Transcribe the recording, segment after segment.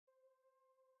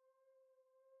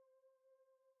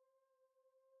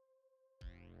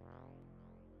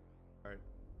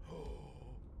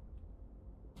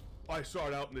I saw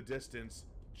it out in the distance.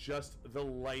 Just the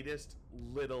lightest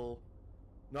little,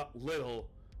 not little,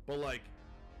 but like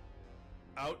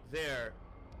out there.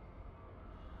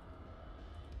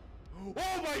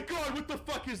 Oh my god, what the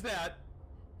fuck is that?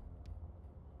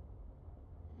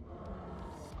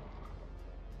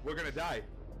 We're gonna die.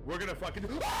 We're gonna fucking...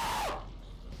 Ah!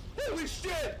 Holy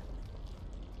shit!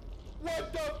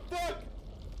 What the fuck?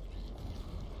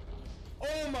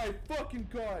 Oh my fucking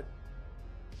god.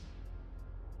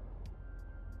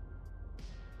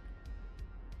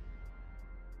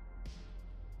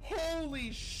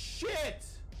 Holy shit!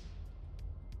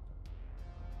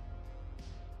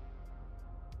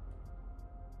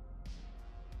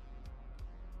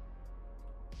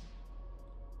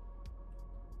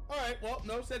 Alright, well,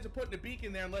 no sense of putting a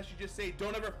beacon there unless you just say,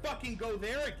 don't ever fucking go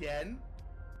there again.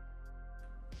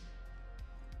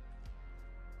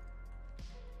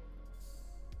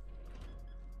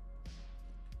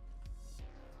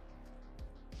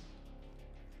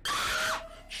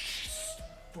 Jesus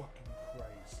fucking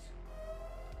Christ.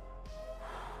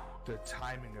 The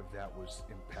timing of that was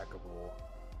impeccable.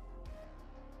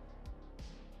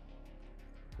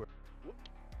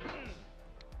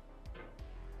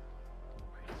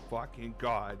 Fucking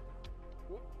god.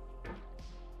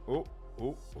 Oh,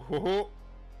 oh, oh.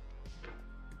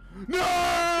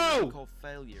 No! Called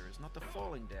failure is not the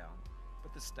falling down,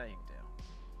 but the staying down.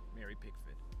 Mary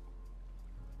Pickford.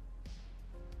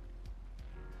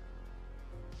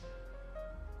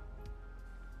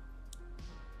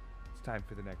 It's time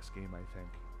for the next game, I think.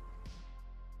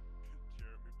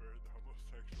 Jeremy Bird, the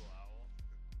homosexual owl.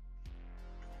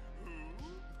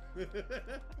 Who?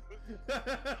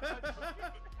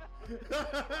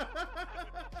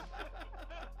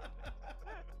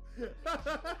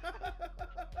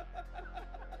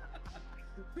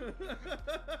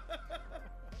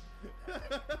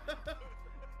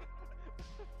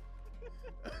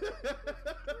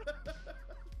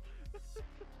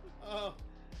 Oh.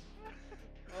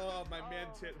 Oh, my man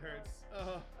tit hurts. Oh.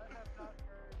 I have not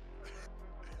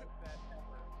heard that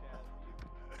ever, Chad.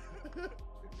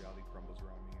 If reality crumbles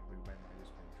around me, maybe my mind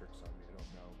is playing tricks on me, I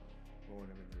don't know. But when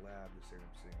I'm in the lab, the same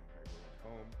I'm sitting right at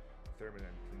home, the thermite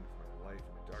I'm cleaning for my life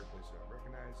in a dark place I don't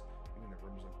recognize, even the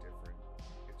rooms look different.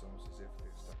 It's almost as if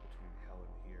they're stuck between hell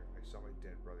and here. I saw my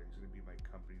dead brother, he's gonna be my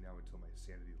company now until my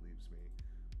sanity leaves me.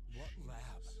 What Jesus.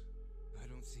 lab?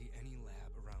 I don't see any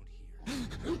lab around here.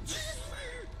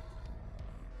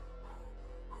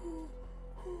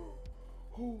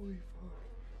 Holy fuck.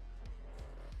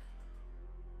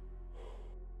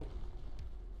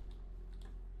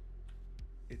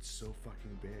 It's so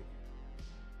fucking big.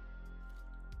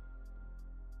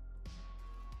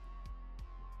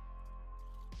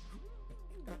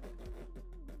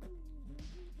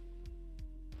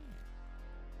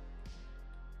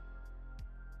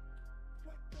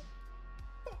 What the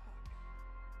fuck?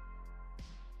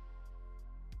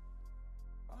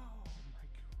 Oh my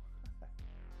god.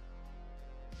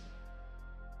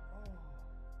 Oh.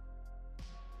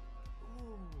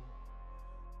 Ooh.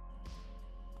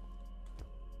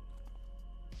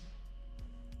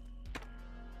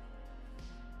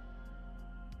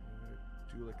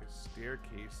 Do like a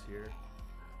staircase here.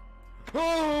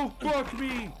 Oh, fuck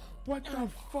me! What the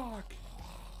fuck?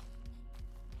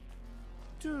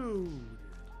 Dude!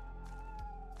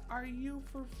 Are you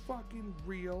for fucking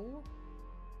real?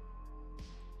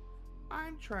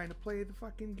 I'm trying to play the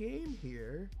fucking game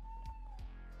here.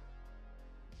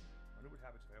 I wonder what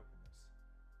happens if I open this.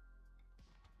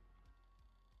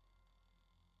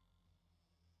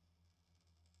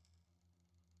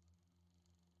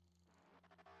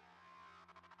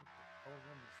 What the hell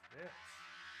room is this?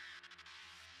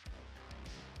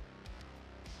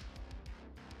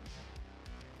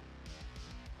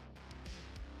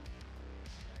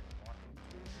 Can I walk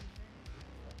into anything?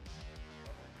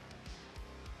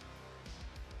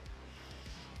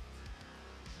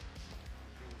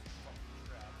 It was a fucking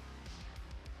trap.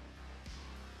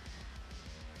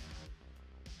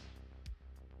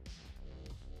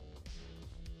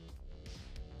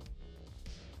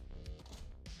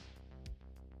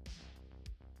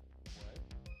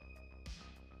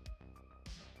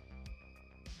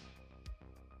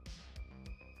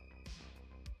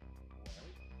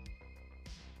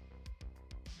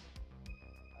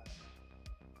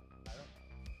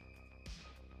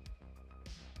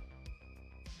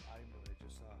 I'm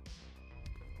religious,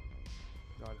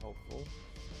 Not helpful.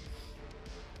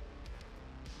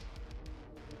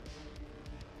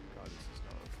 God, this is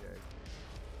not okay.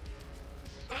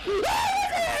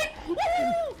 Oh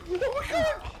my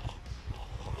god!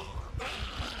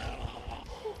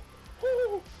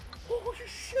 Oh, holy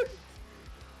shit!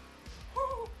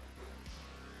 Oh,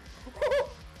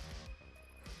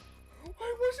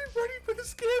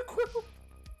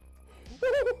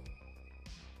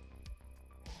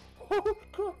 Oh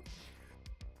god.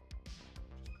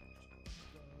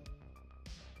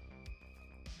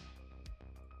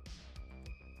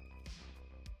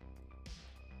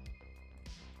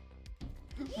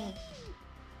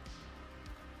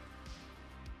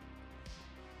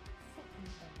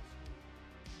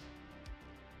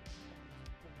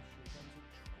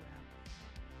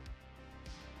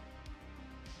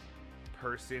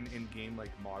 Person in game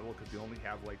like model, because they only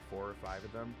have like 4 or 5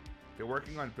 of them. They're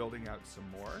working on building out some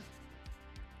more,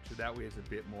 so that way it's a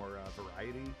bit more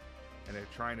variety, and they're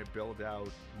trying to build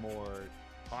out more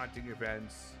haunting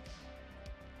events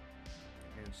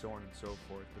and so on and so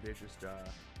forth. But they're just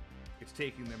it's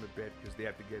taking them a bit because they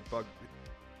have to get bug.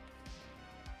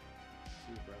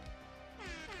 See you, bro.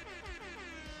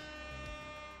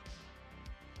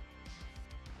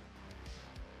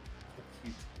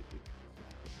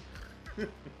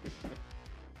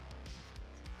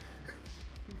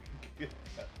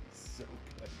 So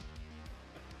good.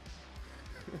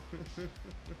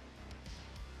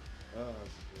 Oh,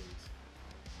 please.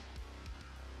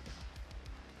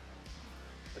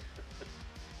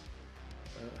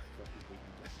 Fucking hate you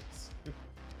guys.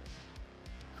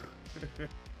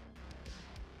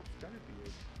 It's gotta be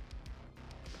it.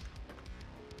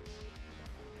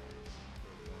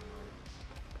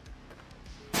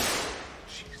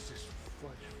 Jesus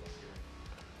fudge fucker.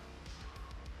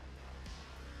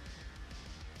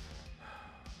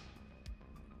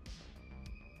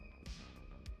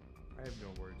 I have no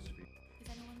words to speak. Is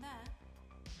anyone there?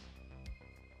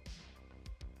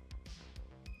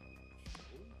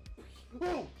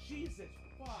 Oh, Jesus,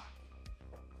 fuck!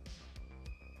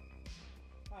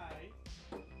 Hi.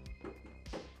 Why are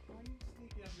you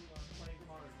sneaking up on playing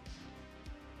hard?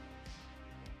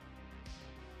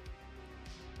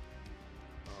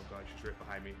 Oh god, she's right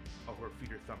behind me. Oh, her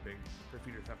feet are thumping. Her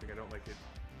feet are thumping, I don't like it.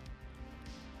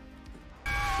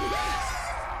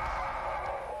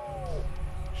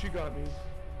 She got me.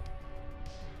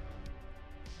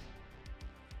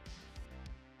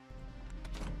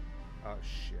 Oh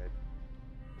shit.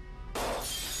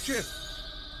 Shit!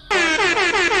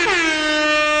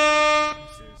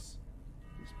 Jesus.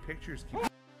 These pictures keep...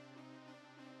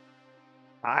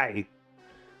 Hi.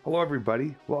 Hello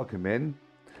everybody. Welcome in.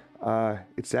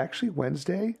 It's actually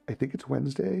Wednesday. I think it's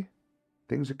Wednesday.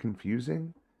 Things are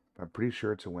confusing. I'm pretty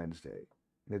sure it's a Wednesday.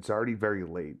 And it's already very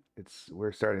late.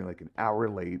 We're starting like an hour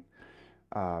late.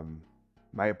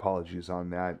 My apologies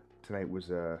on that. Tonight was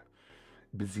a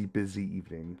busy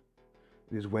evening.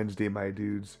 It is Wednesday, my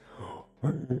dudes.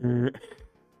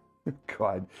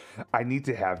 God, I need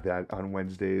to have that on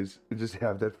Wednesdays. Just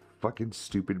have that fucking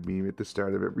stupid meme at the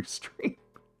start of every stream.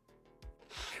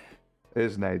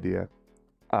 There's an idea.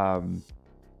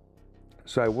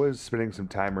 So I was spending some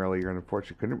time earlier and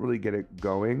unfortunately couldn't really get it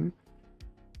going.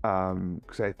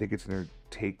 Because I think it's going to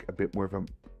take a bit more of a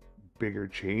bigger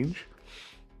change.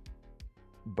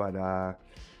 But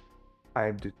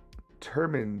I'm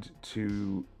determined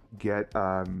to get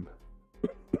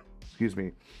excuse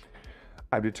me.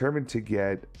 I'm determined to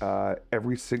get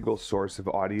every single source of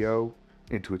audio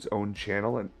into its own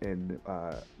channel in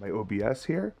my OBS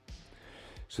here.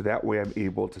 So that way I'm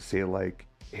able to say like,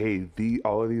 hey,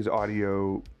 all of these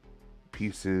audio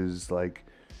pieces like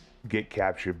get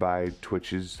captured by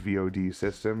Twitch's VOD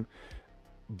system,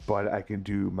 but I can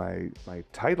do my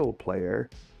title player,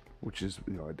 which is,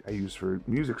 you know, I use for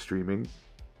music streaming.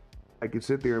 I can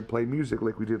sit there and play music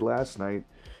like we did last night.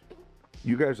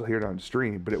 You guys will hear it on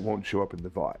stream, but it won't show up in the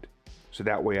VOD. So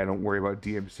that way I don't worry about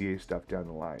DMCA stuff down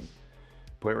the line.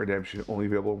 Point Redemption only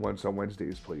available once on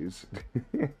Wednesdays, please.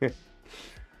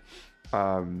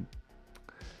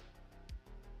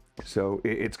 So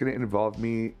it's going to involve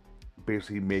me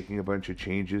basically making a bunch of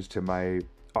changes to my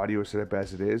audio setup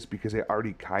as it is, because I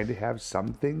already kind of have some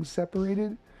things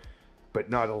separated, but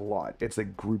not a lot. It's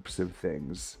like groups of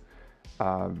things.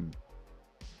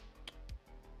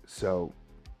 So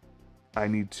I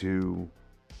need to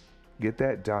get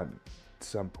that done at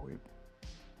some point,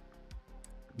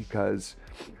 because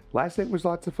last night was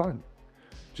lots of fun.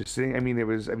 Just sitting,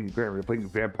 granted, we were playing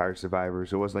Vampire Survivors,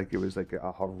 so it wasn't like it was like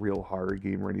a real horror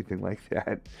game or anything like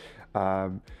that.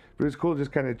 But it was cool to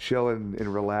just kind of chill and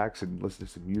relax and listen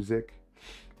to some music.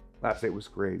 Last night was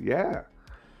great, yeah.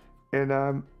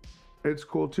 And it's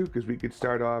cool too, because we could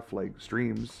start off like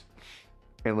streams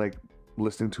and like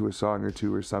listening to a song or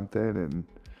two or something, and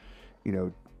you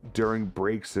know, during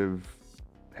breaks of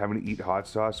having to eat hot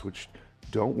sauce, which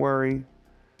don't worry,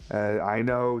 I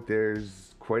know there's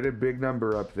quite a big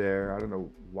number up there. I don't know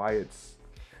why it's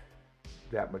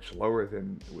that much lower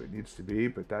than it needs to be,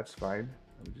 but that's fine.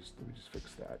 Let me just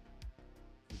fix that.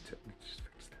 Let me just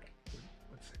fix that.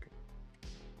 One second.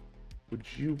 Would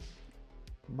you...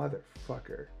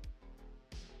 Motherfucker.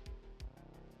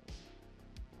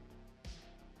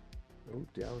 Go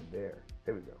down there.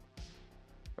 There we go.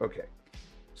 Okay.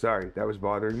 Sorry, that was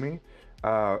bothering me.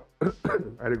 I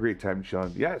had a great time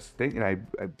chilling. Yes, and I'm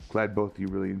glad both of you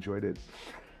really enjoyed it.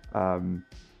 We're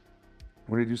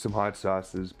going to do some hot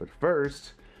sauces, but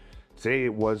first, today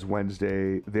it was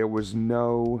Wednesday. There was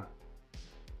no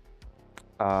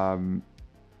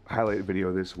highlight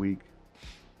video this week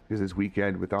because this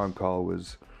weekend with On Call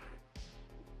was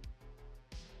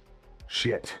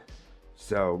shit.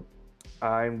 So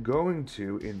I'm going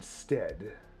to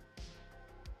instead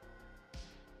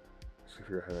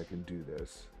figure out how I can do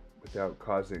this without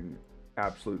causing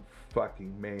absolute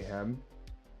fucking mayhem.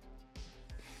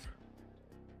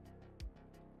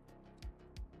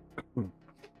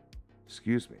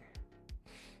 Excuse me.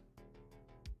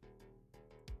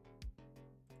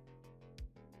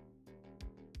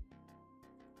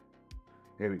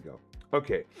 There we go.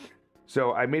 Okay,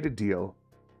 so I made a deal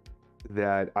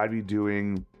that I'd be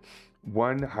doing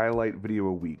one highlight video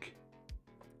a week.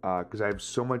 Because I have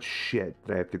so much shit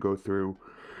that I have to go through,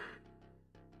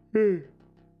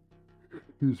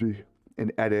 excuse me,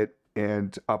 and edit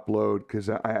and upload. Because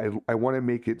I want to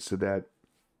make it so that,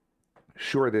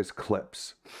 sure, there's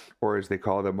clips, or as they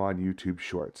call them on YouTube,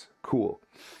 shorts. Cool.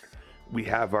 We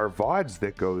have our VODs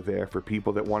that go there for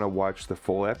people that want to watch the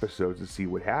full episodes and see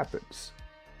what happens.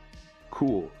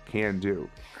 Cool, can do.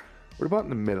 What about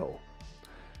in the middle?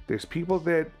 There's people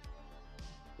that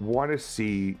want to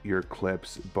see your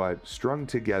clips but strung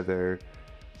together,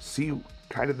 see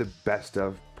kind of the best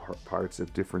of parts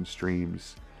of different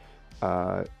streams,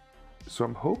 so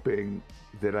I'm hoping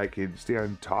that I could stay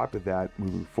on top of that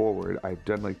moving forward. I've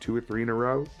done like 2 or 3 in a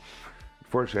row.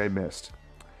 Unfortunately, I missed.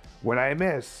 When I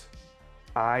miss,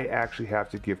 I actually have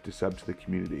to gift a sub to the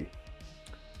community.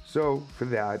 So for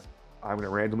that, I'm going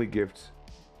to randomly gift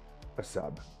a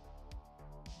sub.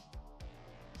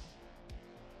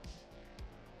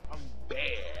 I'm the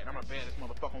baddest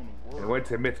motherfucker on the world. I went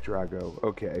to Myth Drago.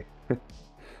 Okay.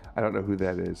 I don't know who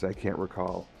that is. I can't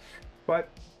recall. But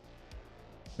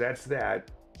that's that.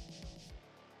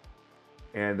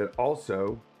 And that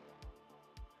also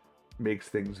makes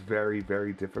things very,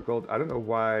 very difficult. I don't know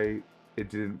why it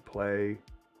didn't play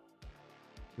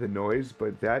the noise,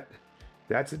 but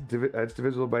that's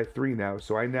divisible by 3 now.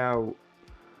 So I now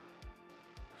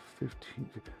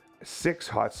 6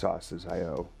 hot sauces I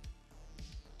owe.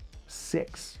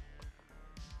 6.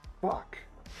 Fuck.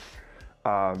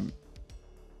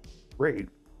 Great.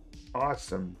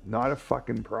 Awesome. Not a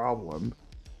fucking problem.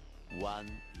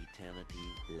 One eternity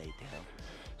later.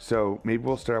 So maybe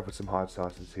we'll start off with some hot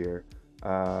sauces here.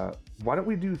 Why don't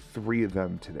we do 3 of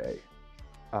them today?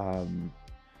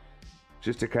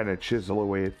 Just to kind of chisel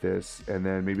away at this, and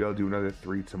then maybe I'll do another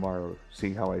 3 tomorrow,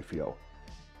 seeing how I feel.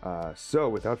 So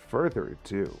without further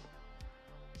ado,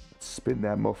 let's spin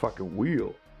that motherfucking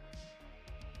wheel.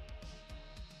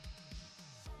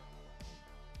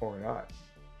 Or not.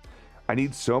 I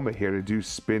need Soma here to do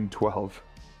spin 12.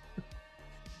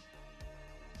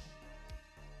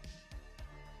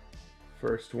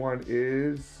 First one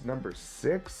is number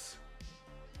 6.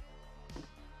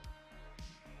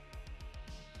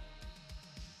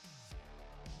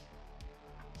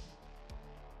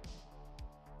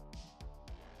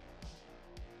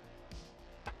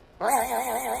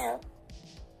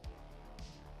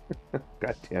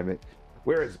 God damn it.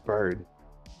 Where is Bird?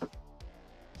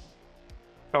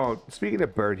 Oh, speaking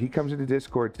of Bird, he comes into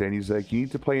Discord today and he's like, you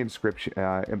need to play Inscription.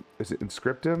 Is it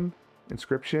Inscriptum?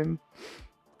 Inscription?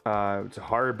 It's a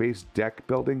horror-based deck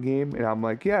building game. And I'm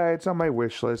like, yeah, it's on my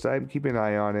wish list. I'm keeping an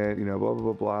eye on it. You know, blah,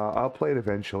 blah, blah, blah. I'll play it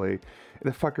eventually. And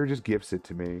the fucker just gifts it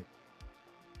to me.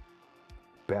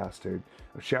 Bastard.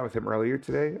 I was chatting with him earlier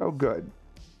today. Oh, good.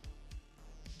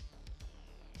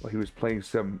 Well, he was playing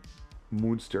some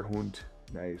Munsterhund.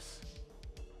 Nice.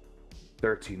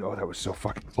 13. Oh, that was so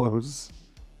fucking close.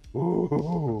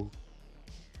 Ooh.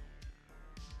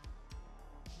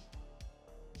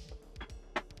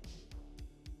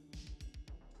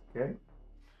 Okay.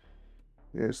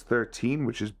 There's 13,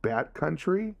 which is Bat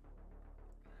Country.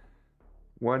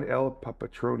 1 L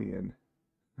Papatronian.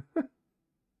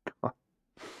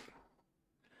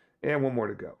 And 1 more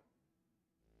to go.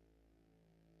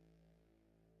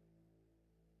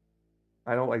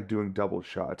 I don't like doing double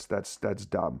shots. That's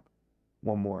dumb.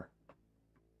 1 more.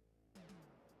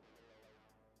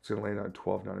 It's gonna land on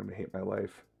 12 now. I'm gonna hate my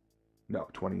life. No,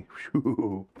 20.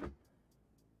 Whew.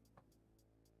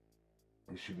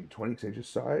 It should be 20 because I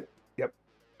just saw it. Yep.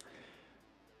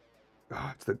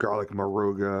 Oh, it's the garlic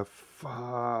moruga. Fuck.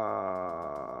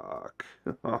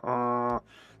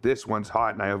 this one's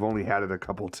hot and I have only had it a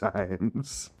couple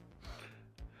times.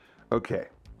 Okay.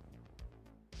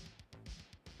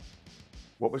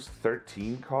 What was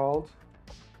 13 called?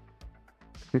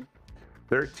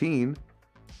 13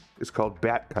 is called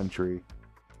Bat Country.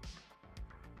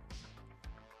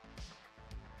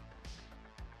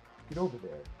 Get over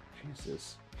there.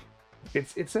 Jesus.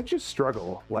 It's such a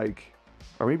struggle, like,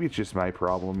 or maybe it's just my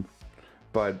problem,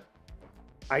 but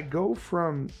I go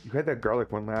from, you had that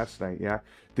garlic one last night, yeah?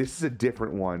 This is a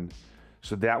different one.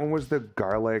 So that one was the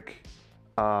garlic,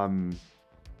 that's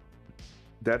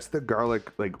the garlic,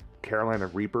 like, Carolina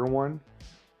Reaper one.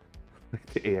 Like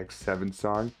the AX7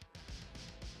 song.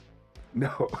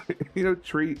 No, you know,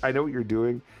 Tree, I know what you're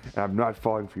doing, and I'm not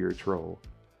falling for your troll.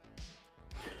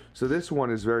 So this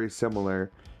one is very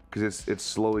similar, because it's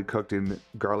slowly cooked in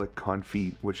garlic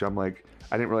confit, which I'm like,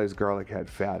 I didn't realize garlic had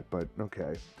fat, but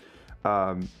okay.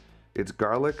 It's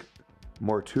garlic,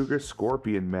 Mortuga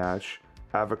scorpion mash,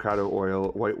 avocado oil,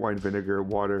 white wine vinegar,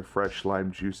 water, fresh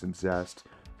lime juice and zest,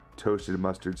 toasted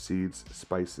mustard seeds,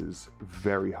 spices.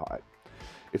 Very hot.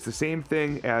 It's the same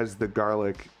thing as the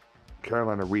garlic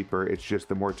Carolina Reaper, it's just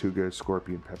the Mortuga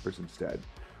scorpion peppers instead,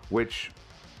 which,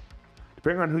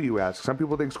 depending on who you ask, some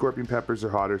people think scorpion peppers are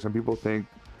hotter, some people think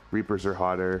Reapers are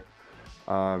hotter.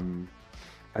 I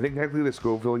think technically the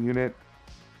Scoville unit,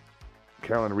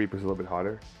 Carolina Reaper is a little bit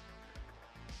hotter.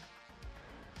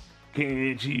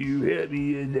 Can't you help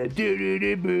me in that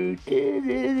dirty boot?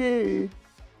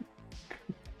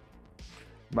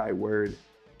 My word.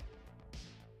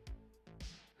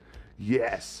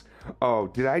 Yes. Oh,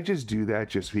 did I just do that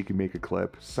just so he can make a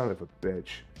clip? Son of a bitch.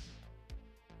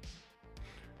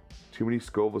 Too many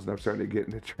Scovilles and I'm starting to get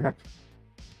in the trap.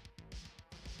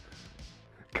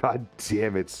 God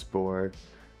damn it, Spore.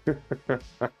 That's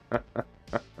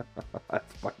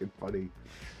fucking funny.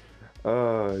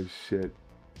 Oh, shit.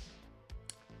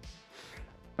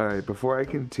 Alright, before I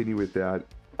continue with that,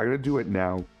 I'm going to do it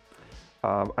now.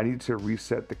 I need to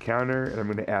reset the counter, and I'm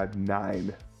going to add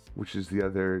 9, which is the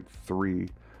other 3.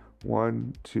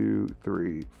 1, 2,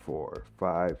 3, 4,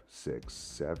 5, 6,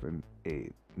 7,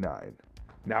 8, 9.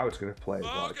 Now it's going to play. Oh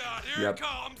Watch. god, here it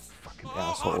comes! Fucking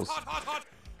assholes. Hot, hot, hot,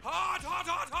 hot, hot,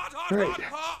 hot, hot, hot, Right.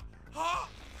 hot, hot,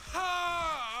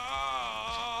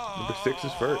 hot. Number 6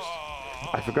 is first.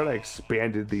 I forgot I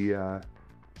expanded the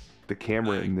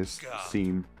camera in this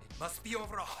scene. Must be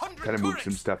over 100 Kind of moved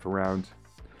some stuff around.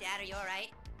 Dad, are you alright?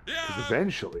 Yeah. Because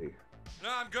eventually, No,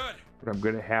 I'm good. what I'm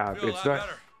going to have, Feel a it's lot not,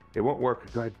 better. it won't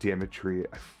work. God damn it, Tree.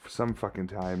 Some fucking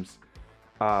times.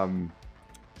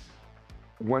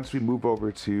 Once we move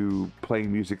over to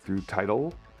playing music through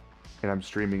Tidal, and I'm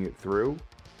streaming it through,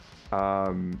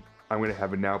 I'm going to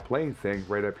have a now playing thing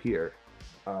right up here.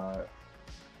 So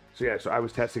yeah, so I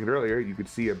was testing it earlier. You could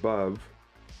see above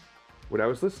what I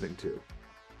was listening to.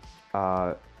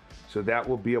 So that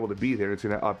will be able to be there. It's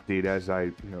going to update as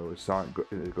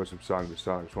it goes from song to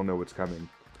song, so we'll know what's coming.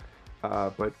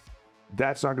 But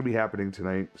that's not going to be happening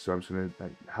tonight, so I'm just going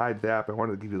to hide that. But I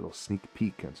wanted to give you a little sneak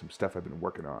peek on some stuff I've been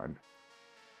working on.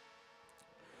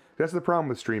 That's the problem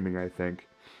with streaming, I think.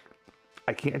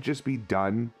 I can't just be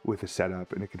done with a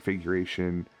setup and a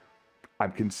configuration.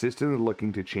 I'm consistently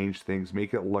looking to change things,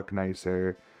 make it look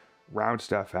nicer, round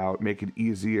stuff out, make it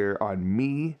easier on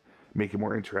me, make it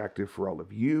more interactive for all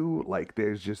of you. Like,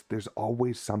 there's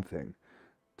always something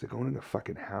to going in a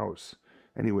fucking house.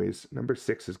 Anyways, number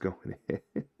 6 is going in.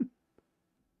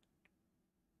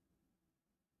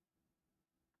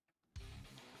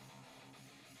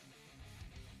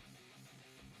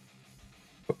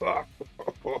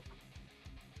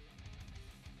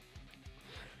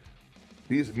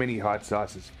 These mini hot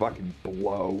sauces fucking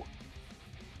blow.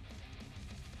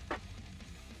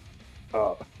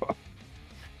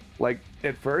 Like,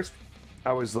 at first,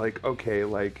 I was like, okay,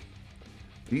 like,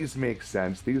 these make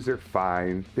sense. These are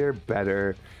fine. They're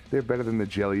better. They're better than the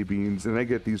jelly beans. And I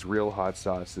get these real hot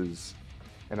sauces.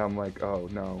 And I'm like, oh,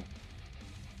 no.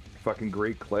 Fucking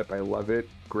great clip. I love it.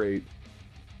 Great.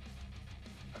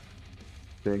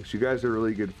 Thanks. You guys are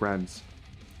really good friends.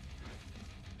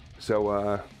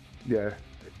 So, yeah.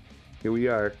 Here we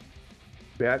are.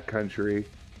 Bat Country.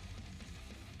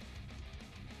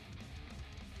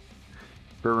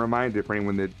 For a reminder for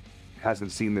anyone that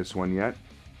hasn't seen this one yet,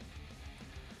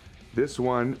 this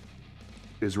one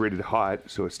is rated hot,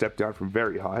 so a step down from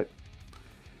very hot.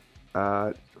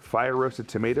 Fire roasted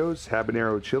tomatoes,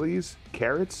 habanero chilies,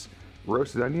 carrots,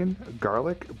 roasted onion,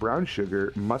 garlic, brown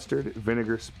sugar, mustard,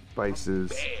 vinegar,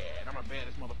 spices. Bad. I'm the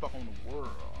baddest motherfucker in the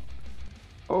world.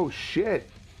 Oh shit.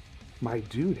 My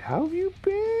dude, how have you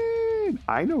been?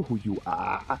 I know who you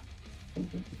are.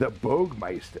 The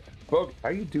Bogmeister. Bog, how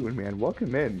you doing, man?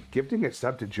 Welcome in. Gifting a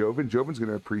sub to Joven. Joven's going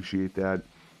to appreciate that.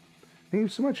 Thank you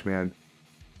so much, man.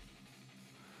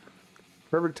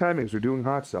 Perfect timings. We're doing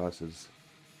hot sauces.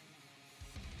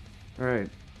 All right.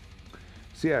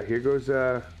 So yeah, here goes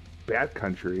Bat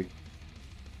Country.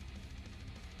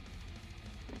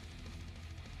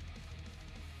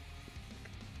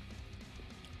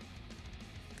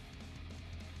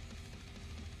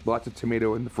 Lots of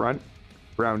tomato in the front.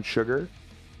 Brown sugar.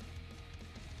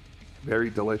 Very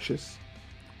delicious.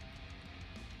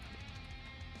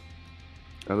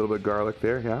 A little bit of garlic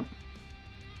there, yeah.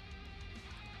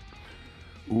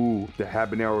 Ooh, the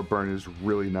habanero burn is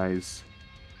really nice.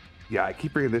 Yeah, I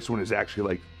keep thinking this one is actually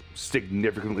like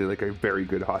significantly like a very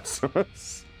good hot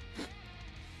sauce.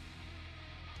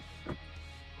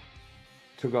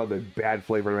 Took all the bad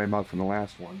flavor out of my mouth from the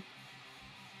last one.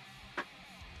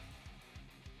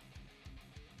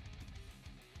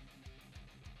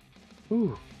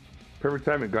 Ooh, perfect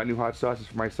timing. Got new hot sauces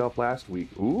for myself last week.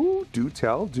 Ooh, do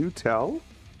tell, do tell.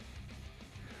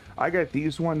 I got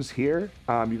these ones here. You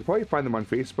can probably find them on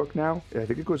Facebook now. I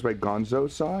think it goes by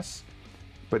Gonzo Sauce.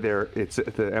 But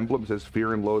the emblem says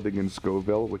Fear and Loathing in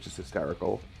Scoville, which is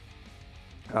hysterical.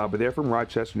 But they're from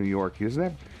Rochester, New York. He doesn't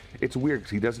have. It's weird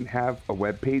because he doesn't have a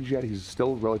web page yet. He's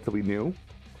still relatively new.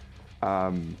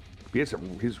 He has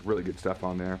really good stuff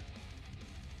on there.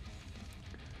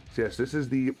 So yes, this is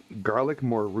the garlic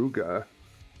moruga.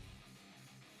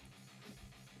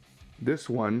 This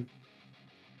one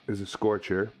is a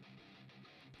scorcher.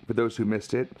 For those who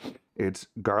missed it, it's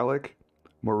garlic,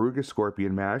 moruga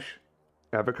scorpion mash,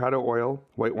 avocado oil,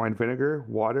 white wine vinegar,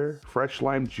 water, fresh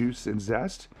lime juice and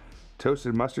zest,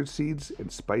 toasted mustard seeds,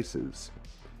 and spices.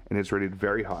 And it's rated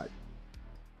very hot.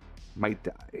 Might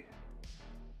die.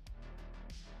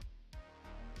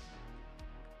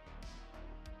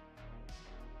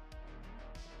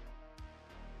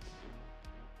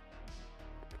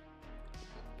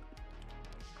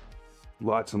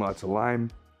 Lots and lots of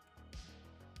lime.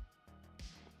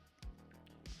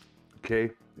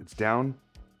 Okay, it's down.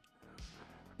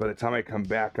 By the time I come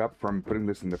back up from putting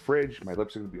this in the fridge, my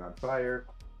lips are going to be on fire.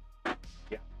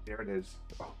 Yeah, there it is.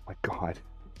 Oh my god.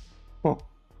 Oh.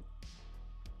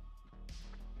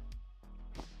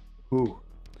 Ooh.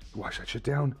 Wash that shit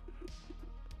down.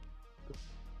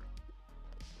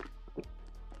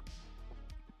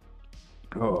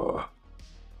 Oh.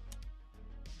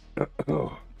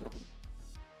 Oh.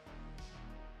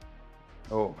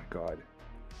 Oh my god.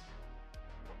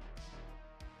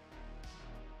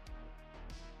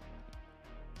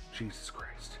 Jesus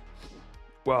Christ.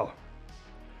 Well,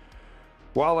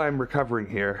 while I'm recovering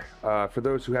here, for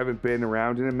those who haven't been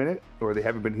around in a minute, or they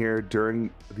haven't been here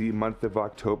during the month of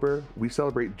October, we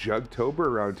celebrate Jugtober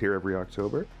around here every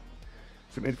October.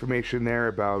 Some information there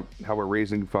about how we're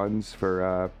raising funds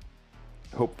for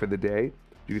Hope for the Day.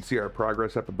 You can see our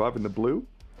progress up above in the blue.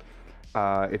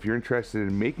 If you're interested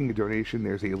in making a donation,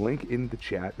 there's a link in the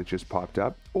chat that just popped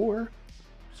up, or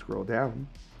scroll down.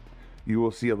 You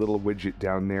will see a little widget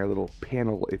down there, a little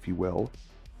panel, if you will.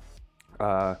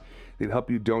 They'd help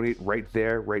you donate right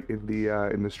there, right in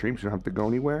the stream, so you don't have to go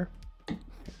anywhere.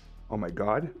 Oh my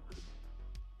god.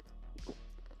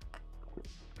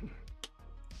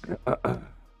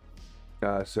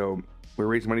 So we're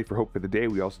raising money for Hope for the Day.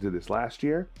 We also did this last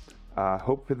year.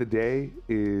 Hope for the Day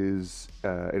is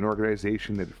an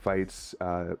organization that fights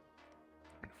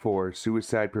for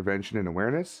suicide prevention and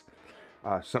awareness.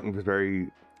 Something that's very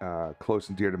close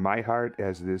and dear to my heart,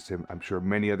 as it is to, I'm sure,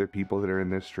 many other people that are in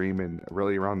this stream and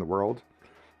really around the world.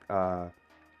 So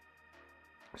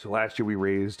last year we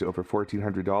raised over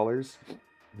 $1,400.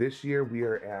 This year we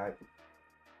are at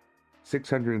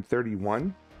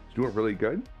 $631. It's doing really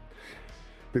good.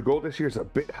 The goal this year is a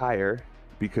bit higher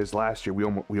because last year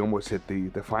we almost hit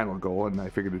the final goal, and I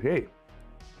figured, hey,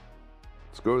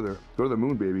 let's go to the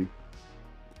moon, baby.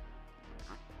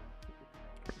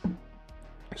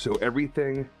 So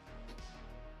everything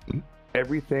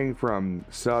from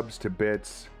subs to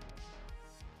bits,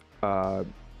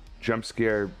 jump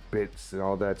scare bits and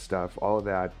all that stuff, all of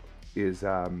that is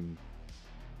the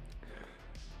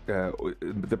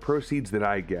proceeds that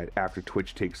I get after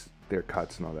Twitch takes their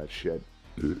cuts and all that shit.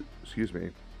 Excuse me.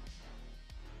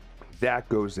 That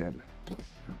goes in.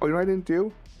 Oh, you know what I didn't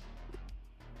do?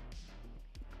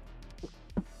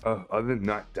 Other than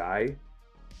not die,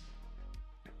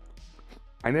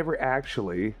 I never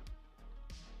actually,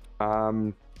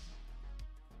 I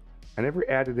never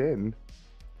added in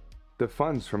the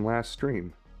funds from last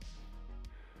stream.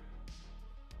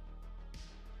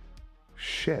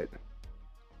 Shit.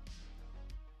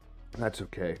 That's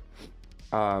okay.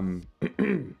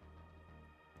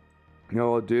 You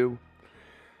know what I'll do?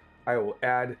 I will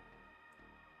add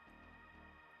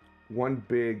one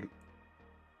big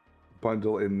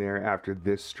bundle in there after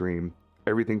this stream.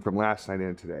 Everything from last night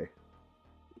and today.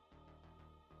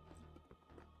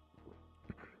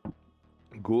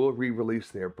 Ghoul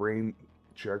re-released their brain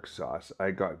jerk sauce.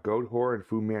 I got goat horror and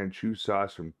Fu Manchu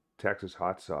sauce from Texas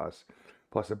Hot Sauce,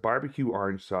 plus a barbecue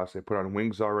orange sauce I put on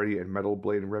wings already, and Metal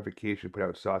Blade and Revocation put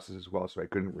out sauces as well, so I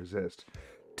couldn't resist.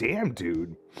 Damn,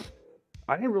 dude.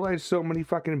 I didn't realize so many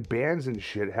fucking bands and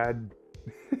shit had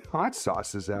hot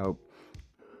sauces out.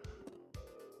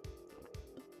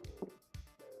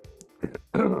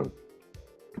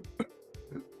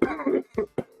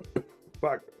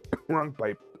 Fuck. Wrong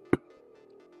pipe.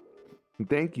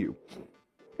 Thank you.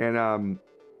 And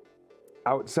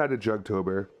outside of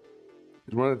Jugtober,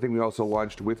 is one of the things we also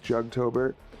launched with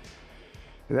Jugtober,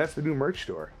 and that's the new merch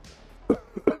store.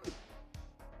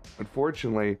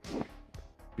 Unfortunately,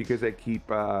 because I keep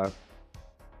the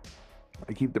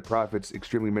profits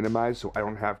extremely minimized, so I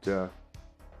don't have to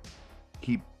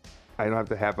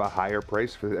have a higher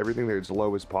price for everything. They're as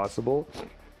low as possible.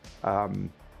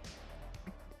 I'm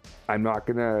not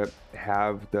gonna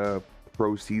have the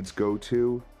proceeds go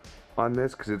to on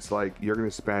this, because it's like you're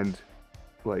gonna spend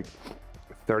like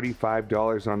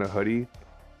 $35 on a hoodie,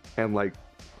 and like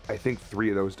I think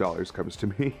 $3 of those dollars comes to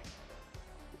me.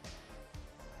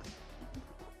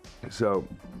 So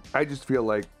I just feel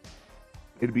like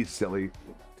it'd be silly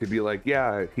to be like,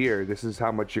 yeah, here, this is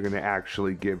how much you're gonna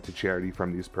actually give to charity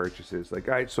from these purchases. Like,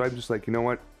 so I'm just like, you know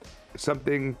what,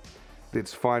 something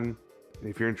that's fun.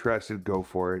 If you're interested, go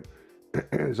for it.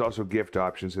 There's also gift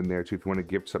options in there too if you want to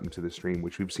gift something to the stream,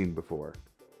 which we've seen before.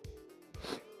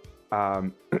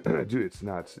 Dude, it's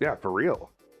nuts. Yeah, for real.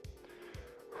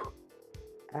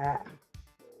 My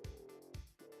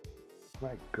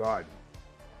God.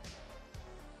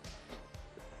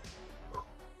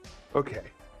 Okay.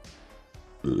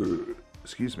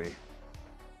 Excuse me.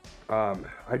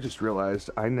 I just realized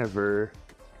I never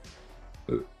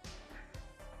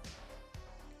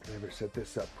set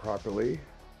this up properly.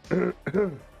 There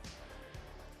we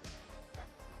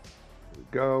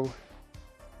go.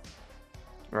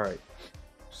 All right.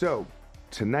 So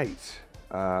tonight,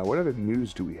 what other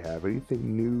news do we have?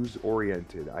 Anything news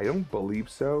oriented? I don't believe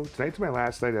so. Tonight's my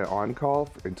last night at On Call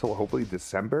until hopefully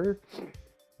December,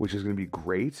 which is going to be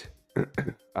great.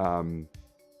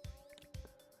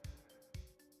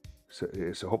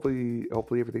 So hopefully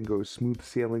everything goes smooth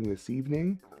sailing this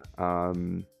evening.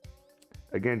 Again,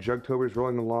 Jugtober is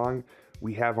rolling along.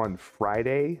 We have on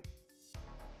Friday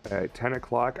at 10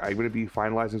 o'clock. I'm going to be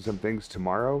finalizing some things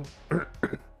tomorrow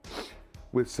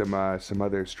with some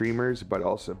other streamers,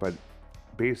 but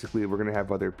basically we're going to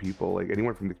have other people, like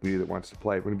anyone from the community that wants to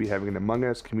play. We're going to be having an Among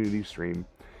Us community stream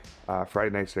Friday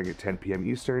night starting at 10 p.m.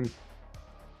 Eastern.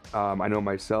 I know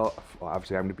myself, well,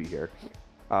 obviously I'm going to be here.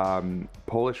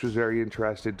 Polish was very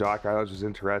interested. Doc Islands was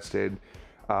interested.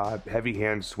 Heavy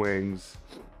Hand Swings.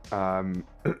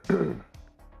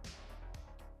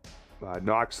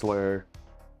 Noxler,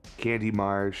 Candy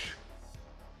Marsh.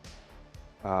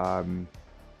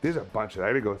 There's a bunch that I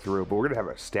had to go through, but we're gonna have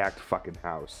a stacked fucking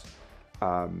house.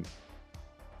 So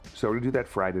we're gonna do that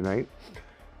Friday night.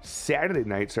 Saturday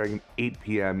night, starting at 8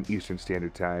 p.m. Eastern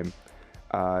Standard Time,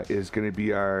 is gonna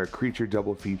be our creature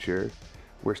double feature.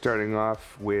 We're starting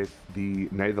off with the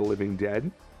Night of the Living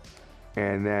Dead,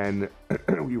 and then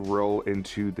we roll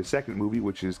into the second movie,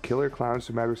 which is Killer Clowns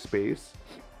from Outer Space.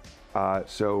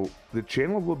 So the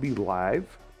channel will be live.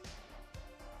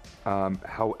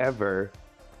 However,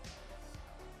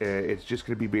 it's just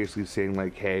going to be basically saying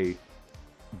like, hey,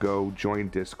 go join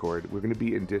Discord. We're going to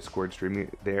be in Discord streaming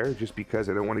it there just because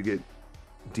I don't want to get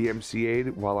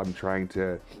DMCA'd while I'm trying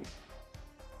to,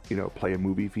 play a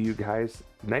movie for you guys.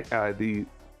 The Night of the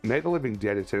Living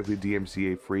Dead is technically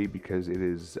DMCA free because it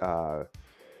is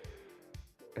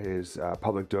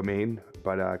public domain,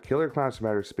 but Killer Clowns from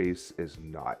Outer Space is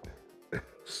not.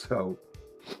 So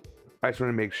I just want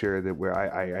to make sure that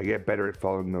I get better at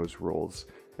following those rules.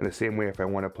 In the same way, if I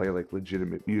want to play like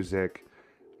legitimate music,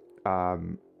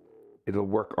 it'll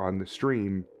work on the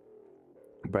stream,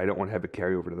 but I don't want to have it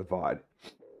carry over to the VOD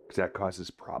because that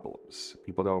causes problems.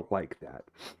 People don't like that.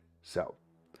 So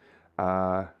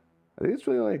I think that's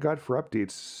really all I got for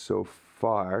updates so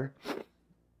far.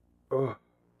 Ugh.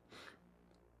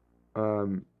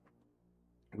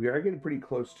 We are getting pretty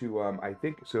close to I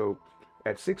think so.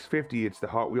 At $650, it's the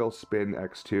Hot Wheels Spin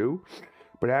X2.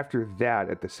 But after that,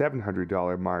 at the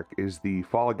 $700 mark, is the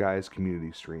Fall Guys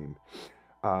community stream.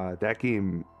 That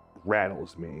game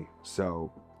rattles me.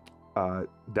 So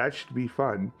that should be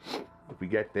fun if we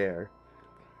get there.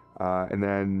 And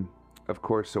then of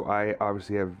course, so I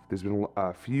obviously have, there's been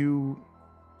a few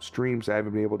streams I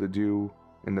haven't been able to do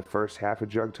in the first half of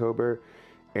Jugtober,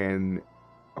 and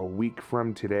a week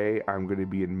from today, I'm going to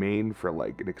be in Maine for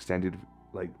like an extended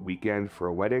like weekend for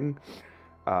a wedding.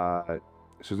 So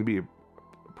it's going to be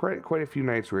quite a few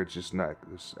nights where it's just not,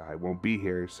 I won't be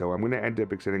here. So I'm going to end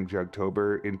up extending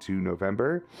Jugtober into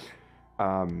November.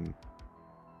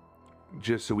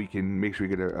 Just so we can make sure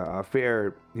we get a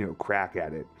fair, crack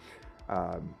at it.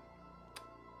 Because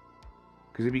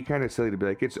it'd be kind of silly to be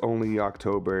like, it's only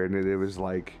October and it was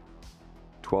like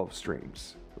 12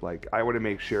 streams. Like, I want to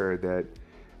make sure that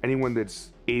anyone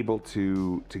that's able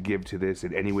to give to this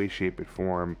in any way, shape, or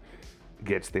form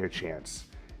gets their chance.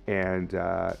 And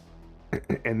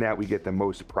and that we get the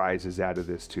most prizes out of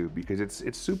this too, because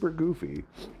it's super goofy.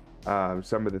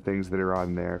 Some of the things that are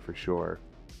on there for sure.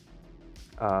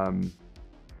 I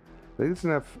think it's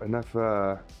enough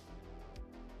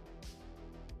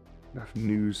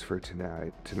news for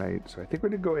tonight. So I think we're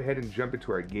gonna go ahead and jump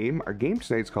into our game. Our game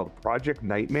tonight is called Project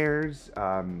Nightmares.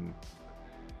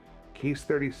 Case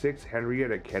 36,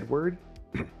 Henrietta Kedward.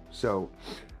 So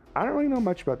I don't really know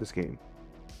much about this game.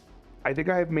 I think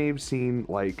I may have seen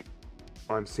like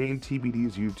on Sane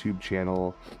TBD's YouTube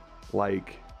channel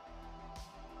like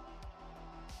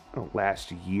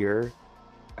last year.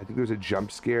 I think there was a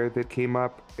jump scare that came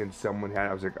up and someone had,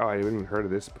 I was like, oh, I haven't even heard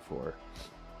of this before.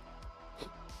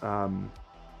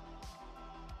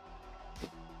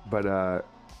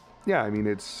 Yeah, I mean,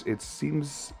 it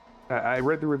seems, I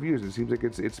read the reviews, it seems like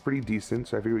it's pretty decent,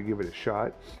 so I figured we'd give it a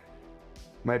shot.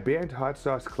 My banned hot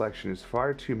sauce collection is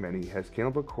far too many, has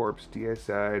Cannibal Corpse,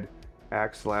 Deicide,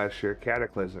 Axe Slasher,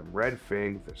 Cataclysm, Red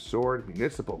Fang, The Sword,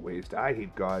 Municipal Waste, I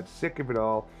Hate God, Sick of It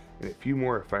All, and a few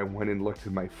more if I went and looked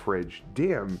in my fridge.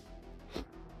 Damn,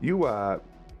 you don't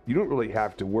really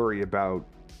have to worry about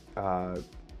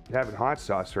having hot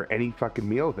sauce for any fucking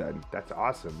meal then. That's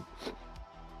awesome.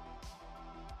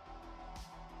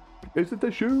 Is it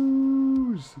the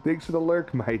shoes? Thanks for the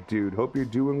lurk, my dude. Hope you're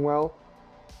doing well.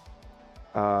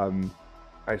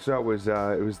 I saw it was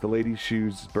the lady's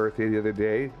shoes' birthday the other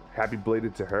day. Happy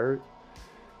belated to her.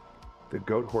 The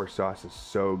goat horse sauce is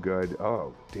so good.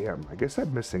 Oh, damn. I guess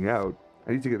I'm missing out.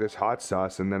 I need to get this hot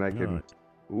sauce and then I can...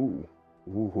 Ooh.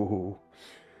 Ooh.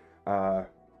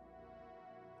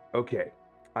 Okay.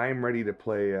 I'm ready to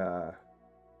play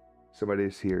some of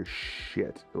this here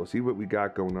shit. We'll see what we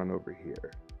got going on over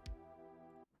here.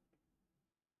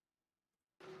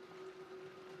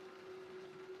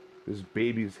 This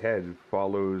baby's head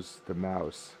follows the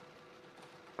mouse.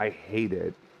 I hate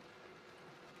it.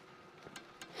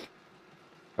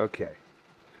 Okay.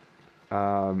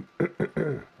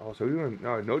 Also, we don't,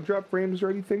 no drop frames or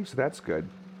anything, so that's good.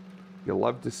 You'll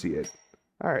love to see it.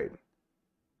 All right.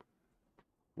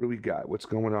 What do we got? What's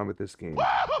going on with this game?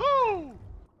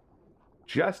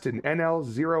 Justin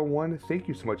NL01, thank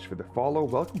you so much for the follow.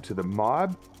 Welcome to the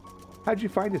mob. How'd you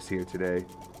find us here today?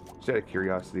 Just out of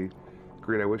curiosity.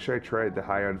 Great, I wish I tried the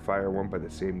High on Fire one by the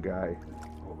same guy.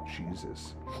 Oh,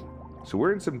 Jesus. So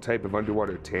we're in some type of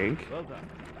underwater tank. Well done.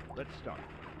 Let's start.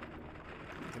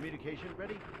 Communication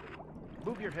ready?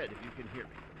 Move your head if you can hear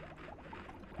me.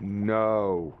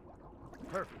 No.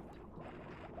 Perfect.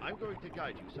 I'm going to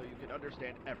guide you so you can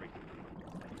understand everything.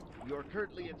 You're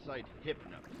currently inside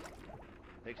Hypnos.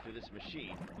 Thanks to this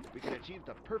machine, we can achieve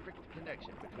the perfect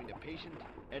connection between a patient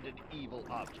and an evil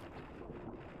object.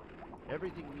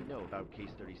 Everything we know about Case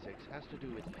 36 has to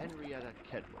do with Henrietta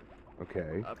Kedward.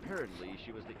 Okay. Apparently,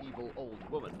 she was the evil old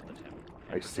woman of the town,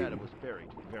 and I her see. data was buried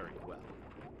very well.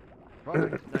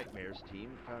 Project Nightmares team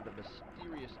found a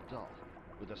mysterious doll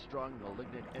with a strong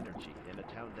malignant energy in a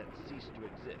town that ceased to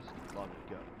exist long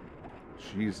ago.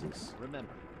 Jesus.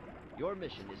 Remember, your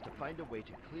mission is to find a way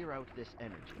to clear out this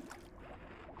energy.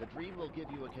 The dream will give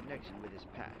you a connection with his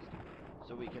past,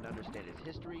 so we can understand his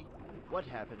history, what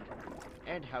happened,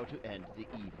 and how to end the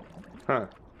evil. Huh.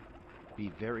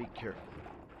 Be very careful.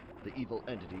 The evil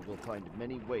entity will find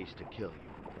many ways to kill you.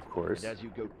 Of course. And as you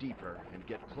go deeper and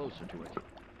get closer to it,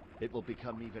 it will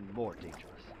become even more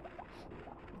dangerous.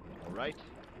 Alright,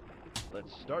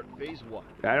 let's start phase 1.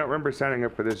 I don't remember signing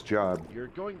up for this job. You're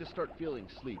going to start feeling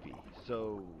sleepy,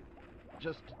 so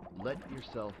just let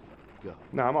yourself go.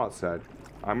 No, I'm all set.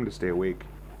 I'm going to stay awake.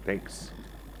 Thanks.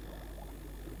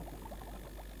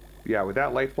 Yeah, with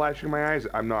that light flashing in my eyes,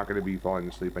 I'm not going to be falling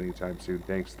asleep anytime soon.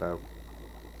 Thanks, though.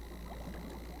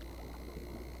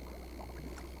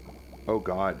 Oh,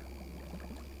 God.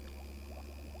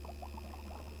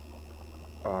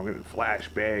 Oh, I'm getting flash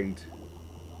banged.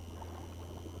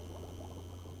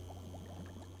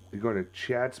 You going to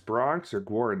Chat's Bronx or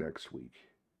Gwar next week?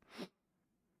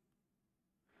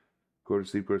 Go to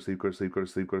sleep, go to sleep, go to sleep, go to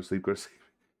sleep, go to sleep, go to sleep.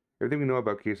 Everything we know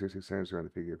about Case 66 centers around the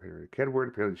figure of Henrietta Kedward.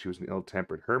 Apparently, she was an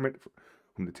ill-tempered hermit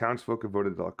whom the townsfolk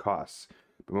avoided at all costs.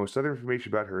 But most other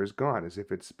information about her is gone, as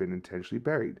if it's been intentionally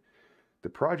buried. The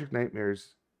Project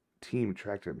Nightmares team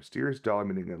tracked a mysterious doll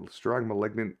emitting a strong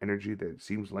malignant energy that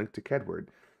seems linked to Kedward.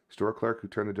 The store clerk who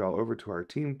turned the doll over to our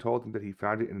team told them that he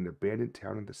found it in an abandoned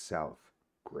town in the south.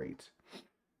 Great.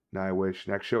 Now I wish.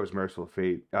 Next show is Merciful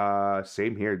Fate.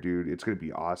 Same here, dude. It's gonna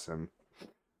be awesome.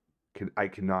 I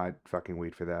cannot fucking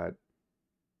wait for that.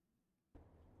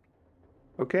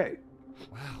 Okay.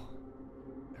 Wow.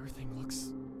 Everything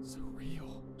looks so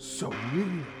real. So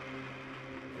real.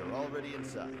 You're already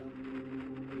inside.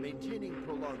 Maintaining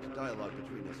prolonged dialogue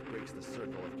between us breaks the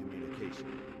circle of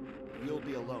communication. You'll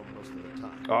be alone most of the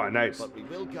time. Oh, nice. But we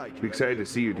will guide you. I'm excited to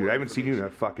see you, dude. I haven't seen you in a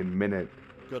fucking minute.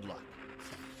 Good luck.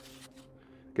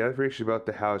 Gather information about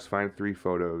the house. Find 3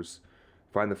 photos.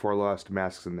 Find the 4 lost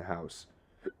masks in the house.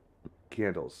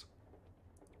 Candles.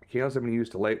 Candles have been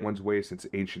used to light one's way since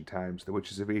ancient times. The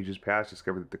witches of ages past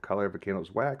discovered that the color of a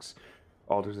candle's wax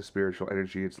alters the spiritual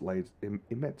energy its light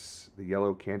emits. The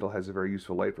yellow candle has a very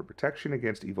useful light for protection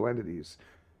against evil entities.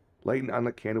 Light an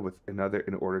unlit candle with another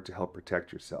in order to help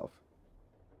protect yourself.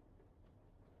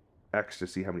 X to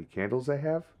see how many candles I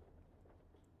have.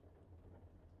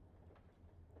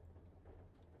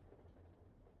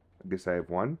 I guess I have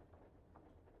 1.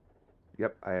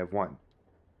 Yep, I have 1.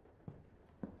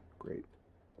 Great.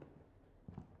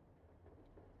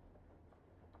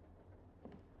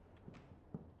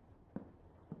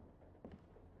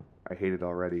 I hate it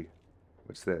already.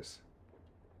 What's this?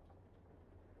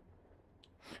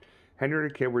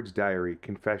 Henrietta Kedward's diary.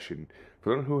 Confession.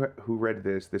 For anyone who read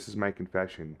this, this is my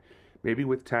confession. Maybe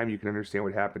with time you can understand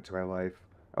what happened to my life.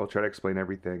 I will try to explain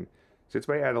everything. Since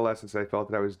my adolescence, I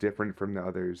felt that I was different from the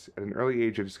others. At an early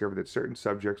age, I discovered that certain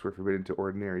subjects were forbidden to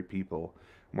ordinary people,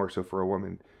 more so for a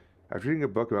woman. After reading a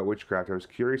book about witchcraft, I was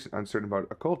curious and uncertain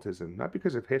about occultism, not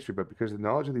because of history, but because of the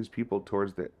knowledge of these people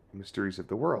towards the mysteries of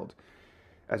the world.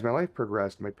 As my life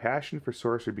progressed, my passion for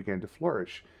sorcery began to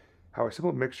flourish. How a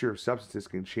simple mixture of substances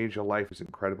can change a life is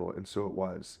incredible, and so it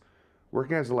was.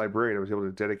 Working as a librarian, I was able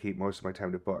to dedicate most of my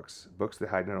time to books. Books that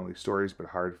hide not only stories, but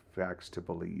hard facts to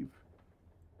believe.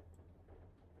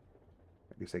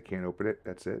 I guess I can't open it.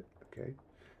 That's it. Okay.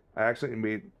 I actually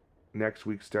made next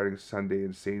week starting Sunday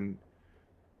insane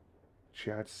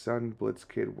chat. Sun, Blitz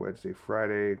Kid, Wednesday,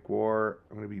 Friday, War.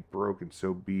 I'm going to be broke and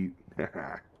so beat.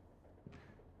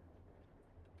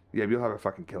 Yeah, you'll have a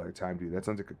fucking killer time, dude. That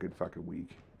sounds like a good fucking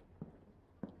week.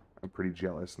 I'm pretty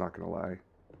jealous, not gonna lie.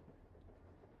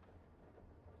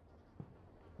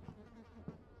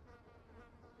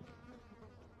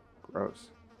 Gross.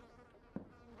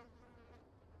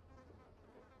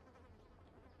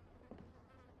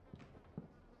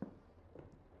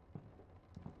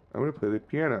 I'm gonna play the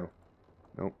piano.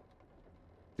 Nope.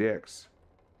 Dicks.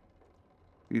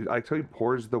 I tell you,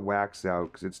 pours the wax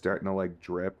out because it's starting to like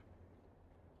drip.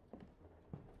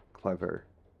 Clever.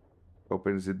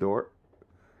 Opens the door.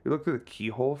 You look through the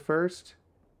keyhole first?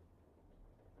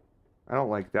 I don't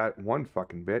like that one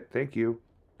fucking bit. Thank you.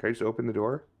 Can I just open the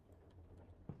door?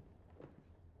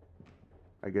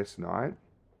 I guess not.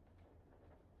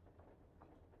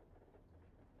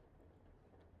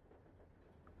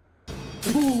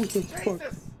 What the fuck?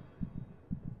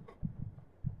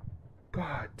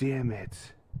 God damn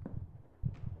it.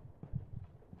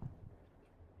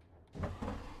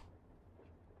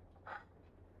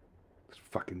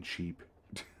 Fucking cheap.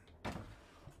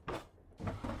 I'm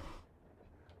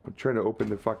trying to open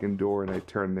the fucking door and I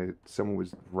turned the someone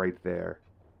was right there.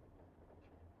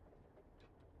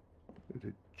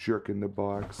 The jerk in the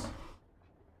box.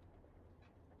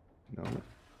 No.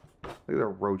 Look at the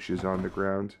roaches on the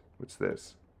ground. What's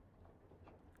this?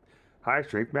 High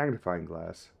strength magnifying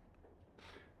glass.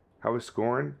 How was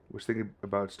Scorn? Was thinking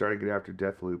about starting it after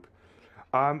Deathloop.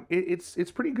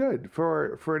 It's pretty good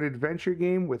for an adventure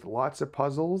game with lots of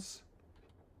puzzles.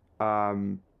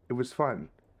 It was fun.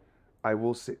 I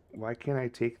will say, why can't I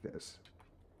take this?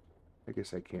 I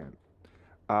guess I can.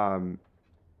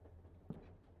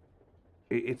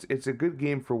 It's a good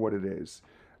game for what it is.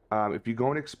 If you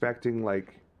go in expecting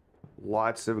like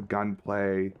lots of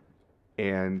gunplay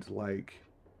and like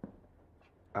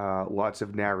lots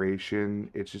of narration,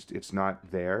 it's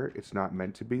not there. It's not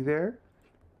meant to be there.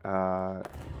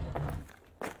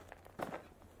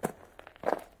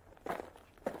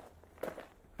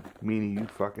 Meanie, you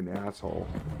fucking asshole.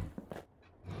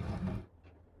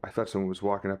 I thought someone was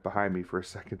walking up behind me for a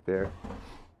second there.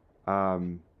 But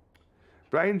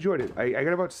I enjoyed it. I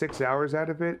got about 6 hours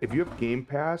out of it. If you have Game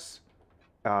Pass,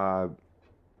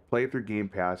 play it through Game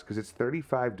Pass because it's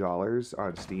 $35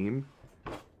 on Steam.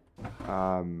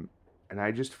 And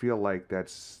I just feel like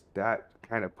that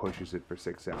kind of pushes it for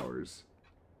 6 hours.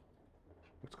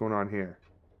 What's going on here?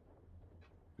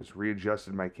 Just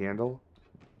readjusted my candle.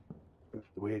 The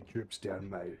way it drips down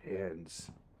my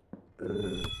hands.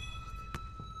 Ugh.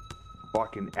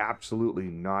 Fucking absolutely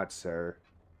not, sir.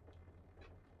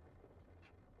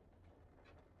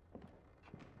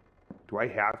 Do I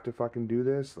have to fucking do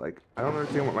this? Like, I don't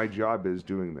understand what my job is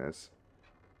doing this.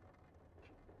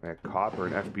 Am I a cop or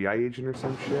an FBI agent or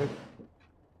some shit?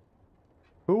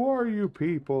 Who are you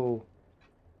people?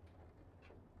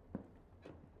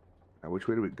 Now, which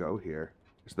way do we go here?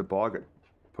 Is the ball get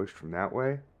pushed from that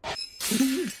way?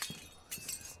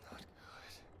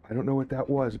 I don't know what that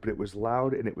was, but it was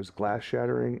loud and it was glass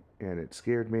shattering and it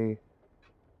scared me.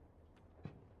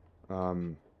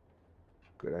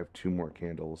 Good, I have 2 more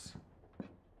candles.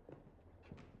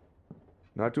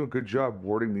 Not doing a good job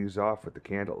warding these off with the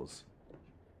candles.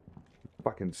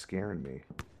 Fucking scaring me.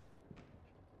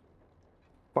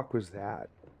 Fuck was that?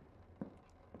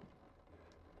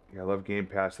 Yeah, I love Game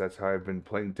Pass. That's how I've been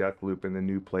playing Deathloop and the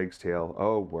new Plague's Tale.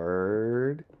 Oh,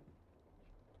 word.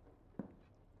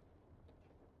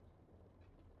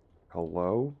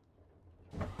 Hello?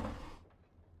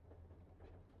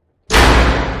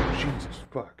 Jesus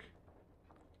fuck.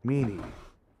 Meanie.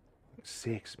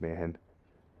 6, man.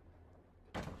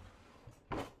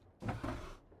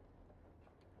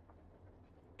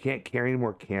 Can't carry any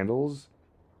more candles?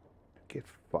 Get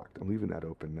fucked. I'm leaving that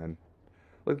open then.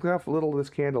 Look how little this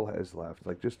candle has left.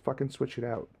 Like, just fucking switch it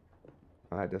out.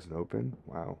 Ah, it doesn't open?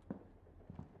 Wow.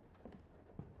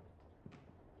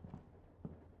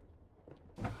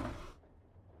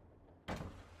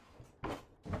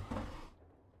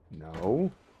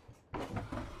 No.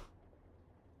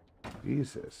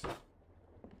 Jesus.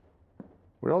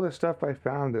 With all this stuff I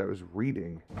found that I was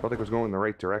reading, I felt like I was going in the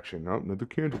right direction. Nope, another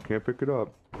candle. Can't pick it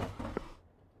up.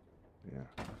 Yeah.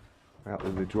 I'll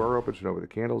leave the drawer open so I know where the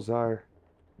candles are.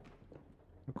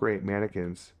 Oh, great,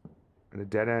 mannequins. And a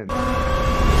dead end.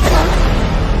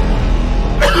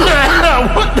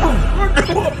 What the?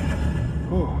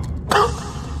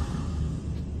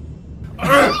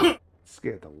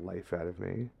 Scared the life out of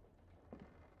me.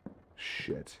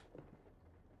 Shit.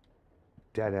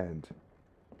 Dead end.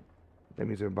 That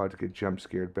means I'm about to get jump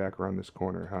scared back around this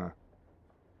corner, huh?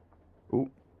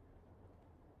 Ooh.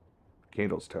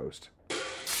 Candle's toast.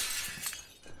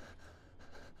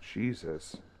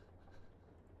 Jesus.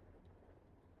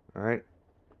 Alright.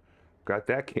 Got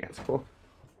that canceled.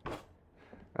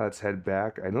 Let's head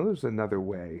back. I know there's another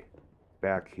way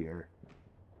back here.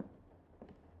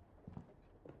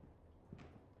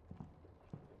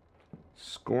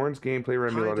 Scorn's gameplay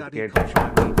run me a lot of can't.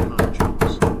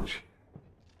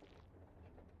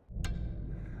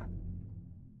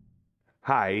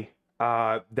 Hi.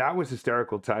 That was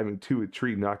hysterical timing too. A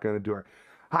tree knocking on the door.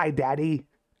 Hi, Daddy.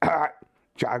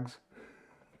 Jugs.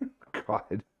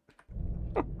 God.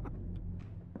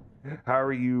 How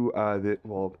are you?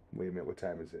 Well, wait a minute. What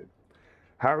time is it?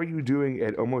 How are you doing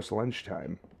at almost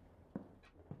lunchtime?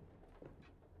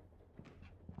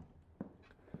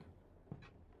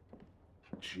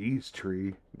 Jeez,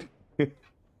 tree.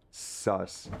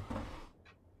 Sus.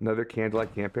 Another candle I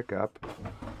can't pick up.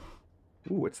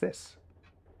 Ooh, what's this?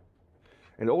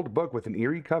 An old book with an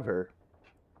eerie cover.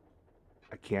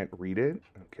 I can't read it.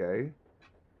 Okay. I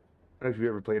don't know if you've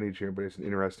ever played any here, but it's an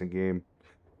interesting game.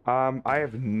 I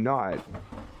have not.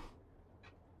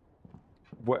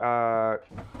 What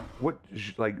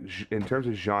like in terms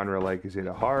of genre, like is it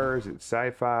a horror? Is it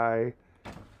sci-fi?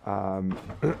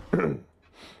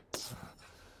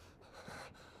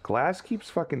 Glass keeps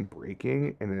fucking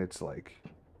breaking, and it's like,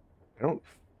 I don't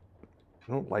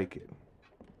like it.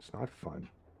 It's not fun.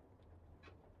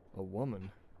 A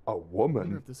woman. A I woman.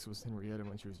 wonder if this was Henrietta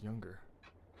when she was younger.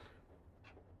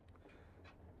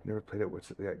 Never played it. What's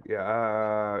it?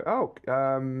 Yeah.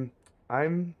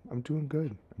 I'm doing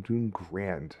good. I'm doing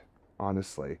grand,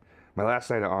 honestly. My last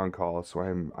night of on call, so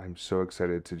I'm so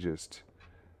excited to just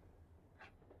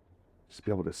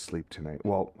be able to sleep tonight.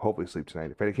 Well, hopefully sleep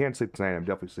tonight. If I can't sleep tonight, I'm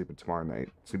definitely sleeping tomorrow night.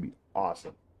 It's gonna be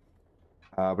awesome.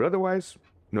 But otherwise,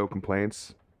 no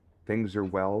complaints. Things are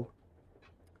well.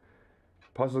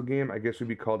 Puzzle game, I guess would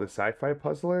be called a sci-fi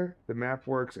puzzler. The map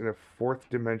works in a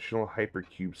 4th-dimensional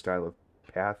hypercube style of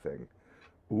pathing.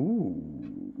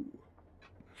 Ooh.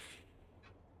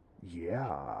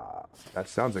 Yeah. That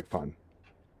sounds like fun.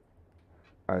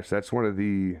 Alright, so that's one of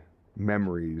the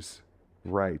memories.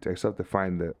 Right. I still have to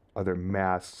find the other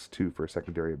masks, too, for a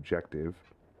secondary objective.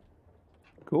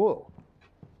 Cool.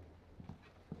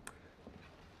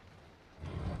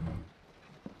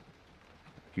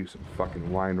 Use some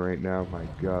fucking wine right now. My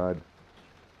God.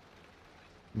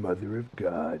 Mother of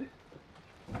God.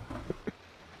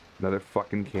 Another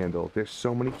fucking candle. There's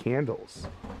so many candles.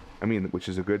 I mean, which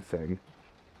is a good thing.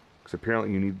 Because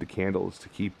apparently you need the candles to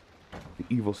keep the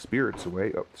evil spirits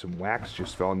away. Oh, some wax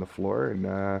just fell on the floor.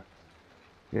 And,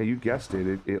 yeah, you guessed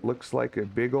it. It looks like a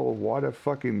big old wad of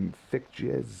fucking thick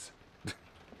jizz.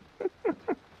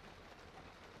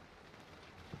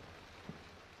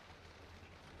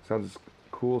 Sounds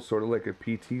cool, sort of like a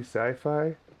PT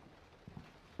sci-fi.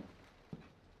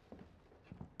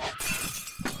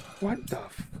 What the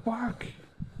fuck?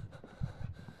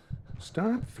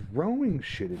 Stop throwing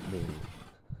shit at me.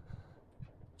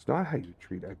 It's not how you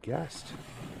treat a guest.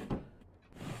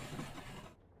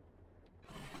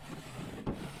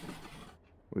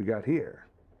 What we got here?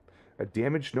 A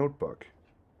damaged notebook.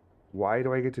 Why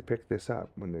do I get to pick this up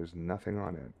when there's nothing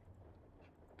on it?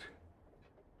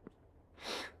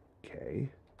 Okay.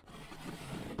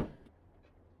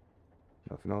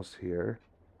 Nothing else here.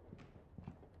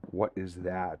 What is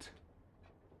that?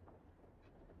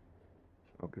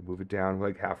 Okay, move it down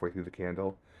like halfway through the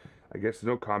candle. I guess there's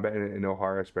no combat in it and no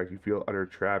horror aspect. You feel utter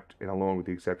trapped and alone with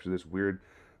the exception of this weird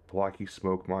blocky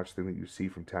smoke march thing that you see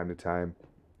from time to time.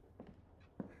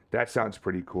 That sounds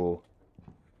pretty cool.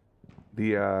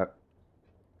 There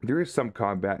is some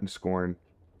combat in Scorn.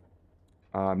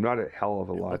 Not a hell of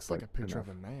a lot. It looks like a picture enough.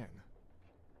 of a man,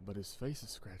 but his face is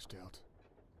scratched out.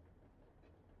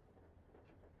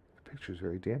 The picture's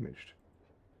very damaged.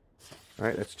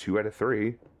 Alright, that's 2 out of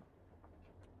 3.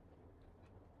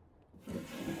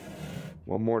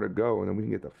 One more to go, and then we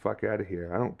can get the fuck out of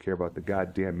here. I don't care about the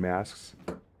goddamn masks.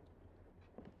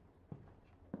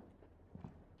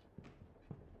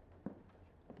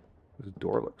 This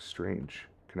door looks strange.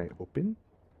 Can I open?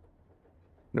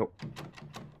 Nope.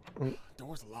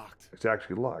 Door's locked. It's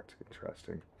actually locked.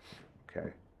 Interesting.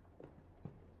 Okay.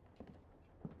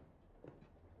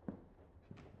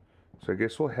 So I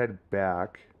guess we'll head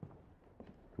back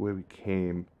the way we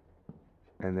came.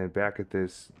 And then back at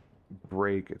this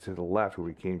break, to the left where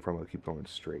we came from, we'll keep going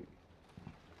straight.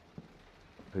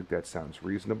 I think that sounds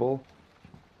reasonable.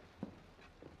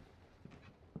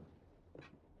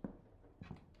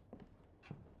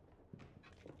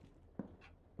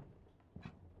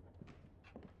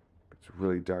 It's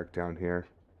really dark down here.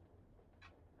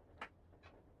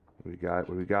 What do we got?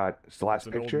 What do we got? It's the last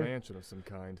It's an picture? old mansion of some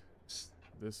kind.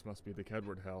 This must be the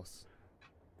Kedward house.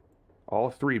 All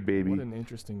 3, baby. What an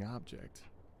interesting object.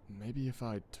 Maybe if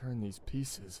I turn these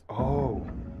pieces... Oh.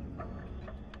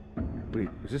 Wait,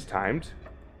 is this timed?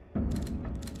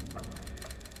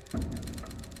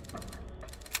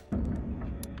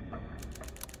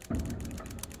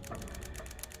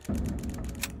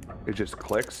 It just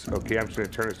clicks. Okay, I'm just gonna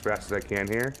turn as fast as I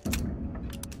can here.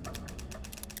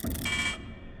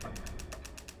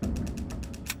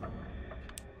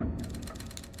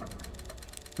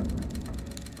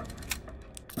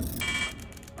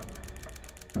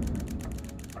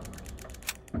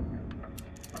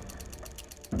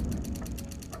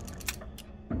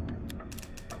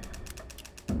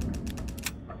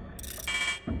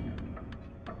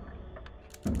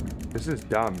 This is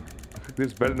dumb.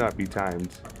 This better not be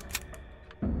timed.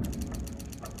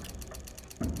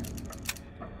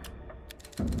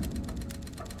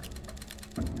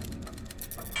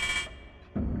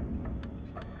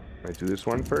 Might do this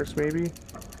one first, maybe?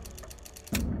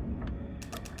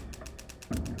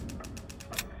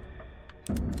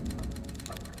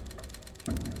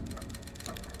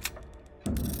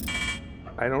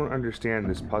 I don't understand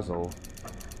this puzzle.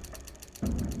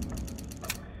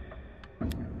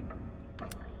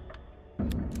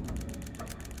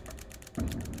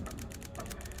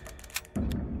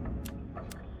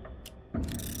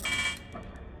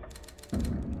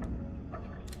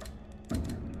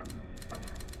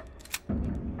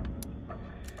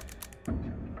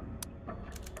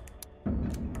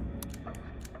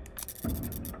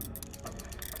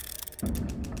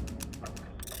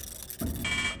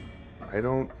 I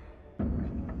don't...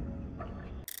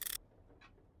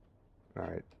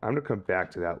 Alright, I'm gonna come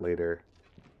back to that later.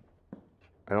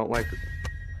 I don't like...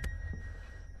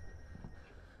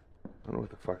 I don't know what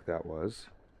the fuck that was.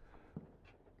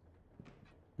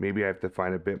 Maybe I have to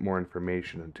find a bit more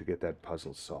information to get that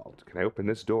puzzle solved. Can I open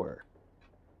this door?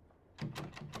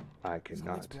 I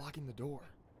cannot. Something's blocking the door.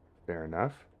 Fair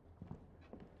enough.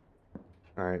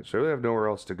 Alright, so I really have nowhere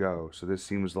else to go, so this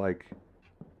seems like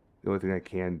the only thing I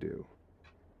can do.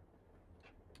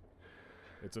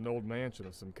 It's an old mansion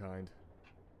of some kind.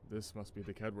 This must be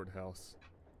the Kedward house.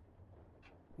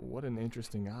 What an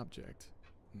interesting object.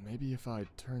 Maybe if I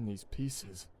turn these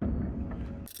pieces...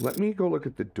 Let me go look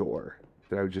at the door.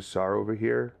 that I just saw over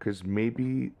here? Because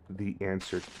maybe the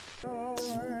answer...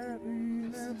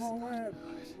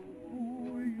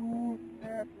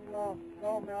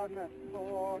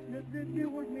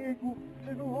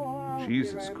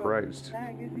 Jesus Christ.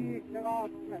 Did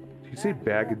you say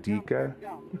Bagadika?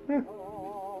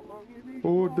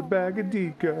 Oh, the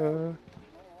Bagadika.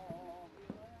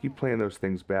 Keep playing those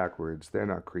things backwards. They're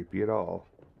not creepy at all.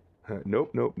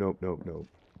 Nope, nope, nope, nope, nope.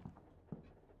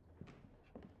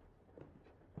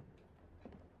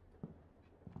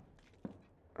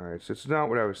 Alright, so it's not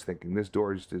what I was thinking. This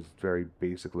door just is very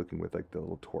basic looking with like the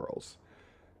little twirls.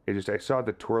 It just, I saw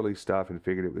the twirly stuff and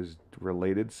figured it was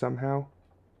related somehow.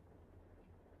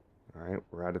 Alright,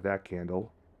 we're out of that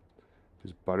candle.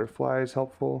 Is butterflies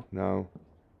helpful? No.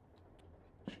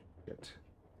 Shit.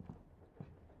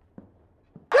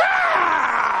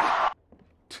 I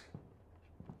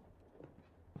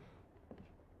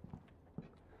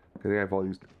think I have all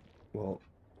these... Well,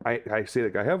 I say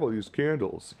like I have all these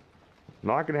candles. I'm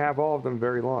not going to have all of them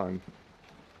very long.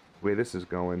 The way this is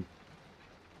going.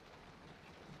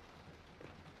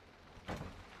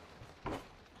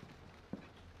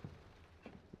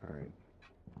 Alright.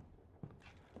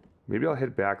 Maybe I'll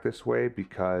head back this way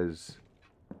because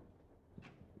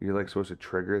you're like supposed to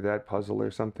trigger that puzzle or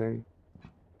something.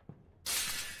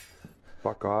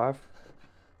 Fuck off.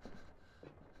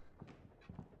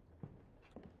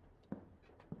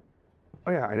 Oh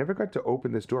yeah, I never got to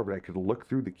open this door, but I could look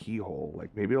through the keyhole.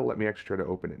 Like, maybe it'll let me actually try to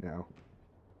open it now.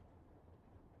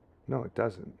 No, it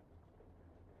doesn't.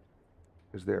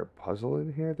 Is there a puzzle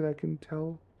in here that I can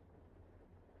tell?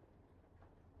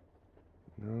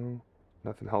 No,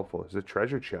 nothing helpful. There's a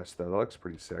treasure chest, though. That looks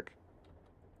pretty sick.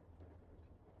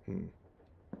 And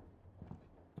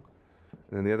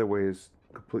then the other way is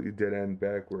completely dead end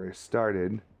back where I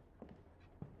started.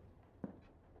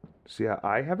 So yeah,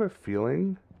 I have a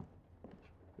feeling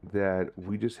that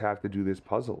we just have to do this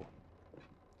puzzle.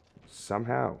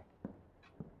 Somehow.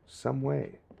 Some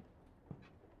way.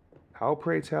 How,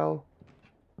 pray tell?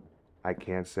 I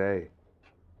can't say.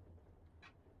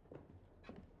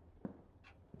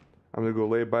 I'm gonna go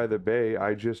lay by the bay,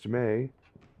 I just may.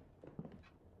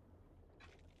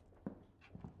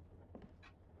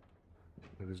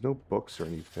 There's no books or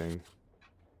anything.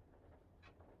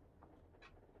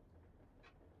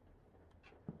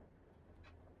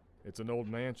 It's an old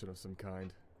mansion of some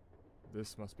kind.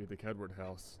 This must be the Kedward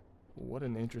house. What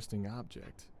an interesting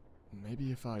object.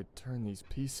 Maybe if I turn these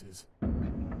pieces...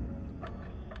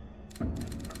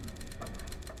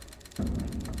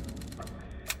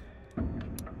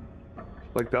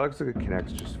 Like, that looks like it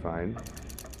connects just fine.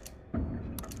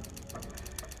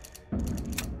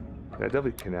 That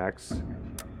definitely connects.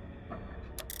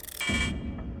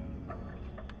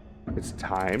 It's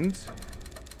timed.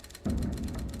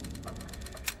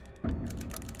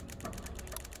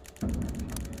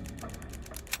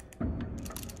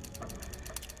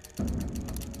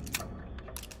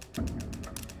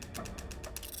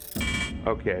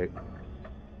 Okay.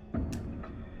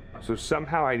 So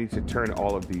somehow I need to turn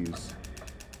all of these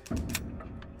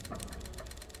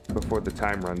before the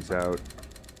time runs out.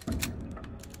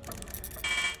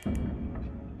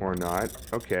 Or not.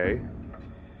 Okay.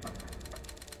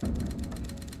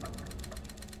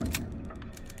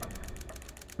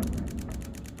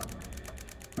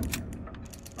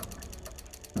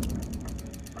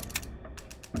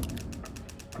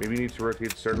 Maybe you need to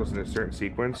rotate circles in a certain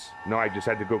sequence. No, I just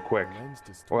had to go quick.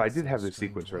 Well, I did have the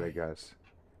sequence right, I guess.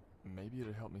 Maybe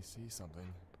it'll help me see something.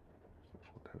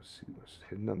 What's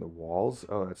hidden on the walls?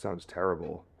 Oh, that sounds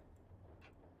terrible.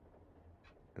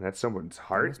 And that's someone's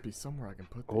heart? There must be somewhere I can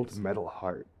put Old these. metal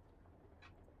heart.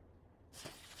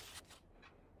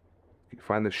 You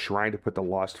find the shrine to put the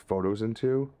lost photos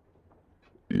into?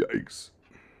 Yikes.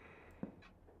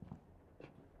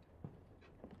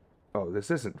 Oh, this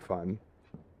isn't fun.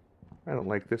 I don't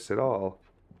like this at all.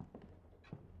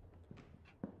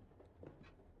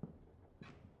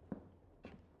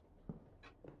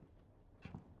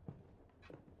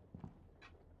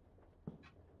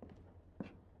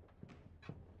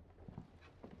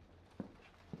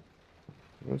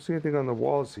 I don't see anything on the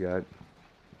walls yet.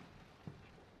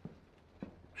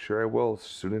 Sure I will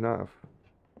soon enough.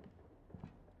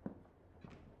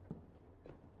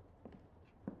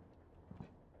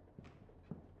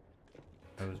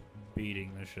 I was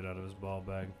beating the shit out of his ball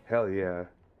bag. Hell yeah.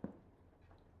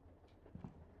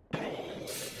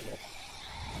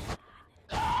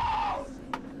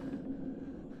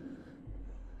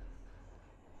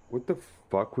 What the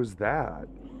fuck was that?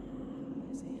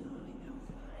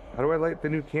 How do I light the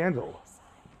new candle?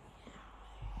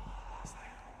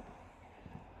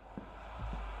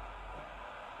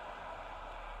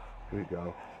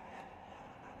 go.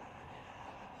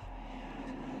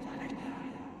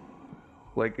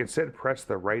 Like, it said press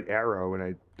the right arrow, and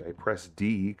I pressed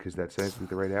D, because that's actually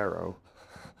the right arrow.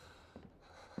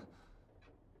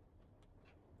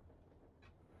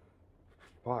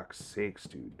 Fuck's sakes,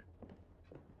 dude.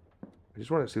 I just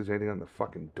want to see if there's anything on the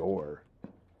fucking door.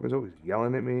 Everyone's always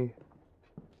yelling at me.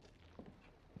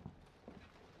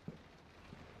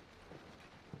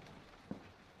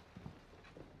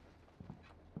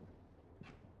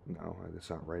 No, that's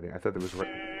not writing. I thought there was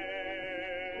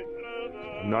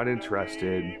I'm not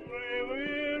interested.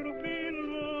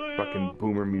 Fucking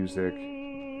boomer music.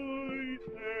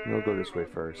 I'll go this way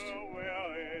first.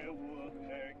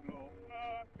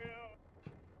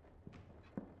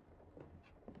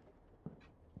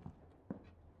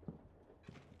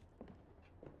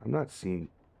 I'm not seeing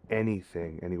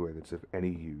anything anywhere that's of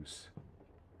any use.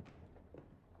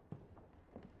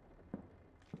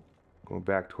 Going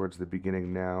back towards the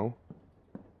beginning now.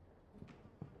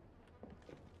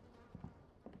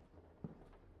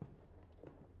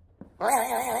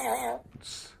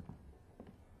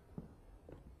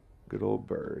 Good old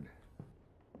bird.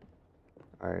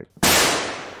 Alright.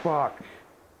 Fuck.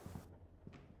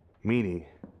 Meanie.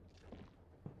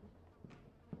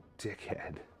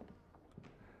 Dickhead.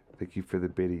 Thank you for the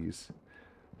biddies.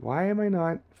 Why am I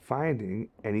not finding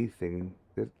anything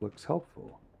that looks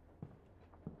helpful?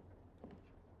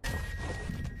 What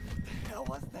the hell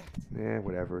was that? Eh,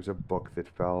 whatever. It was a book that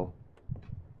fell.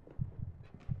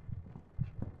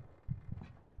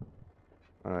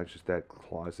 Oh, it's just that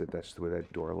closet. That's just the way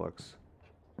that door looks.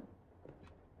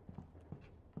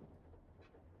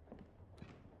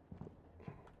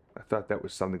 I thought that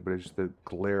was something, but it's just the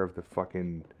glare of the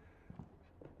fucking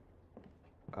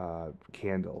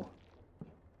candle.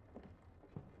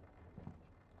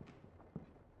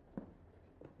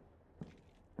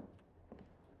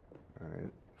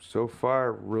 Alright. So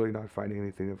far, really not finding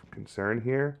anything of concern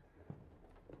here.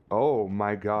 Oh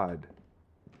my god.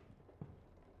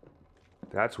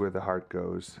 That's where the heart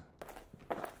goes.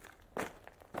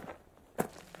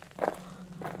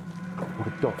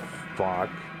 What the fuck?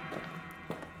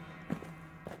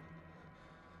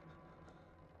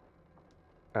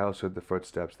 I also heard the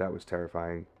footsteps. That was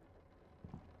terrifying.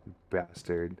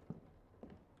 Bastard.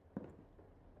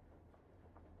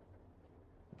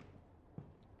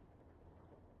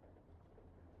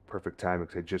 Perfect timing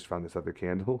because I just found this other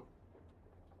candle.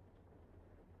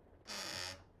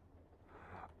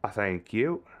 Thank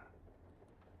you.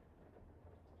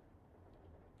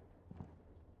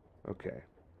 Okay.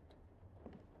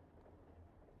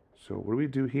 So what do we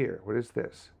do here? What is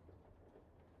this?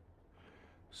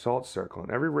 Salt circle.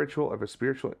 In every ritual of a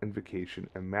spiritual invocation,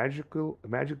 a magic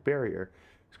barrier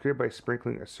is created by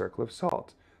sprinkling a circle of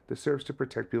salt. This serves to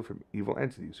protect people from evil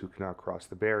entities who cannot cross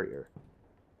the barrier.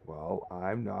 Well,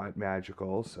 I'm not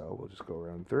magical, so we'll just go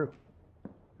around through.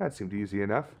 That seemed easy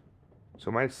enough. So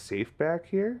am I safe back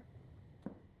here?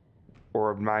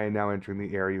 Or am I now entering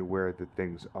the area where the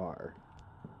things are?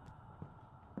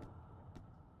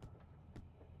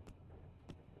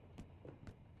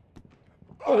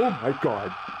 Oh my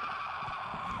god.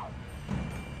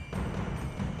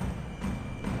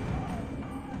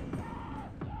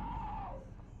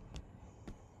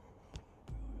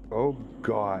 Oh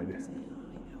god.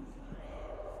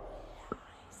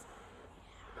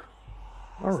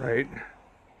 All right.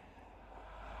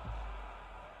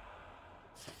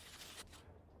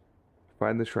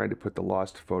 Find the shrine to put the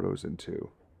lost photos into.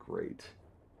 Great.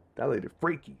 That lady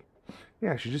freaky.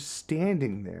 Yeah, she's just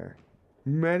standing there.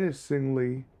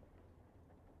 Menacingly.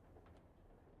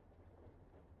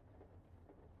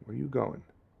 Where are you going?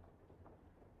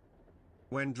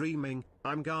 When dreaming,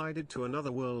 I'm guided to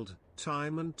another world,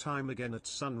 time and time again at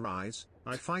sunrise.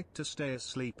 I fight to stay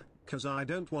asleep, 'cause I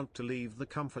don't want to leave the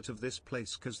comfort of this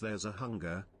place, 'cause there's a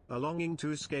hunger, a longing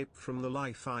to escape from the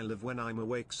life I live when I'm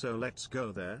awake. So let's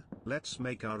go there, let's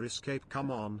make our escape.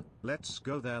 Come on, let's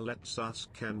go there. Let's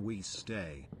ask, can we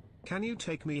stay? Can you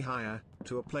take me higher,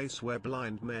 to a place where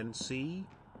blind men see?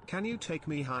 Can you take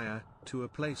me higher, to a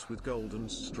place with golden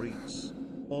streets?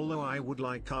 Although I would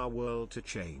like our world to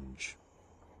change.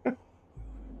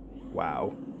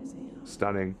 Wow.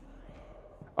 Stunning.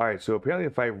 Alright, so apparently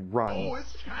if I run... Oh,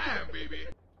 it's time, baby.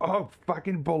 Oh,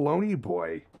 fucking baloney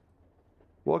boy.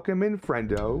 Welcome in,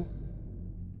 friendo.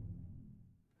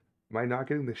 Am I not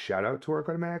getting the shout out to work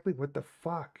automatically? What the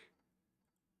fuck?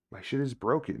 My shit is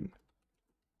broken.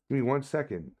 Give me 1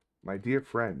 second. My dear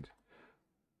friend.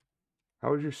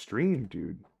 How was your stream,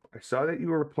 dude? I saw that you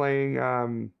were playing,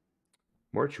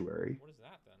 Mortuary. What is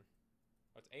that, then?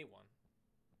 Oh, it's A1.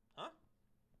 Huh?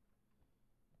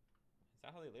 Is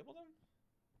that how they labeled him?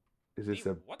 Is this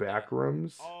Steve, a what back the?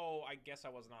 rooms? Oh, I guess I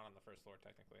was not on the first floor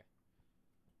technically.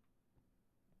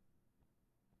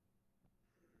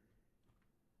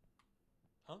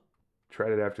 Huh?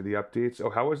 Tried it after the updates. Oh,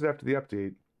 how was it after the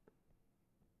update?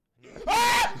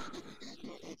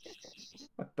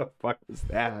 What the fuck was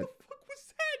that? What the fuck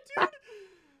was that, dude?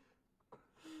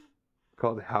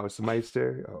 Called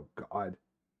Housemeister? Oh, God.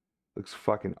 Looks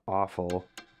fucking awful.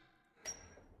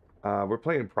 We're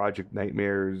playing Project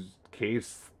Nightmares,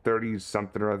 case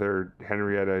 30-something or other,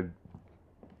 Henrietta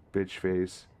bitch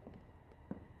face.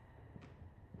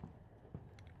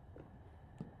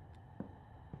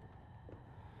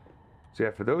 So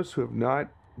yeah, for those who have not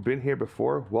been here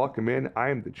before, welcome in. I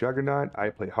am the Juggernaut. I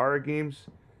play horror games.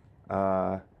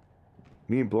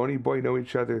 Me and Bloney Boy know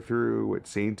each other through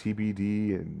Sane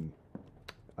TBD and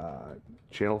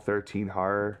Channel 13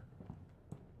 Horror.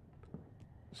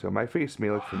 So my face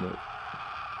may look familiar.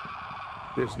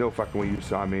 There's no fucking way you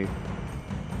saw me.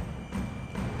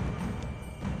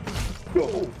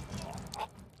 Oh!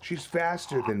 She's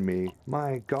faster than me.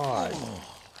 My God.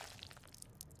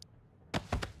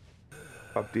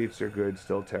 Updates are good,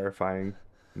 still terrifying.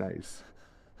 Nice.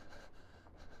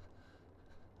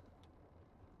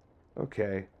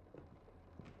 Okay.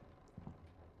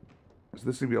 So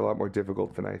this is going to be a lot more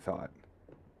difficult than I thought.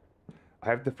 I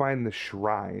have to find the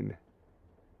shrine.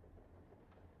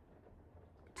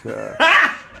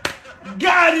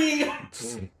 Got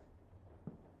him!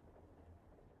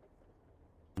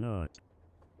 No.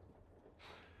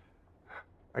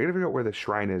 I gotta figure out where the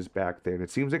shrine is back there. And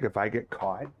it seems like if I get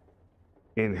caught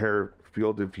in her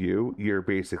field of view, you're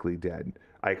basically dead.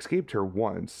 I escaped her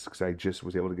once because I just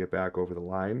was able to get back over the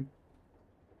line.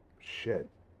 Shit.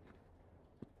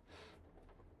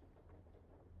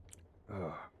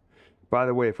 By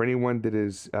the way, for anyone that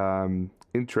is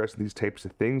interested in these types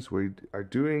of things, we are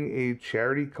doing a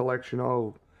charity collection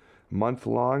all month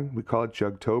long. We call it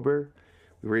Juggtober.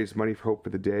 We raise money for Hope for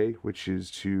the Day, which is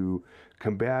to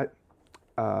combat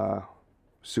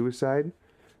suicide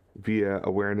via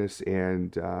awareness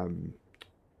and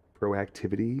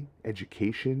proactivity,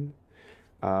 education,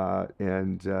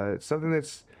 and it's something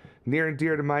that's near and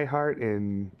dear to my heart,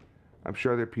 and I'm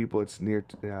sure other people it's near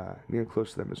and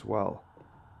close to them as well.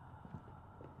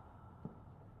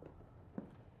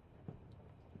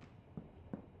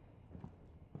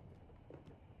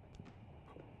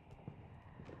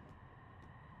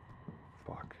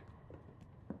 Fuck.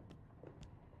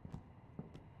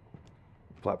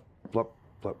 Blep, blep,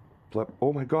 blep, blep.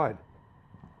 Oh my God.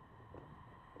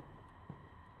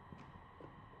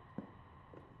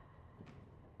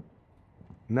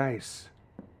 Nice.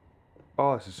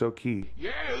 Oh, this is so key.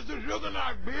 Yeah, it's a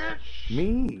juggernaut, bitch!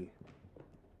 Me.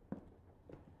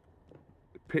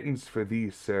 Pittance for thee,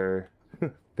 sir.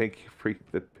 Thank you for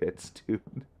the pits, dude.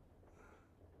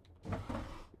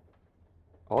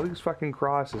 All these fucking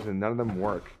crosses and none of them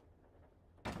work.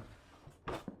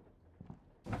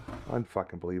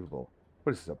 Unfucking believable.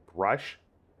 What is this, a brush?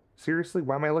 Seriously?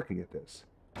 Why am I looking at this?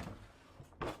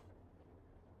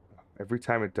 Every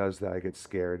time it does that, I get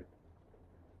scared.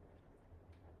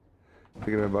 I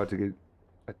think I'm about to get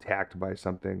attacked by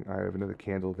something. Alright, I have another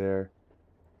candle there.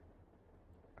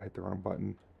 I hit the wrong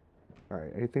button.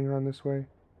 Alright, anything around this way?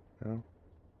 No?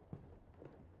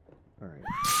 Alright.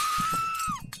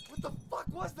 What the fuck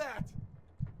was that?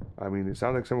 I mean, it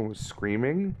sounded like someone was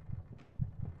screaming.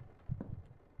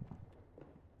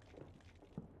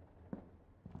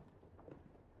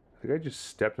 I think I just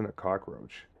stepped on a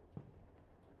cockroach.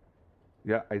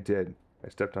 Yeah, I did. I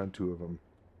stepped on 2 of them.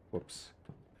 Whoops.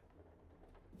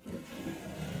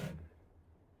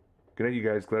 Good night, you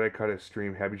guys. Glad I caught a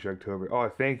stream. Happy Juggtober. Oh,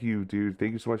 thank you, dude.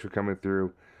 Thank you so much for coming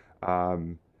through. If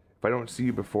I don't see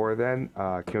you before then,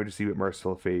 can't wait to see you at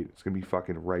Merciful Fate. It's gonna be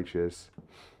fucking righteous.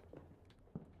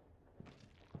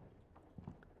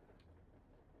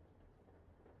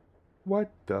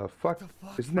 What the fuck?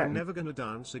 Isn't that... I'm never gonna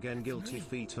dance again. Guilty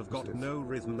feet have got no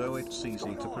rhythm, though it's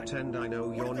easy to pretend I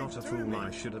know you're not a fool. I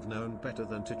should have known better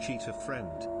than to cheat a friend.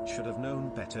 Should have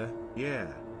known better, yeah,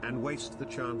 and waste the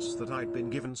chance that I'd been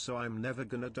given. So I'm never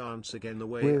gonna dance again the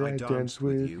way I danced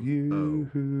with you.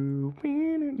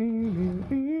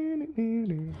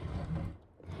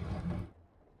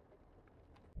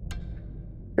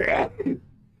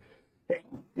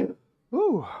 Oh.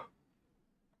 Ooh.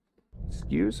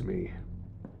 Excuse me.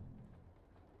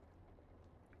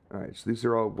 Alright, so these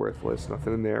are all worthless.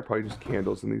 Nothing in there. Probably just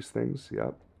candles in these things.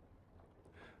 Yep.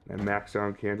 And max out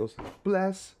on candles.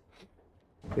 Bless.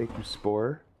 Thank you,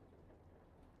 Spore.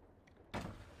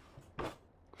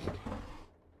 Fucking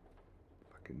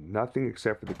nothing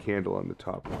except for the candle on the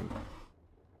top one.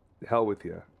 The hell with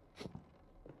you.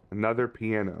 Another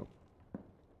piano.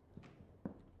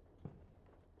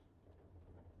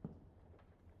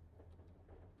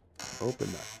 Open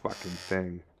that fucking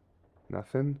thing.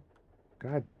 Nothing?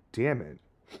 God damn it.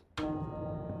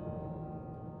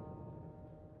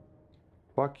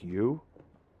 Fuck you.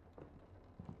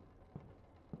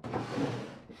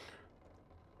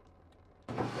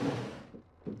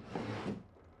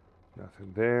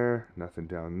 Nothing there. Nothing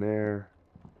down there.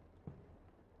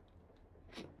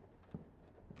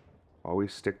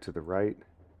 Always stick to the right.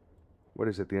 What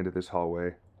is at the end of this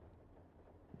hallway?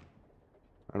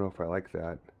 I don't know if I like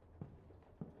that.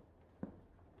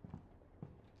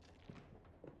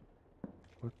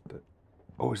 What the?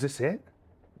 Oh, is this it?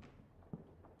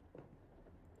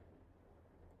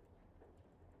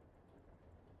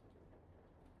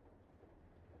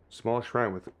 Small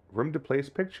shrine with room to place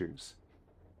pictures.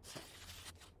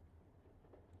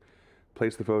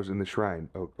 Place the photos in the shrine.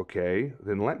 Oh, okay,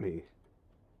 then let me.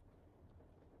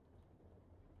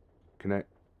 Can I?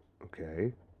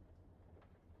 Okay.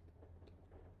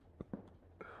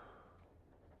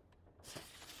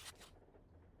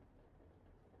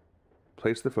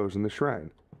 Place the foes in the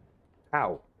shrine.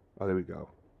 Ow. Oh, there we go.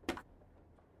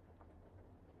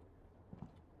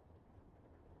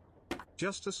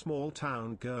 Just a small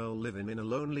town girl living in a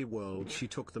lonely world. She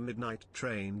took the midnight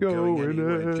train going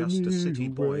anywhere. Just a city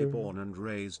boy born and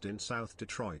raised in South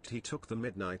Detroit. He took the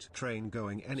midnight train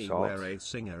going anywhere. Salt. A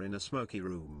singer in a smoky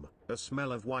room. A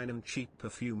smell of wine and cheap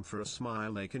perfume for a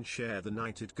smile they can share the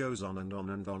night. It goes on and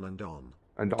on and on and on.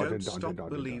 Don't stop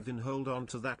believing, hold on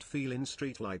to that feeling.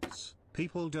 Streetlights.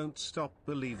 People don't stop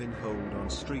believing, hold on.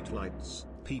 Streetlights.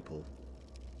 People.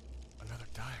 Another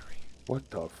diary. What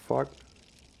the fuck?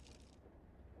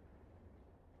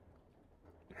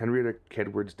 Henrietta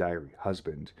Kedward's diary.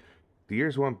 Husband. The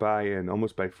years went by, and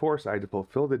almost by force, I had to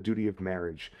fulfill the duty of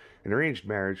marriage. An arranged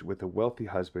marriage with a wealthy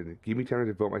husband. It gave me time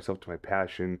to devote myself to my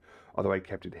passion, although I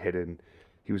kept it hidden.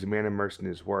 He was a man immersed in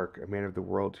his work, a man of the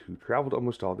world who traveled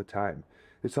almost all the time.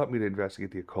 This helped me to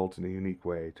investigate the occult in a unique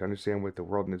way, to understand what the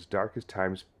world in its darkest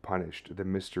times punished, the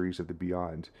mysteries of the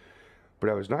beyond. But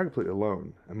I was not completely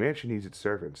alone. A mansion needs its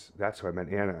servants. That's how I met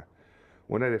Anna.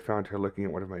 One night I found her looking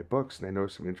at one of my books, and I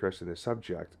noticed some interest in the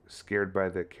subject. Scared by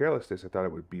the carelessness, I thought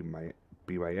it would be my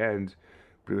end,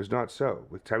 but it was not so.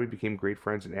 With time we became great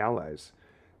friends and allies.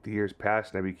 The years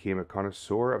passed, and I became a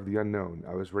connoisseur of the unknown.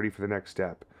 I was ready for the next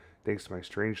step. Thanks to my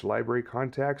strange library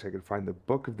contacts, I could find the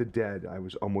Book of the Dead. I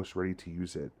was almost ready to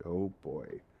use it. Oh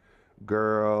boy.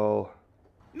 Girl.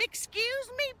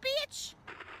 Excuse me, bitch?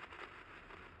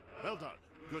 Well done.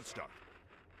 Good start.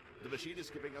 The machine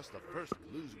is giving us the first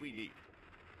clues we need.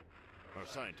 Our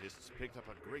scientists picked up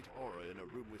a great aura in a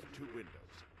room with 2 windows.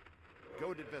 Go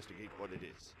and investigate what it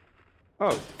is.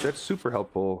 Oh, that's super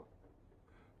helpful.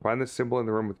 Find the symbol in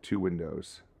the room with 2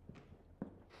 windows.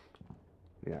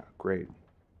 Yeah, great.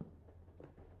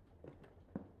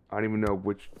 I don't even know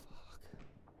which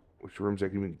rooms I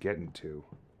can even get into,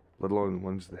 let alone the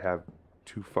ones that have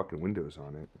 2 fucking windows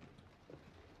on it.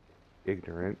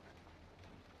 Ignorant.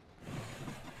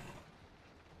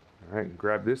 Alright,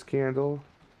 grab this candle.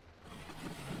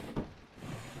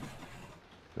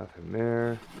 Nothing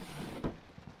there.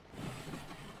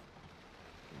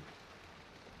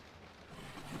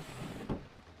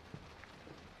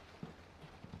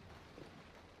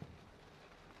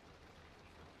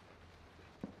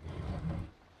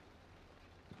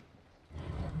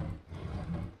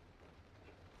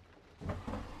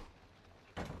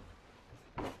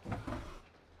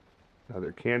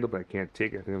 Another candle, but I can't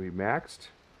take it. I think it'll be maxed.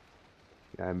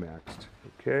 Yeah, I'm maxed.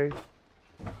 Okay.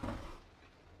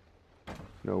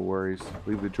 No worries.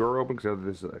 Leave the drawer open because now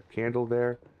there's a candle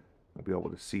there. I'll be able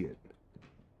to see it.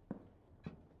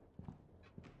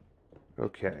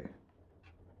 Okay.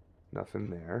 Nothing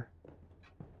there.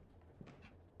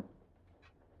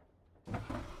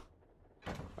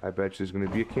 I bet you there's going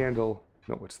to be a candle.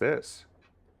 No, what's this?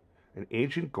 An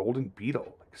ancient golden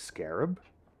beetle. Like a scarab?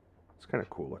 It's kind of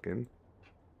cool looking.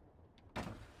 I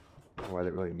don't know why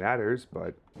that really matters,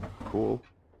 but cool.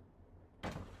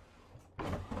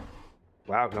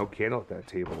 Wow, no candle at that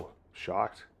table.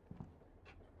 Shocked.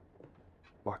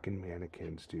 Fucking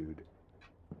mannequins, dude.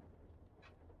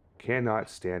 Cannot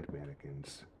stand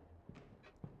mannequins.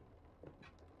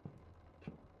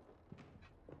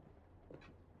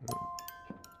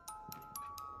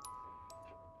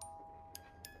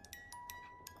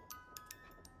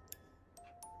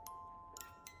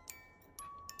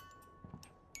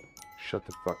 Shut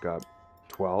the fuck up.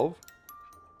 12?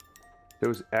 There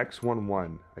was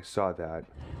X11. I saw that.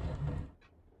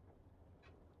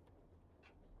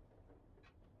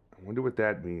 I wonder what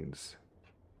that means.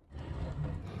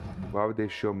 Why would they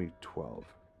show me 12?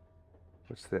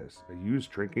 What's this? A used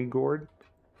drinking gourd?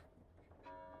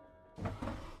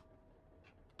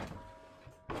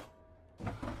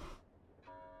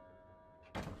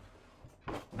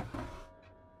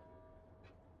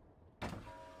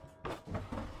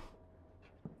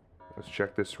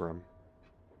 check this room.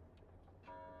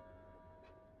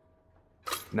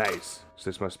 Nice. So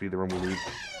this must be the room we need.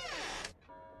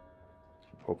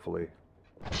 Hopefully.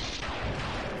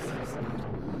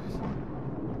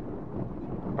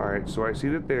 Alright, so I see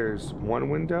that there's one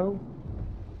window.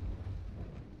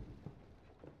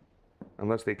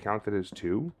 Unless they count it as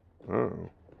two. Oh.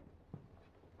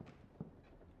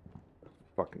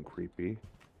 Fucking creepy.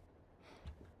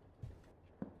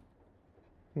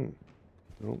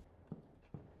 Nope.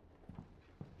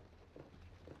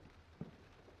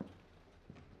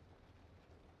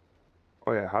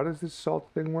 Oh yeah, how does this salt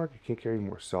thing work? You can't carry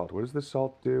more salt. What does the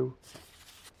salt do?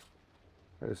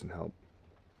 That doesn't help.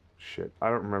 Shit, I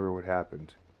don't remember what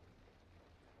happened.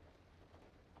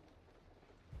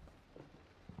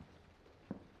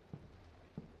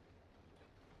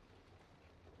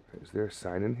 Is there a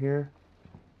sign in here?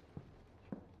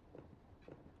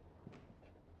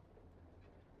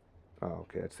 Oh,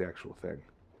 okay, that's the actual thing.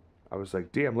 I was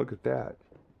like, damn, look at that.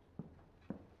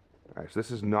 Alright, so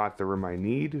this is not the room I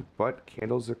need, but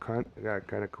candles are kind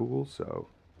of cool, so...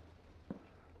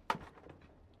 What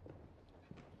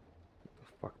the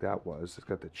fuck that was? It's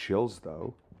got the chills,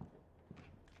 though.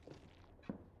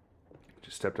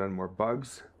 Just stepped on more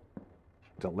bugs.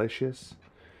 Delicious.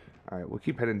 Alright, we'll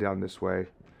keep heading down this way.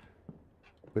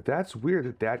 But that's weird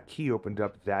that that key opened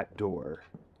up that door.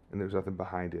 And there's nothing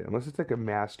behind it. Unless it's like a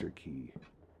master key.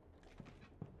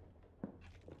 What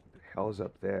the hell is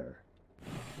up there?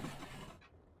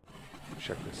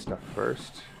 Check this stuff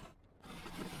first.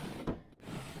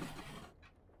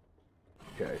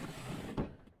 Okay.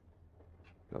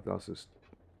 Nothing else is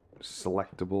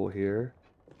selectable here.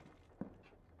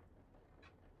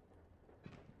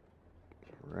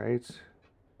 Right.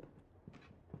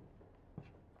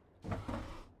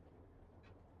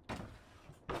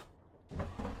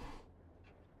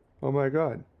 Oh my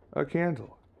god, a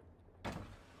candle.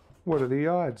 What are the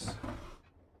odds?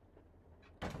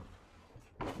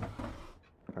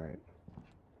 Alright.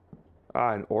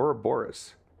 Ah, an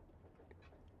Ouroboros.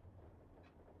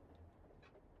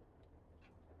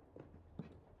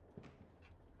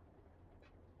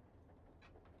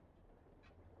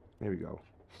 There we go.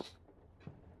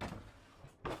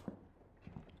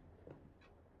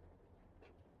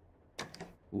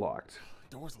 Locked.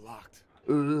 Door's locked.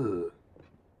 Ugh.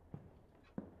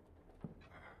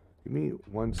 Give me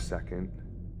 1 second.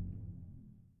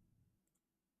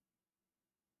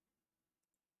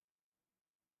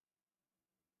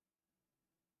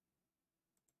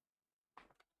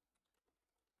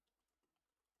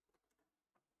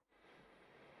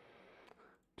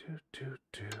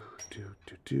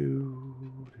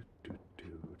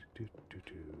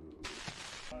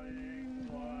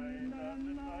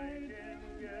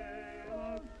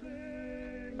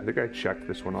 I think I checked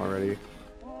this one already.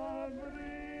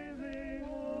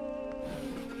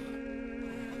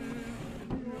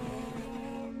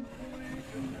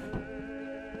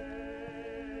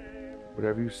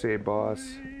 Whatever you say, boss.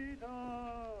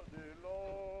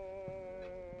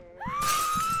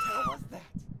 What was that?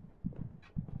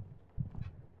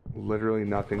 Literally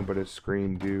nothing but a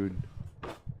scream, dude.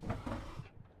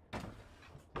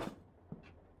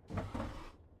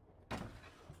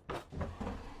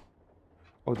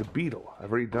 Oh, the beetle.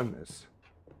 I've already done this.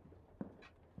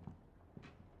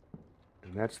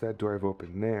 And that's that door I've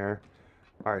opened there.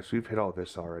 Alright, so we've hit all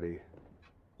this already.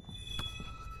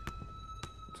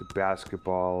 It's a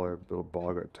basketball or a little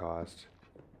ball got tossed.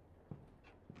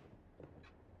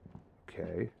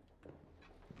 Okay.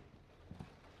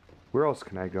 Where else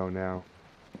can I go now?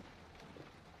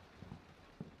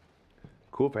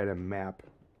 Cool if I had a map.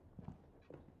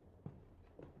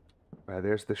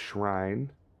 There's the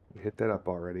shrine. We hit that up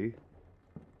already.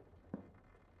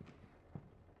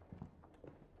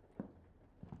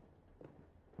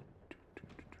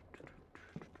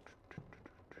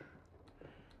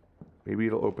 Maybe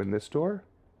it'll open this door?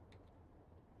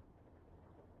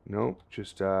 Nope,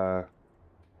 just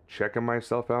checking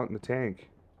myself out in the tank.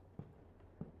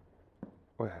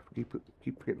 Oh, I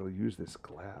keep forgetting to use this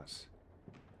glass.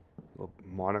 Little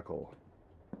monocle.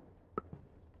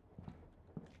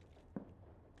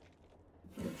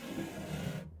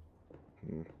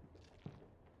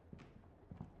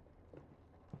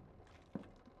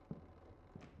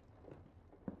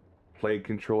 Plague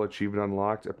control achievement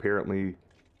unlocked. Apparently,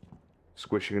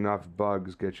 squishing enough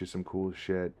bugs gets you some cool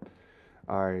shit.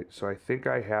 Alright, so I think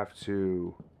I have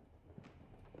to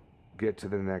get to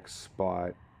the next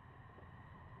spot.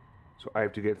 So I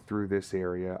have to get through this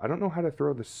area. I don't know how to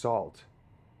throw the salt.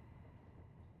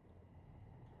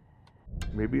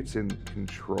 Maybe it's in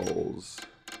controls.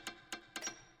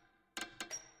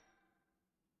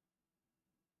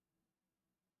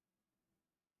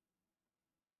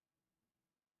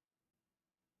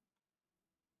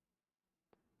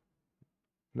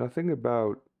 Nothing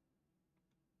about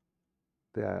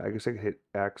that. I guess I could hit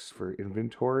X for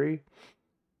inventory.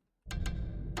 I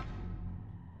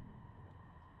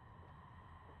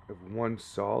have 1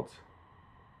 salt.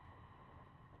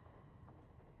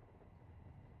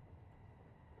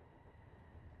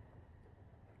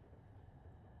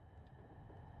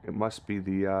 It must be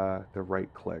the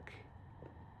right click.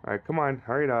 All right, come on,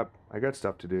 hurry it up. I got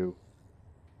stuff to do.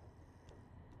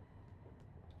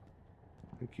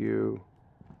 Thank you.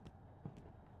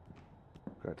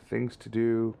 Got things to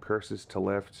do, curses to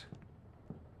lift.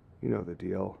 You know the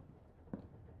deal.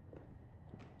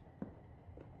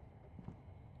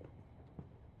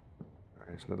 All right,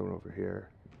 there's another one over here.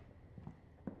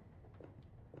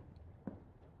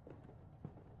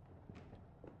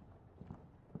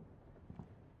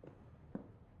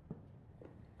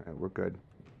 All right, we're good.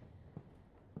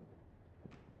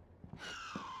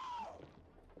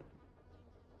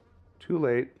 Too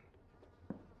late.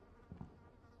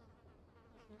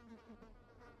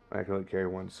 I can only carry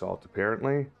 1 salt,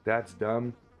 apparently. That's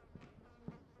dumb.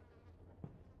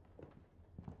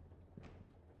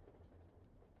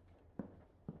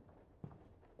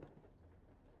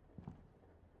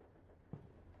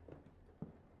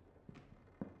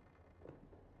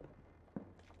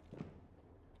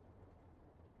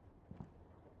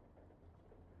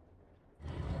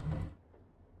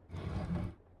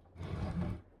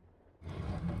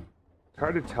 It's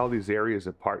hard to tell these areas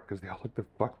apart because they all look the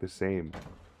fuck the same.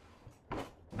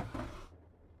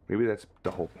 Maybe that's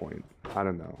the whole point. I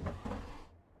don't know.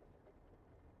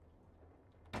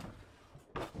 Alright,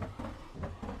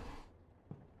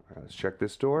 let's check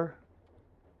this door.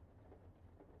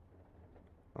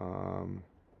 Okay.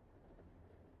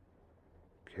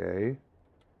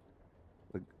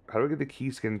 Like, how do I get the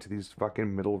key skin into these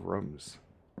fucking middle rooms?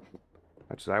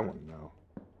 That's what I want to know.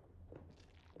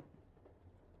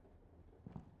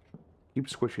 Keep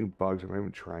squishing bugs. I'm not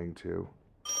even trying to.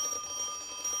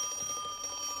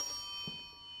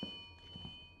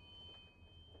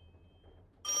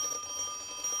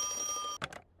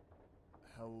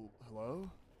 Hello?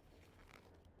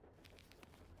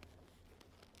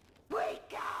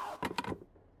 Wake up!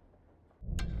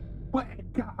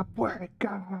 Wake up! Wake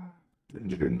up!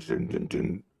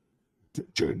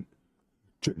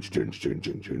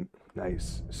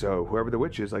 Nice. So whoever the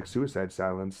witch is, like suicide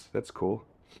silence. That's cool.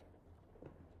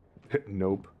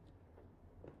 Nope.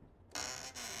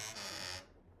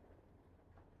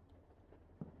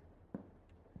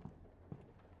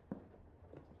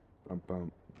 Bum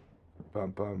bum.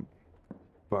 Bum bum.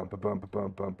 Bum bum bum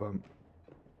bum bum bum.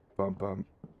 Bum bum.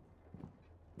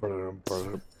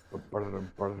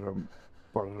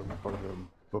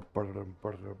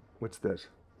 What's this?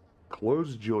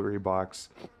 Closed jewelry box.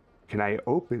 Can I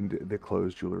open the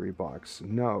closed jewelry box?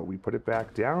 No, we put it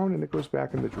back down and it goes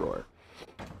back in the drawer.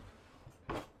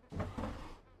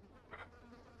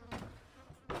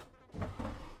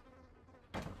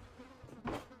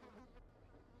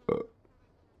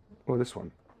 Oh, this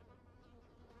one.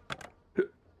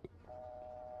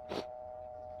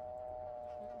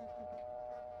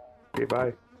 Okay,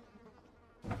 bye.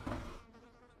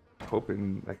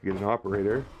 Hoping I could get an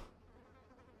operator.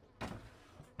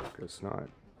 Guess not.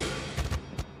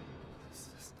 This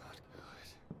is not good.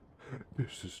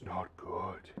 This is not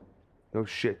good. No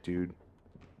shit, dude.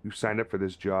 You signed up for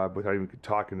this job without even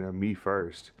talking to me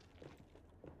first.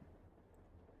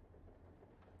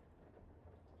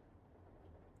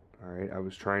 Alright, I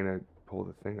was trying to pull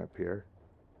the thing up here.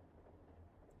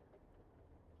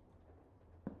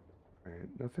 Alright,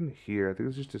 nothing here. I think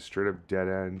it's just a straight up dead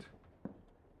end.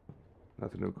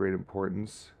 Nothing of great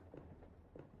importance.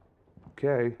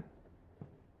 Okay.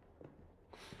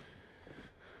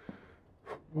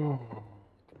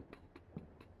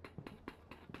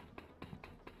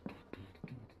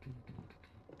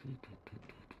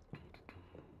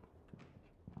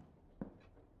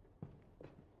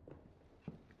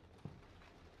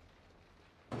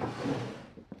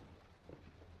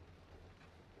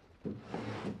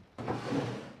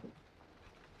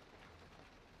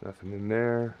 Nothing in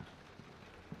there.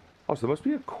 Oh, so there must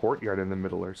be a courtyard in the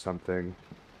middle or something.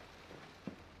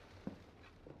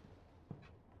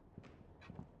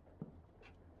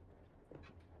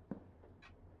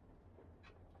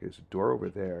 There's a door over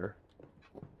there.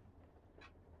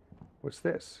 What's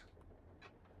this?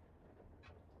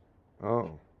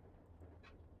 Oh.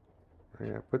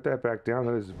 Yeah, put that back down.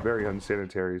 That is very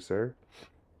unsanitary, sir.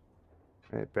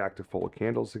 Alright, back to full of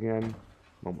candles again. I'm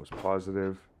almost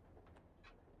positive.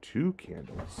 2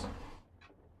 candles.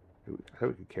 I thought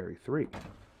we could carry 3.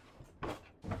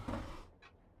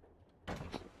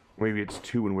 Maybe it's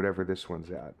 2 in whatever this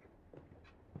one's at.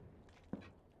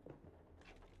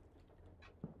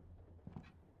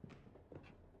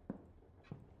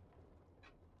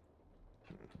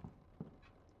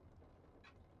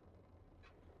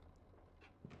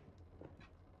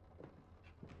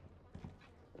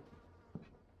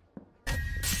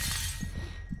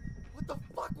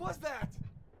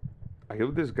 I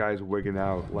hope this guy's wigging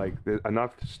out. Like,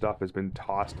 enough stuff has been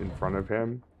tossed in front of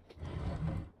him.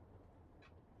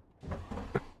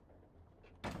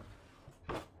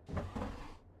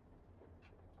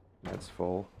 That's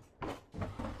full. Right.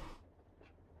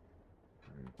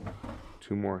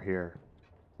 2 more here.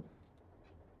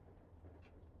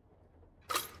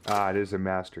 Ah, it is a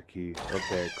master key.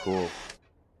 Okay, cool.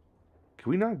 Can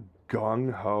we not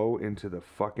gung-ho into the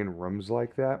fucking rooms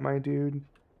like that, my dude?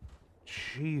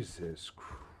 Jesus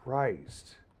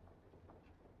Christ.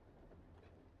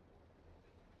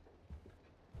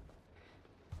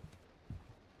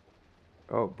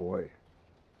 Oh boy.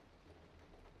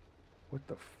 What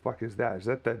the fuck is that? Is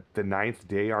that the Ninth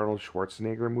Day Arnold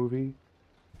Schwarzenegger movie?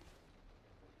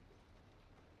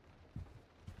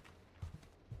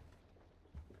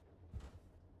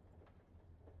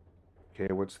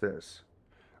 Okay, what's this?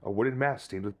 A wooden mask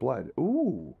stained with blood.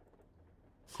 Ooh.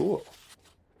 Cool.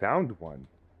 Found one.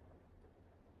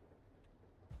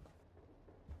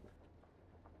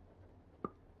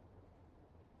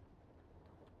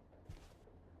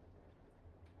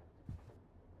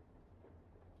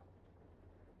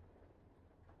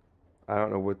 I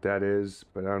don't know what that is,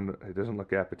 but it doesn't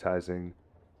look appetizing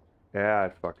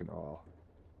at fucking all.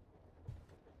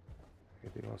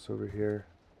 Anything else over here?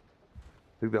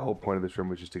 I think the whole point of this room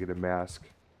was just to get a mask.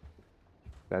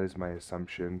 That is my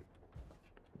assumption.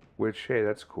 Which, hey,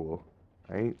 that's cool.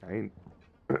 I ain't ain't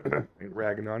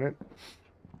ragging on it.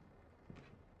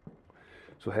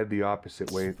 So head the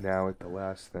opposite way now at the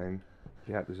last thing.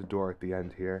 Yeah, there's a door at the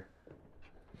end here.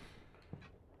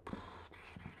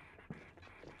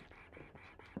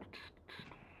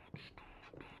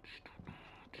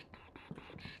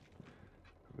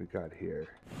 What we got here?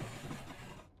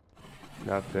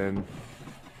 Nothing.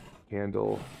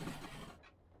 Candle.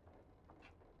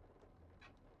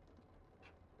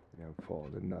 Yeah, I'm full.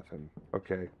 Then nothing.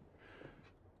 Okay.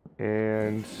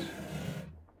 And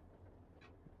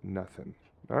nothing.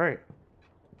 All right.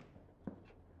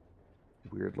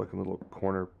 Weird looking little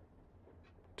corner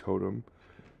totem.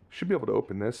 Should be able to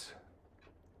open this.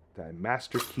 That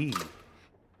master key.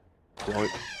 Only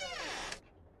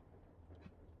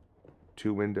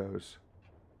 2 windows.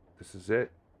 This is it.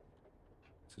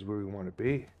 This is where we want to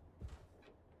be.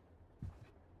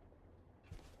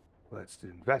 Let's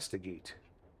investigate.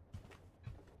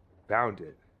 Found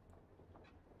it.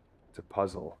 It's a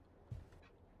puzzle.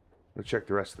 Let's check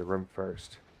the rest of the room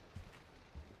first.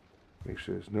 Make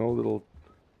sure there's no little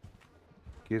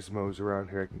gizmos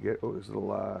around here I can get. Oh, there's a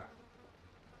little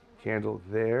candle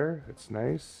there. That's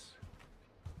nice.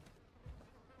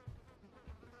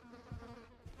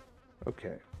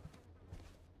 Okay.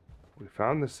 We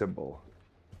found the symbol.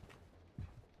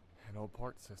 An old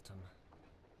part system.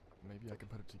 Maybe I can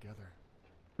put it together.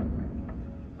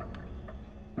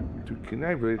 Dude, can I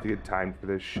really get time for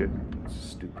this shit? It's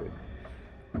stupid.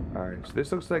 Alright, so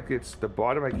this looks like it's the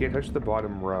bottom. I can't touch the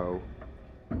bottom row.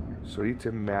 So I need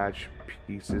to match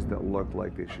pieces that look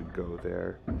like they should go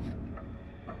there.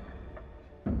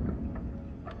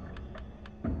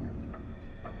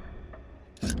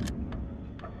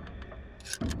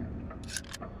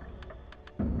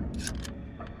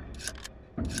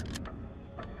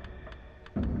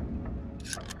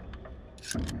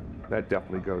 That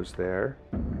definitely goes there.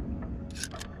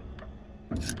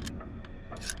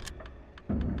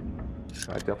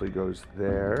 That definitely goes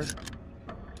there.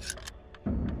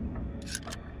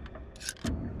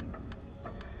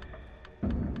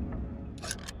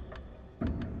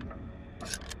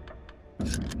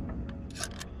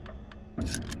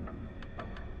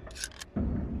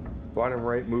 Bottom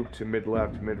right, move to mid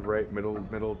left, mid right,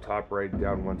 middle, top right,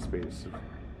 down 1 space.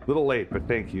 A little late, but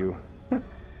thank you.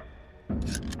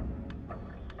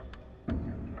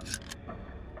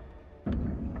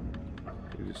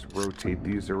 Just rotate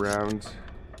these around.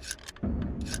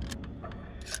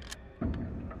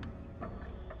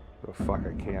 Oh fuck,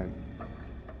 I can.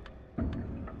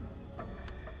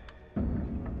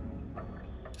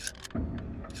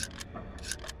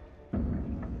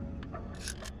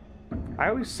 I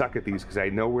always suck at these because I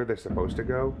know where they're supposed to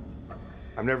go.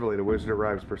 I'm never late. A wizard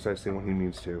arrives precisely when he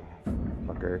means to.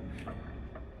 Fucker.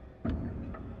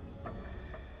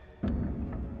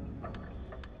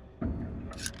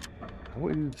 How do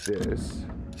we do this?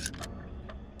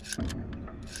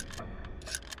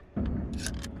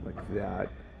 Like that.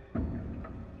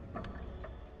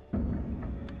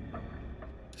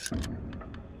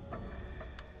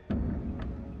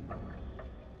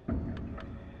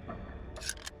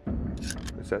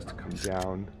 This has to come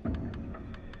down.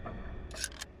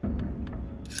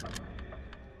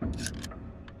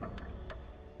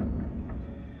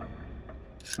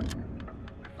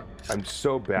 I'm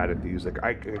so bad at these. Like,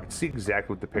 I can see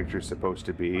exactly what the picture's supposed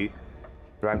to be,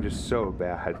 but I'm just so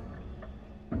bad.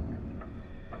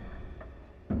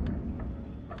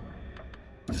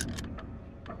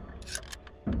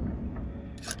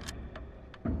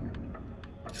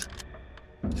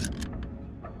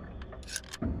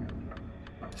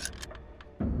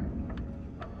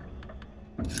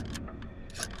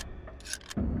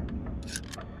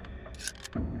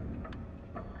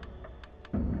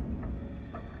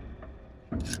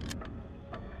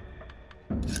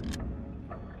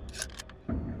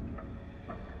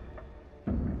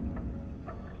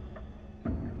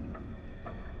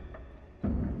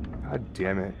 God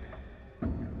damn it.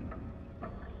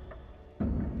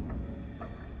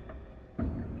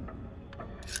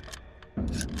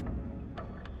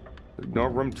 No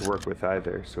room to work with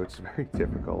either, so it's very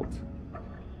difficult.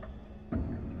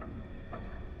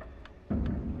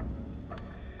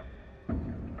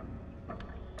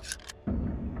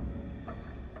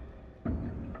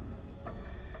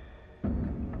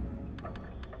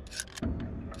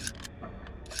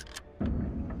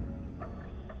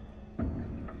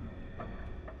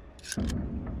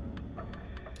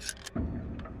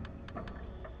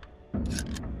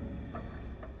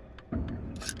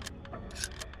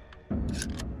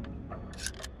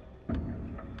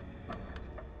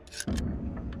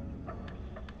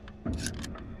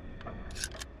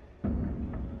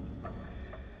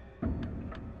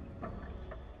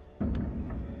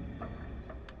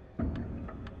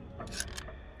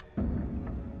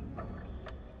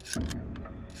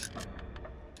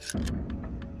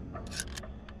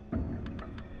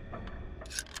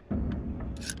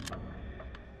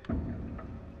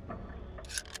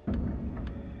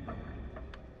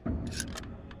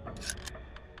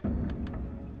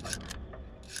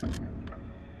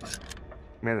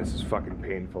 Man, this is fucking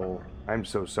painful. I'm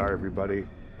so sorry, everybody.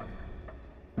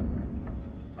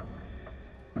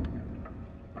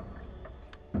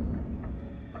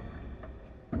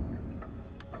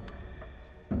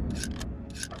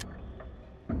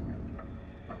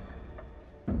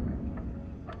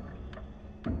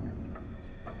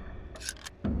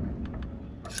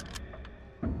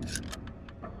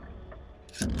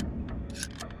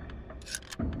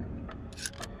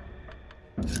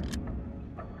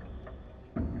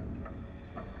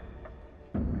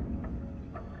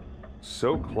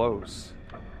 So close.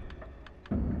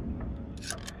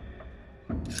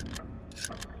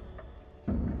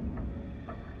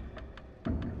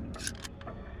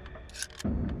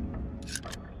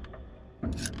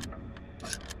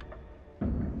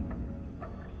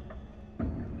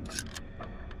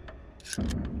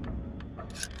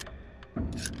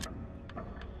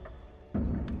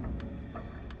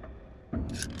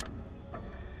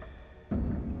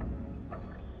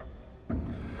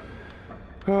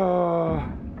 Oh.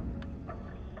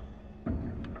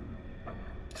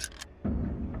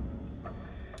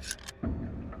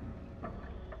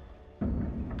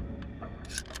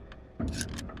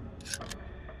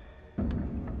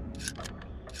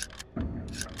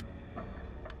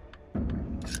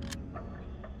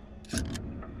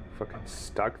 Fucking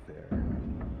stuck there.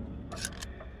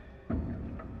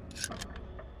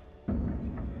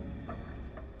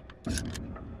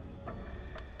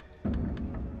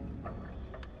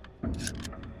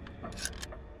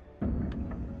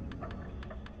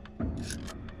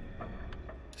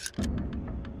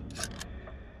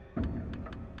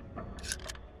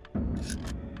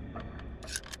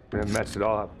 Gonna mess it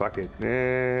all up, bucket.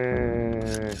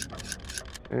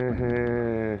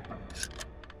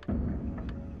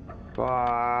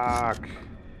 Fuck.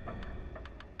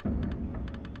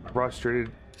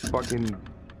 Frustrated fucking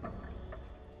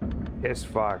piss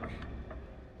fuck.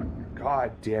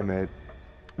 God damn it.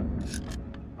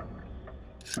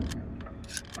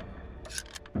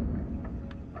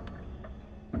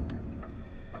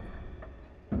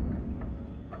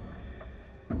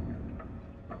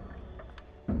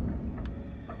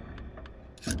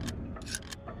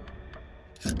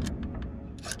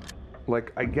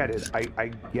 Like, I get it. I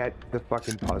get the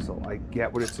fucking puzzle. I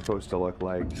get what it's supposed to look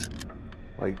like.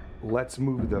 Like, let's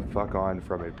move the fuck on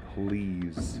from it,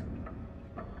 please.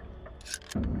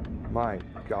 My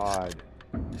God.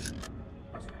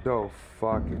 So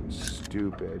fucking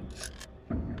stupid.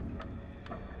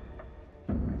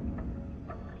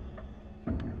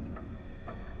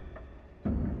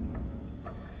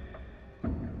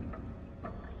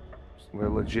 We're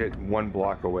legit one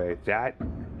block away. That,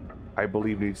 I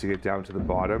believe, needs to get down to the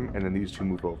bottom, and then these two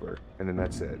move over, and then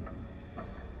that's it.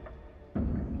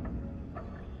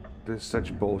 This is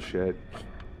such bullshit.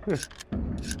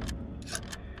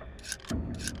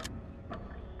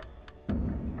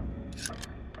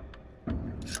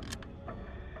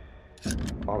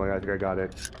 my god, I think I got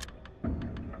it.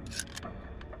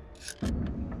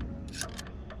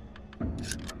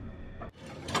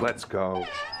 Let's go.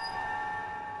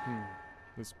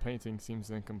 This painting seems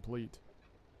incomplete.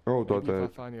 Oh, Maybe if I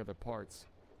find the other parts,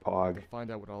 Pog. to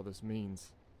find out what all this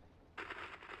means.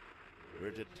 We're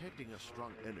detecting a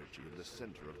strong energy in the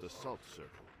center of the salt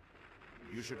circle.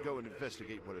 You should go and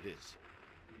investigate what it is.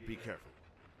 Be careful.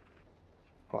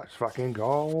 Let's fucking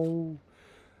go.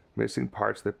 Missing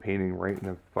parts of the painting right in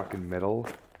the fucking middle.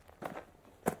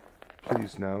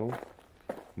 Please no.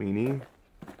 Meanie.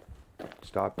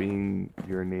 Stop being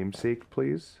your namesake,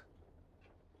 please.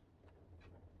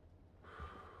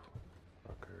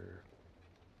 Fucker.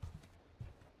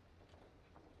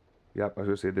 Yep, I was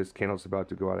gonna say this candle's about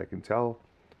to go out, I can tell.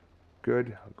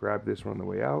 Good. I'll grab this one on the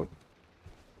way out.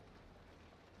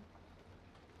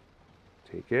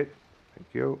 Take it. Thank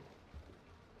you.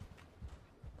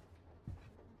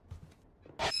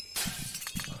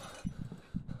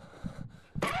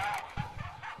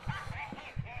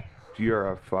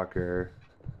 You're a fucker.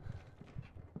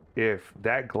 If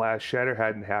that glass shatter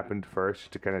hadn't happened first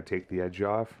to kind of take the edge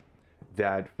off,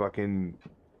 that fucking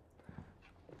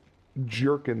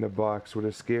jerk in the box would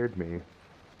have scared me.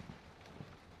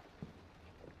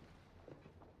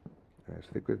 Alright, so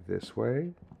I think we're this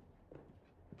way.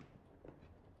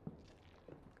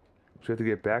 So we have to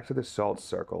get back to the salt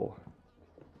circle.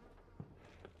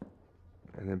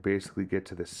 And then basically get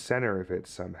to the center of it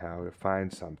somehow to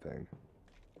find something.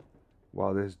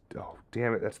 While this... Oh,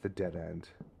 damn it, that's the dead end.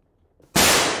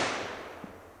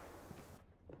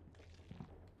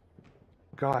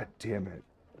 God damn it.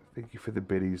 Thank you for the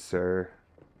biddies, sir.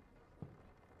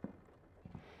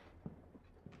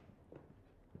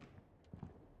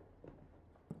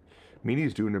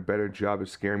 Meanie's doing a better job of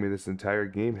scaring me this entire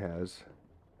game has.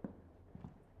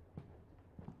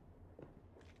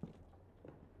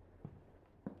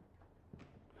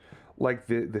 Like,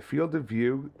 the field of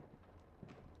view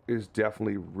is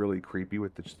definitely really creepy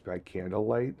with the just by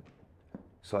candlelight.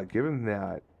 So I give him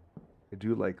that. I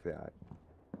do like that.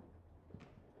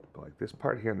 But like this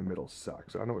part here in the middle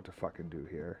sucks. I don't know what to fucking do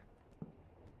here.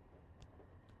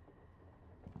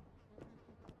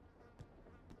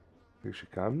 Here she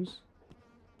comes.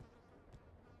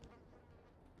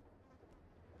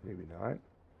 Maybe not.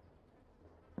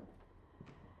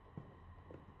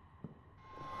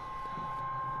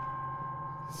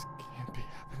 This can't be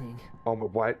happening. Oh,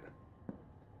 but what?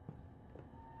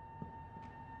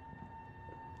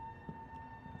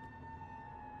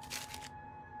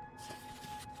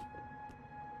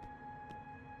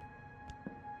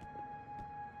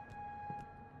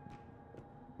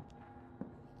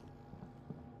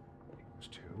 It's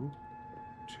two.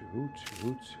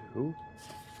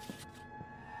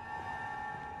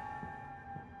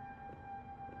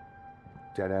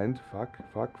 Dead end. Fuck.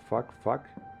 Fuck.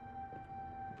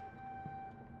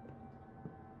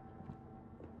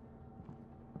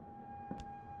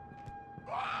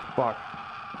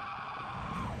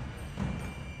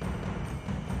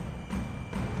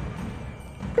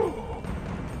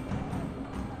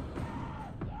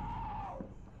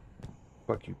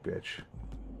 Fuck you, bitch.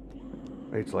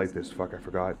 I need to light this. Fuck, I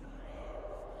forgot.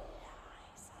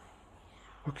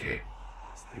 Okay.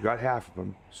 We got half of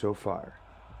them so far.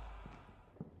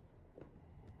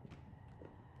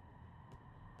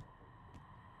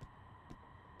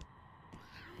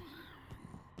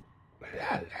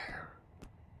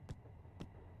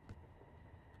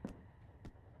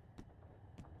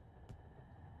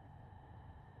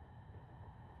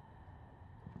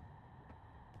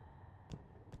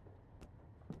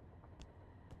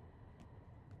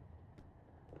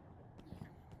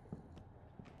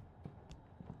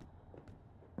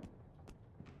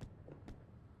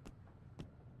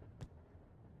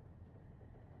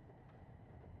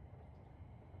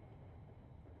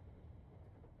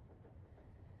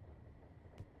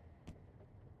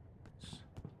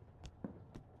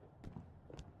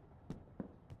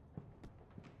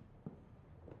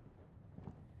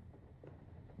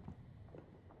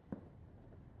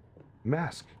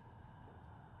 Mask.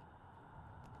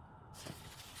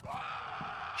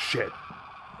 Shit.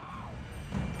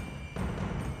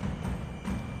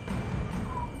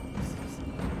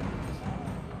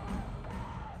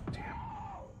 Damn.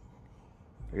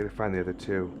 I gotta find the other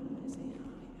two.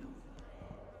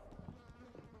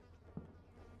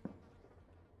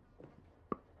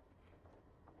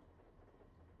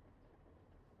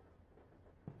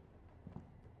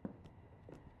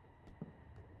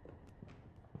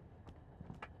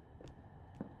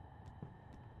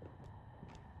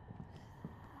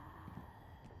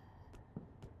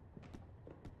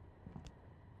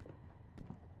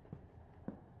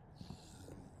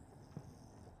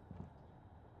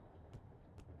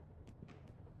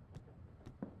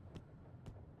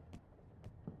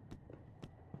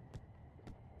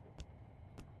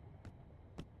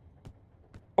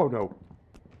 Oh no.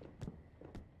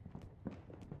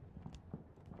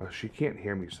 Oh, she can't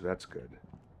hear me, so that's good.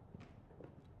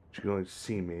 She can only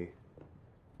see me.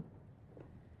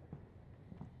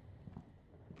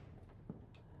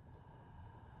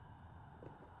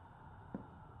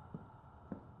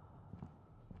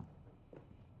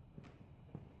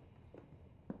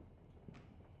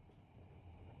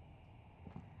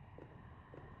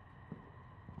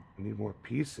 I need more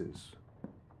pieces.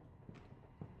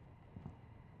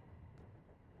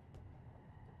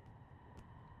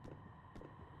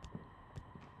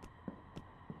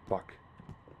 Fuck.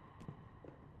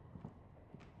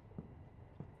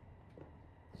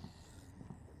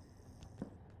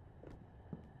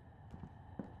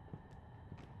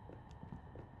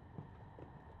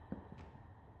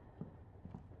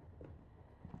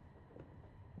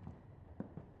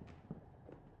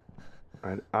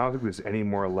 I don't think there's any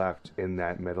more left in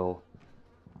that middle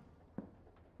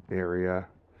area.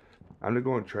 I'm gonna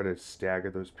go and try to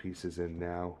stagger those pieces in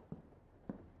now.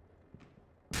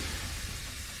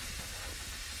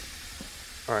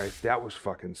 Alright, that was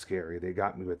fucking scary. They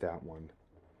got me with that one.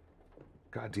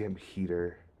 Goddamn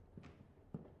heater.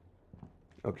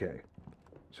 Okay.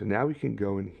 So now we can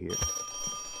go in here.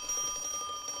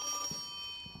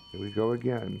 Here we go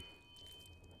again.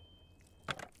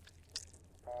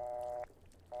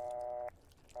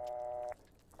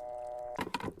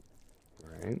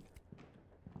 Right.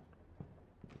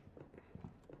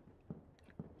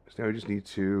 So now we just need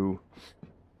to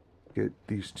get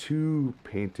these two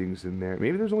paintings in there.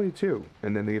 Maybe there's only two,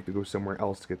 and then they have to go somewhere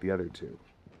else to get the other two.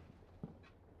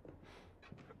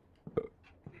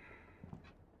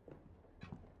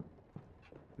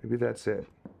 Maybe that's it.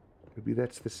 Maybe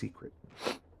that's the secret.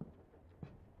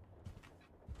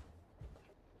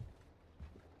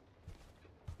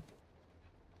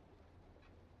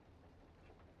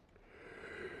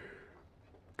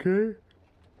 Okay.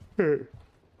 Hey.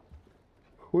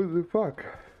 What the fuck?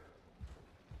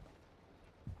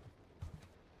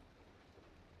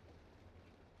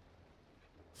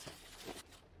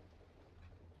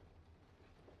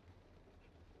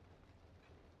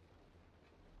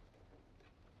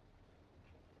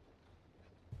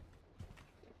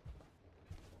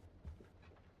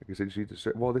 I guess I just need to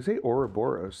start. Well, they say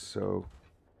Ouroboros, so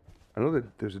I know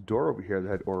that there's a door over here that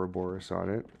had Ouroboros on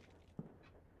it.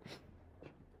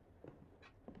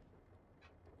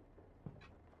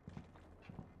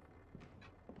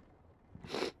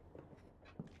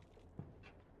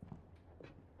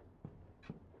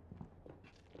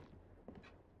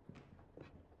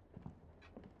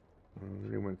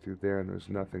 They went through there, and there's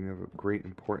nothing of great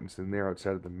importance in there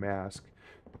outside of the mask.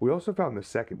 We also found the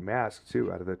second mask,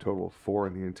 too, out of the total of 4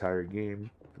 in the entire game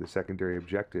for the secondary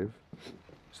objective.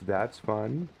 So that's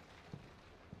fun.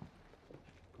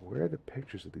 Where are the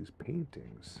pictures of these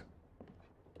paintings?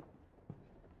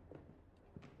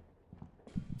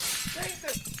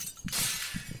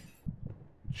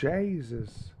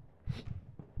 Jesus.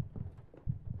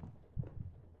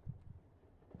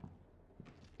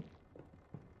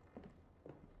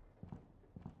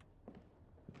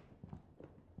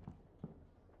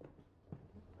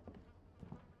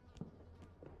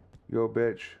 Yo,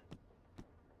 bitch.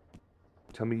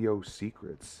 Tell me yo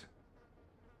secrets.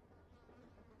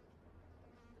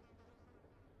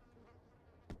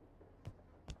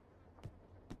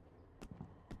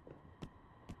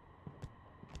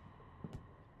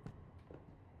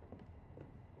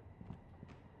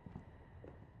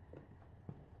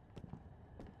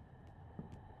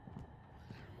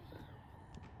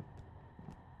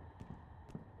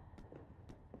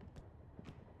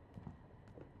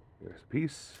 There's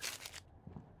peace.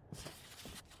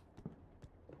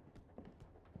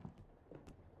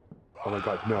 Oh my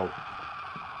god, no.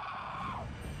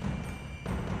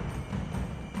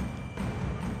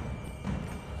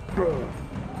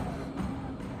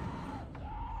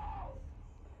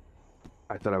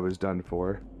 I thought I was done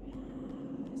for.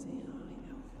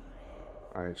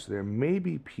 Alright, so there may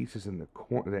be pieces in the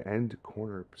corner, the end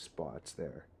corner spots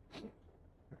there.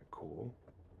 Cool.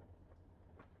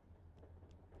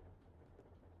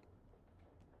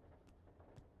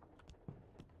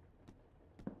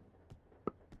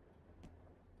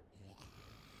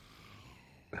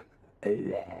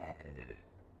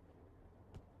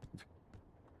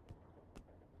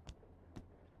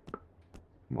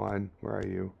 Come on, where are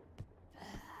you?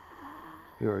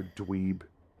 You're a dweeb.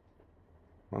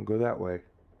 Come on, go that way.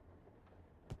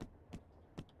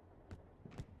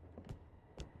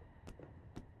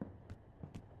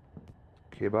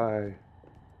 Okay, bye.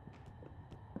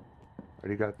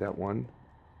 Already got that one.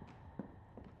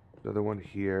 Another one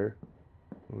here.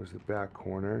 What was the back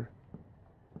corner?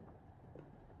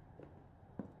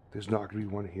 There's not gonna be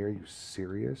one here, you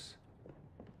serious?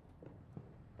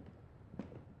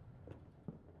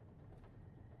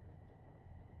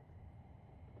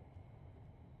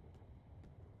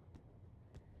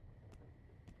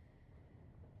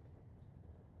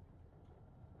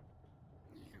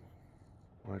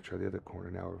 I want to try the other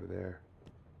corner now over there.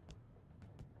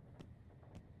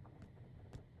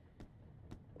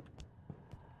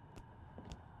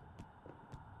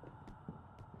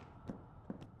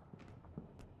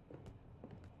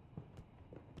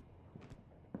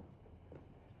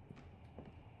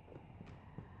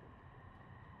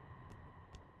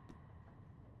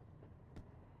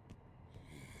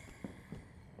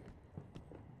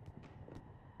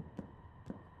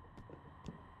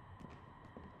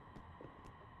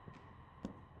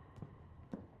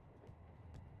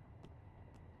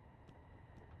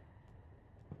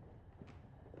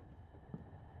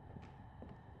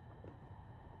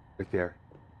 Right there.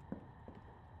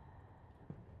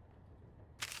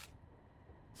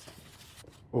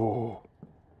 Oh,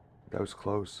 that was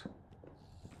close.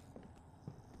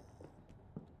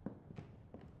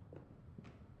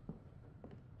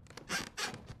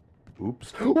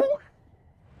 Oops.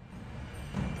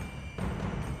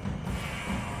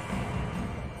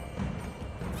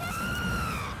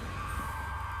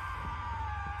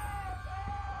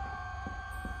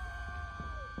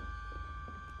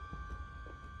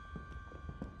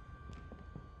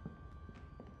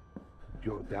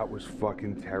 Yo, that was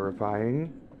fucking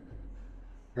terrifying.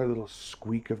 Her little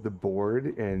squeak of the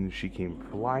board, and she came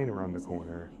flying around the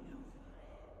corner.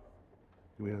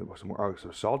 We know there was some more. Oh, so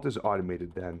salt is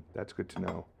automated then. That's good to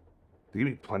know. They give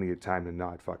me plenty of time to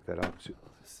not fuck that up. Oh,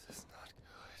 this is not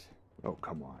good. Oh,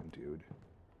 come on, dude.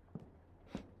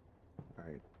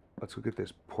 Alright, let's go get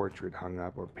this portrait hung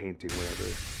up, or painting, whatever.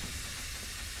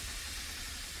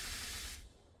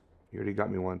 You already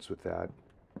got me once with that.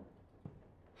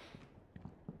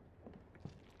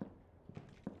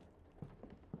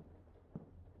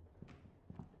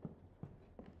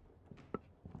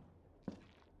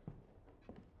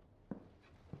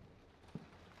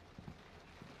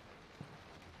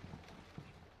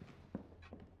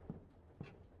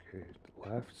 Okay, to the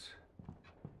left.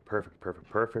 Perfect, perfect,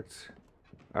 perfect.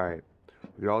 Alright,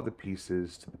 we got all the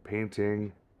pieces to the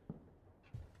painting.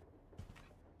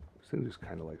 This thing just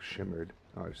kind of like shimmered.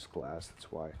 Oh, it's just glass,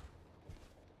 that's why.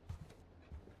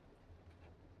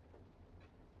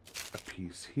 A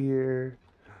piece here.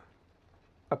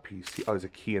 A piece here. Oh, there's a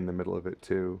key in the middle of it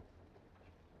too.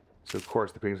 So of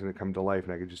course the painting's gonna come to life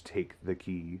and I can just take the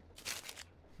key.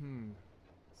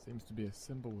 Seems to be a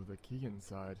symbol with a key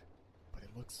inside. But it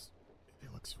looks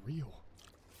real.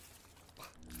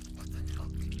 What the hell?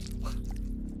 What?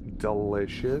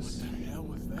 Delicious. What the hell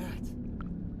was that?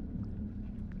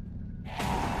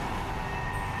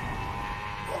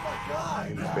 Oh my god!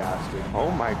 You bastard.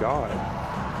 Oh my god.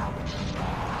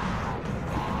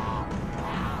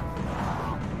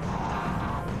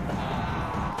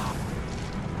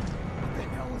 What the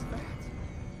hell was that?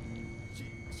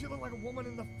 She looked like a woman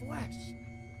in the flesh.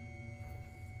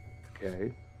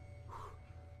 Okay.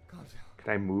 Calm down.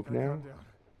 Can I move now? Calm down.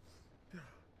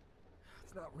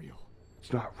 It's not real.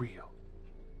 It's not real.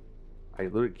 I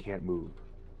literally can't move.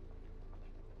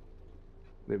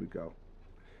 There we go.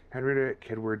 Henrietta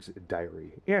Kedward's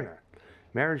diary. Anna.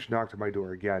 Marriage knocked at my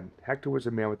door again. Hector was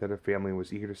a man without a family and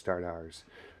was eager to start ours.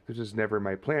 This was never in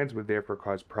my plans, but therefore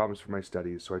caused problems for my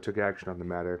studies, so I took action on the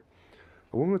matter.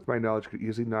 A woman with my knowledge could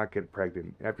easily not get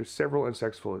pregnant. After several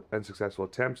unsuccessful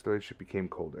attempts, the relationship became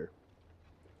colder.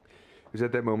 It was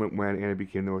at that moment when Anna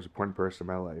became the most important person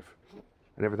in my life.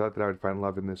 I never thought that I would find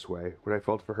love in this way. What I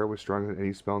felt for her was stronger than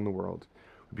any spell in the world.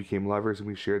 We became lovers and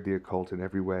we shared the occult in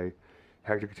every way.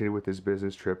 Hector continued with his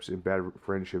business trips and bad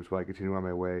friendships while I continued on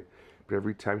my way. But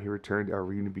every time he returned, our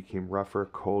reunion became rougher,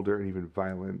 colder, and even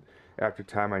violent. After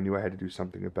time, I knew I had to do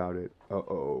something about it.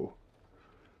 Uh-oh.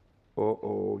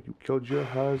 Uh-oh. You killed your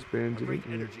husband, A great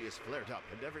didn't you? energy is flared up,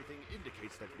 and everything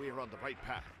indicates that we are on the right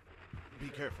path. Be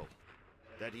careful.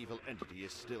 That evil entity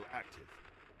is still active.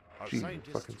 Our Gee,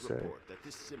 scientists fucking say. report that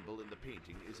this symbol in the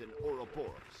painting is an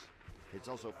Ouroboros. It's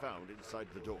also found inside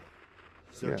the door.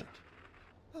 Search Yeah. it.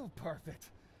 Oh, perfect.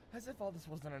 As if all this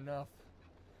wasn't enough.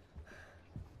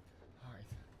 Alright.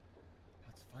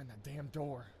 Let's find that damn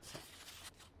door.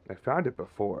 I found it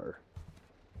before.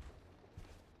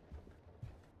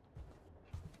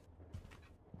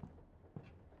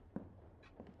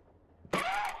 You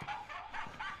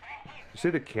say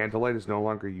the candlelight is no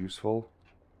longer useful?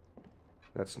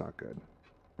 That's not good.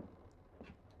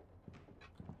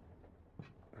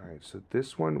 Alright, so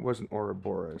this one was an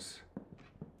Ouroboros.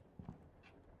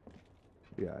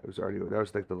 Yeah, it was already, that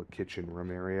was like the little kitchen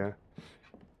room area.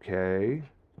 Okay.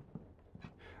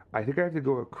 I think I have to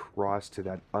go across to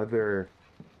that other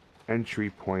entry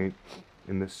point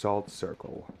in the salt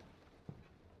circle.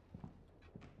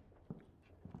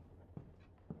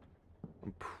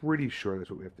 I'm pretty sure that's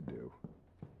what we have to do.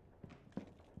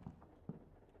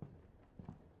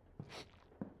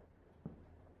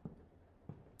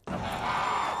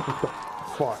 What the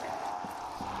fuck?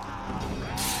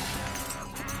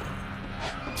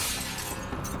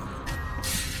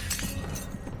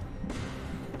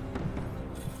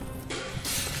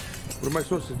 What am I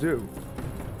supposed to do?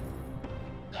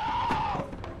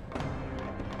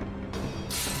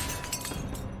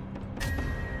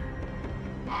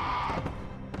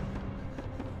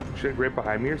 Shit, right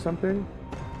behind me or something?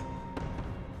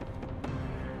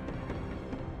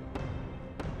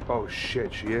 Oh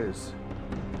shit, she is.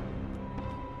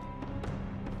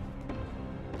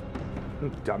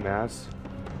 Dumbass.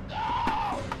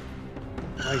 I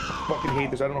fucking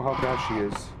hate this. I don't know how fast she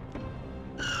is.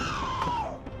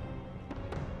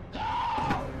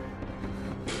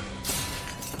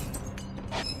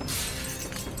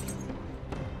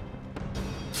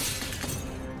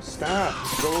 Stop.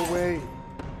 Just go away.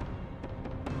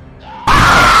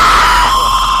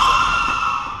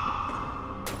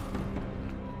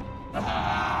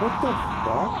 What the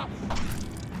fuck?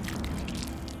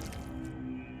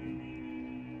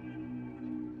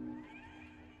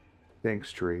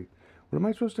 Thanks, tree. What am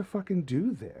I supposed to fucking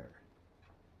do there?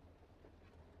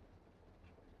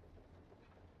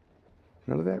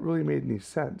 None of that really made any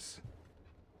sense.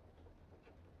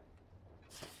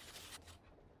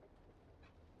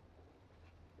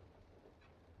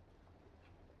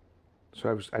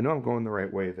 So I know I'm going the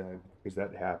right way then, because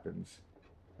that happens.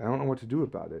 I don't know what to do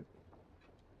about it.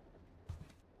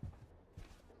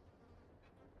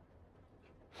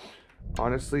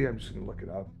 Honestly, I'm just gonna look it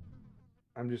up.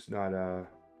 I'm just not, I'm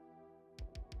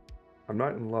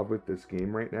not in love with this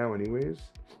game right now anyways.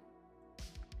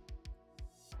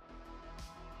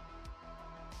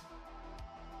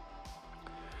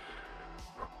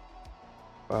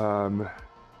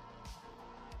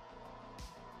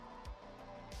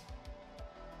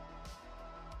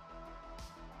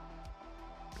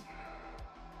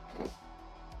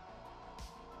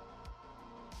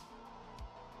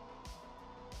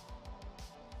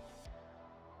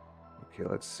 Okay,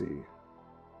 let's see.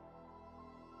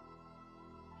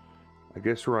 I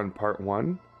guess we're on part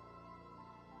 1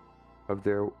 of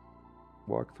their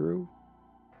walkthrough.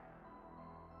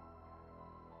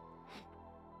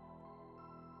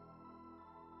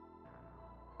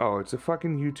 Oh, it's a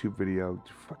fucking YouTube video.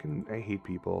 Fucking, I hate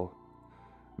people.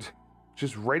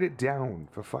 Just write it down,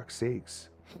 for fuck's sakes.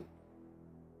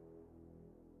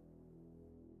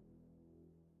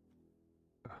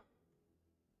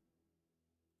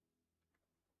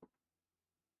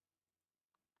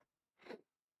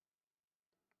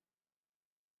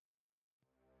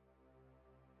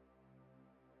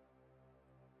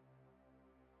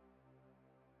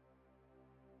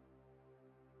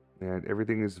 And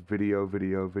everything is video,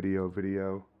 video, video,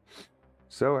 video.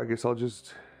 So I guess I'll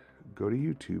just go to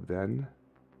YouTube then.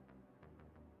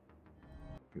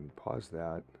 You can pause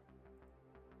that.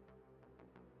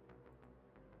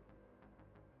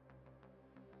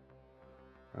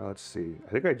 Let's see. I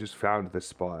think I just found the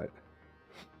spot.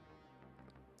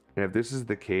 And if this is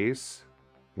the case,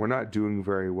 we're not doing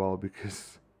very well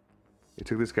because it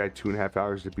took this guy 2.5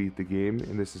 hours to beat the game,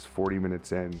 and this is 40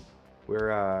 minutes in.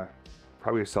 We're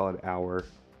probably a solid hour.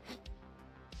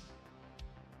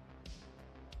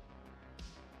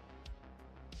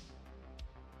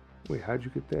 Wait, how'd you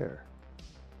get there?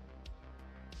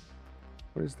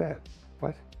 What is that?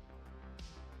 What?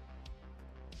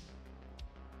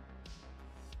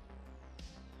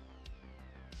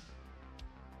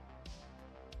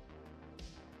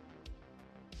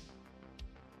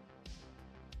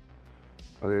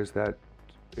 Oh, there's that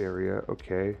area.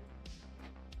 Okay.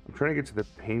 I'm trying to get to the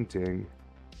painting.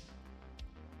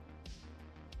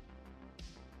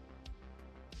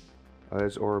 Oh,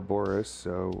 there's Ouroboros,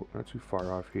 so not too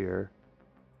far off here.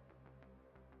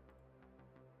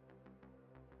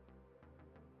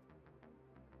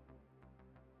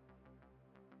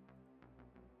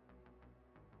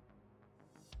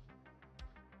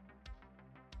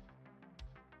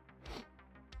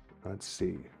 Let's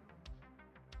see.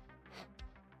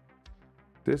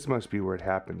 This must be where it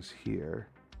happens here.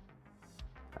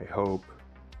 I hope.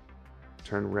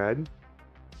 Turn red.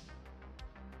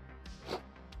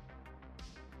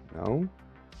 No?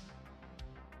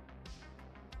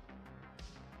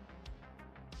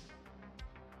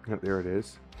 Yep, there it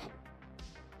is.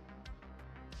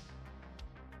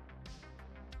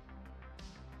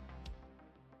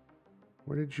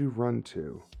 Where did you run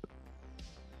to?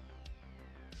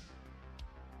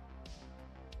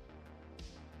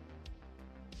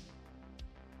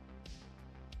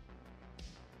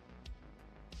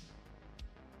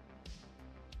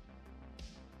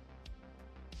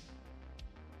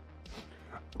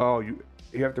 Oh, you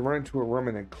have to run into a room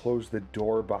and then close the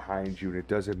door behind you, and it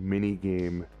does a mini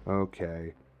game.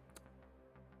 Okay.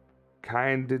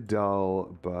 Kinda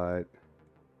dull, but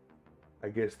I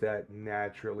guess that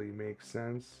naturally makes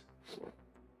sense.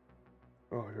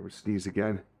 Oh, I gotta sneeze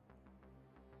again.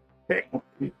 Hey!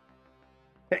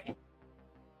 Hey!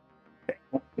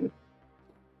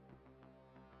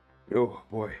 Oh,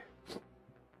 boy.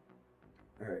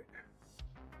 Alright.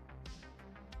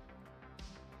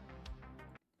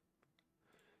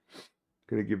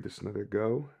 Gonna give this another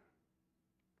go.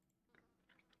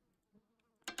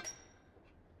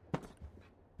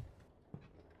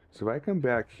 So if I come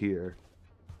back here,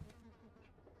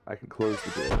 I can close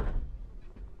the door.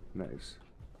 Nice.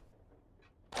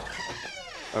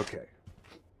 Okay.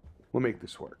 We'll make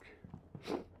this work.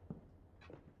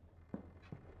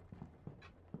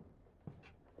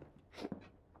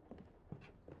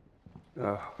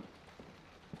 Ugh.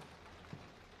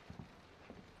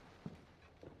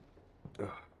 Ugh.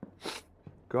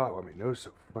 God, why my nose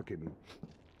so fucking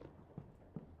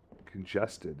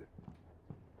congested.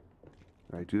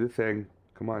 Alright, do the thing.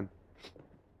 Come on.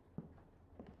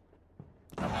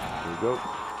 Here we go.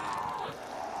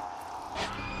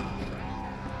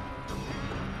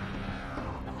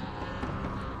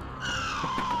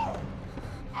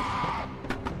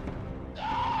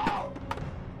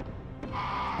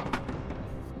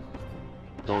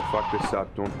 Don't fuck this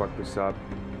up. Don't fuck this up.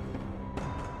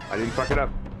 I didn't fuck it up.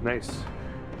 Nice.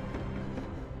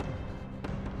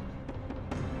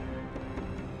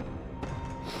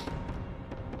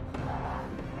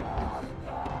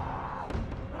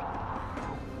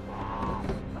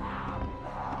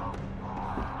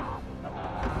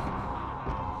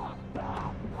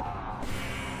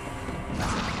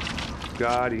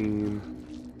 Got him.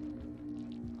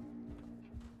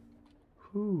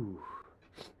 Whew.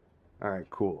 Alright,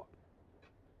 cool.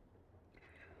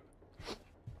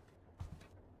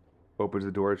 Opens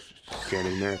the door, it's just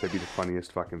standing there. That'd be the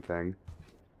funniest fucking thing.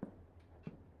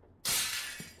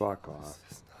 Fuck off.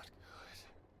 This is not good.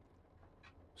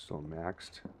 Still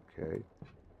maxed. Okay.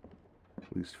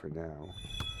 At least for now.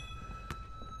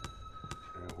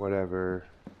 Whatever.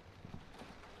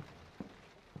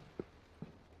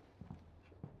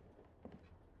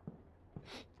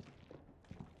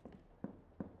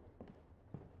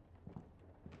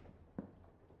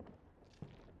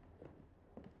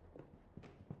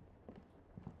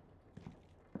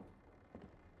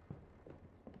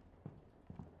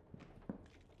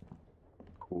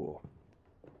 Cool.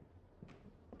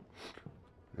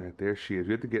 Alright, there she is.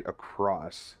 We have to get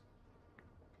across.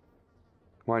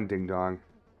 Come on, ding dong.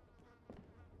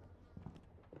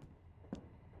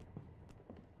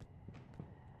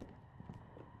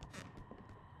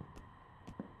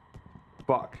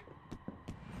 Fuck.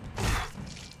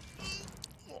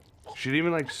 She didn't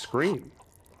even like scream.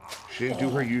 She didn't do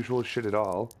her usual shit at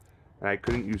all. And I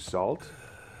couldn't use salt.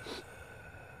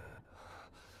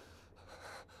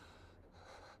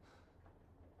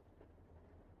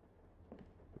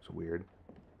 It's weird.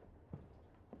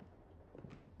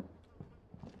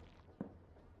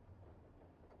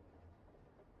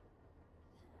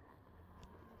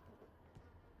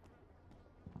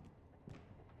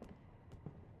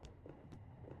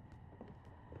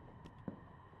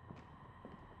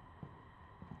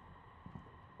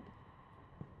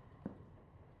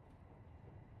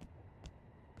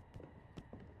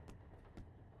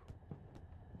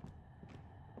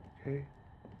 Okay,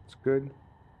 it's good.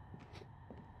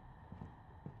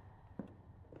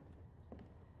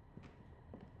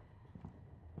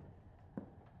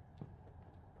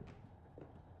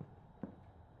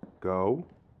 Go.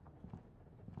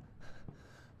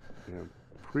 Yeah, I'm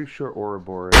pretty sure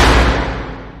Ouroboros.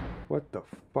 What the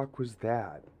fuck was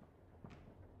that?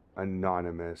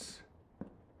 Anonymous.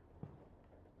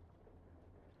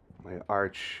 My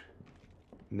arch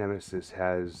nemesis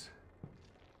has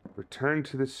returned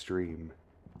to the stream.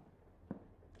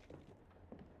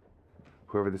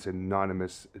 Whoever this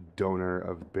anonymous donor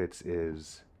of bits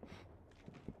is,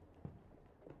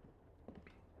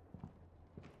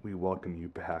 we welcome you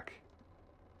back.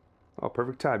 Oh,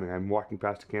 perfect timing. I'm walking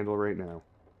past a candle right now.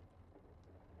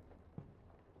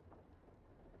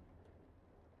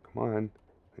 Come on.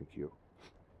 Thank you.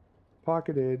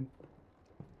 Pocketed.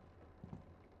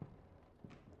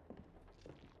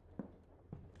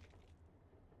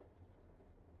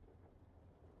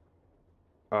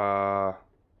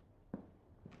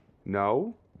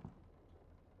 No?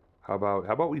 How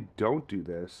about we don't do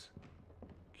this?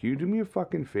 Can you do me a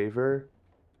fucking favor?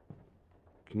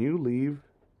 Can you leave?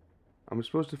 I'm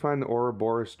supposed to find the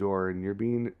Ouroboros door and you're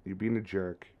being a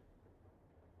jerk.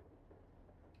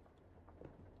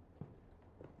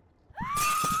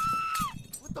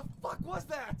 What the fuck was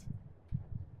that?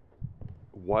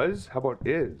 Was? How about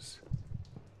is?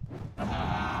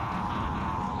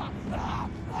 How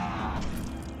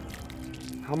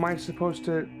am I supposed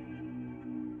to...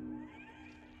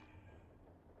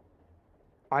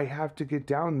 I have to get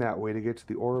down that way to get to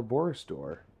the Ouroboros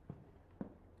door.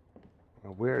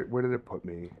 Where did it put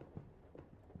me?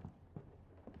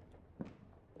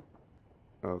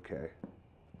 Okay.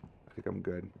 I think I'm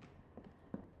good.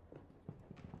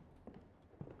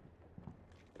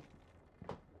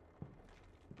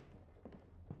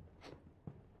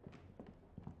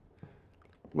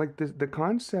 Like, the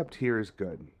concept here is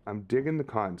good. I'm digging the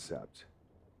concept.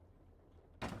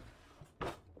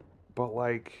 But,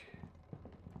 like...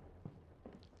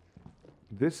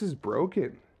 This is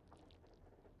broken.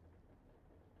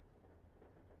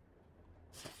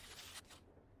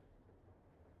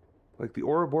 Like, the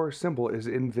Ouroboros symbol is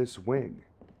in this wing.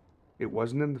 It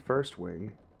wasn't in the first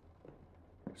wing.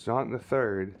 It's not in the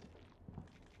third.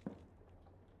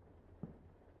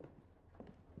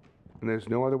 And there's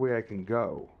no other way I can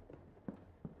go.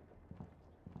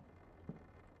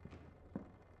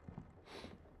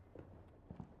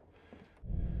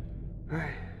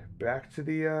 Back to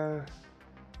the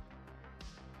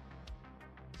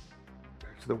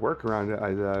workaround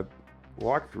I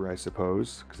walked through, I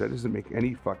suppose, because that doesn't make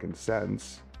any fucking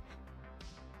sense.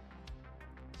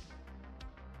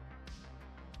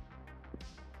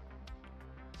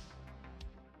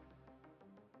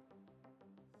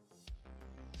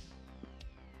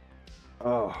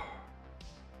 Oh.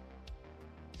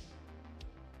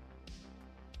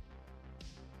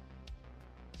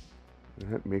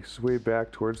 That makes its way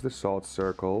back towards the salt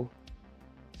circle.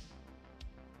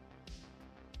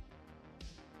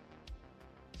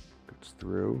 Gets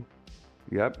through.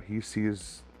 Yep, he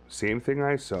sees same thing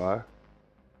I saw.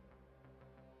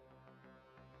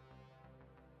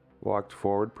 Walked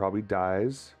forward, probably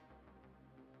dies.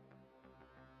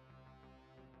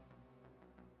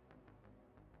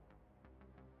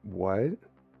 What?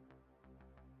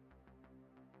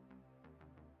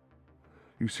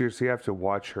 You seriously have to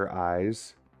watch her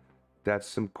eyes? That's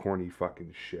some corny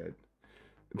fucking shit.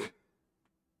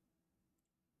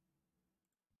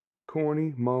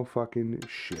 Corny motherfucking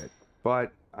shit.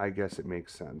 But I guess it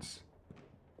makes sense.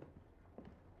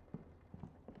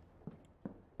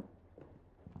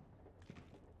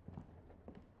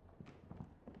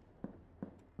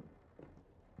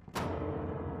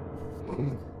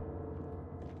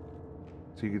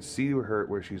 So you can see her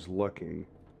where she's looking.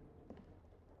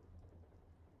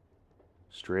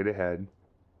 Straight ahead.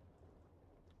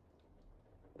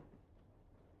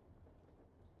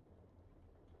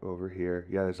 Over here.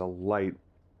 Yeah, there's a light.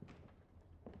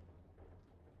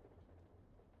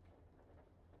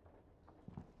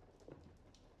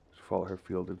 Just follow her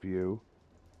field of view.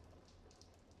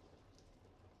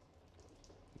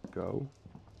 Go.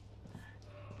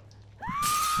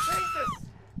 Jesus!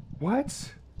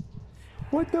 What?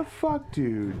 What the fuck,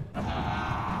 dude?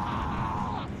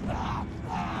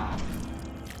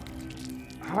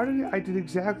 How did I did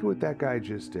exactly what that guy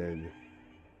just did.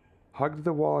 Hugged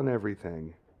the wall and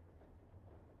everything.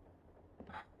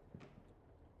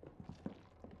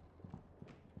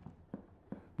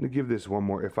 I'm gonna give this one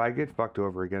more. If I get fucked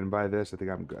over again by this, I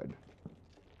think I'm good.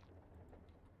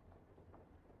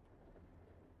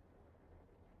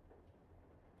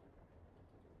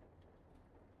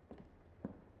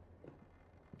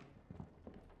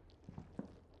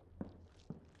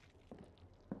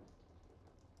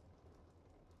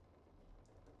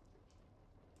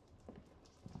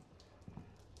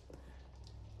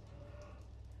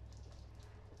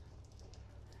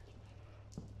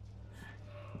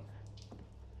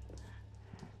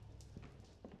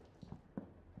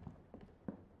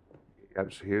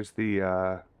 Yep, so here's the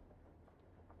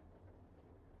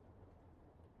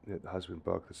husband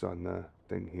book that's on the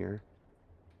thing here.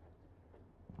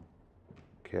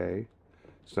 Okay.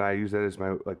 So I use that as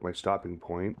my stopping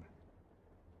point.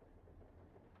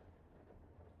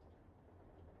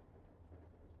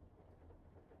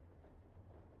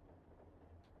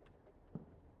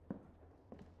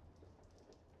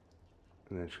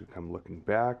 And then she'll come looking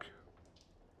back.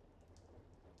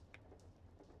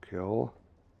 Kill.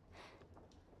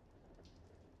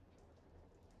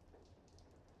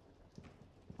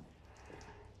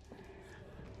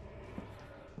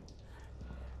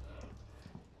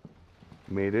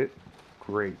 Made it.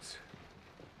 Great.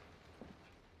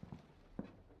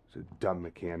 It's a dumb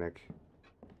mechanic.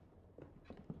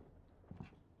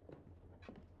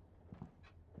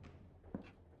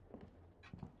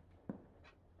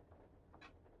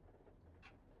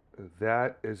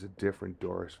 That is a different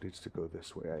door, so it needs to go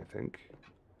this way, I think.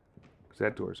 Because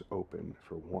that door's open,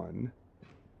 for one.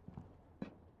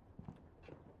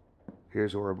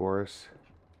 Here's Ouroboros.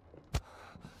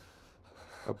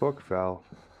 A book fell.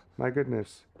 My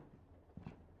goodness.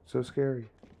 So scary.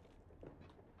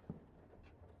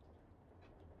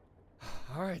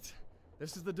 Alright,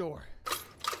 this is the door.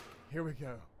 Here we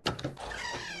go.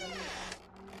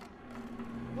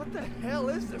 What the hell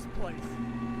is this place?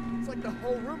 It's like the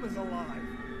whole room is alive.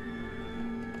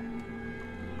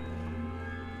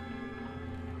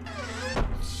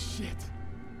 Shit.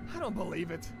 I don't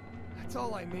believe it. That's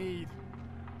all I need.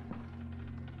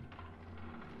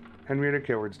 Henrietta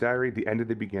Kedward's diary, the end of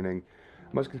the beginning.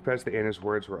 I must confess that Anna's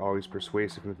words were always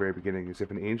persuasive from the very beginning, as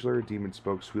if an angel or a demon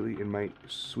spoke sweetly in my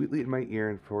ear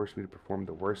and forced me to perform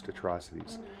the worst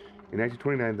atrocities. In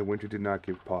 1929, the winter did not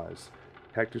give pause.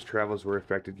 Hector's travels were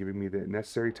effected, giving me the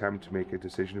necessary time to make a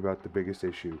decision about the biggest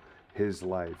issue, his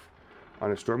life.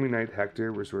 On a stormy night,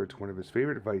 Hector resorted to one of his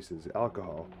favorite vices,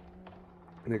 alcohol.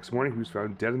 The next morning, he was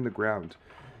found dead on the ground.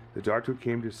 The doctor who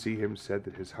came to see him said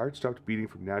that his heart stopped beating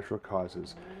from natural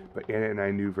causes, but Anna and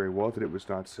I knew very well that it was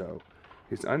not so.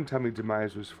 His untimely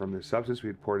demise was from the substance we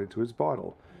had poured into his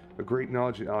bottle. A great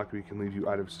knowledge in alchemy can leave you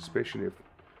out of suspicion if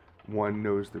one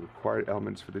knows the required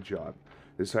elements for the job.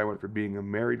 This I went from being a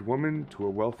married woman to a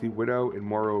wealthy widow, and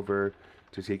moreover,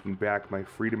 to taking back my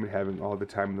freedom and having all the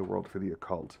time in the world for the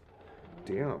occult.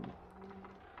 Damn.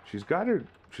 She's got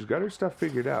her stuff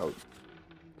figured out.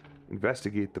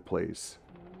 Investigate the place.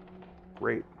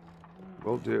 Great.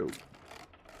 Will do.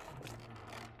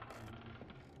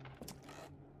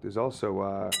 There's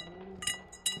also,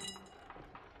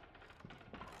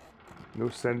 no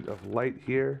scent of light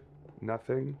here.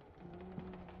 Nothing.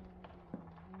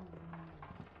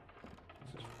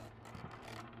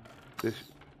 This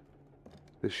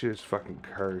shit is fucking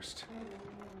cursed.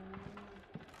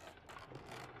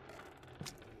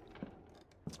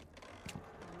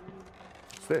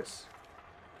 What's this?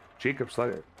 Jacob's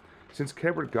letter. Since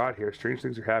Kedward got here, strange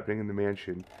things are happening in the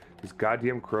mansion. These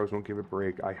goddamn crows won't give a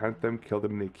break. I hunt them, kill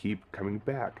them, and they keep coming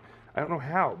back. I don't know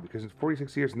how, because in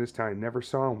 46 years in this town, I never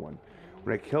saw one.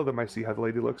 When I kill them, I see how the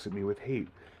lady looks at me with hate.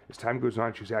 As time goes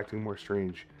on, she's acting more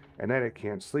strange. At night, I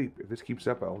can't sleep. If this keeps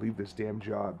up, I'll leave this damn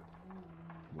job.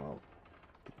 Well,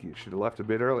 you should have left a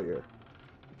bit earlier.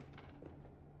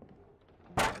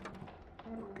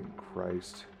 Fucking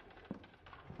Christ.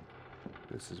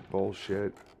 This is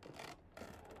bullshit.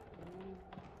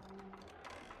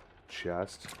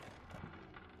 Chest.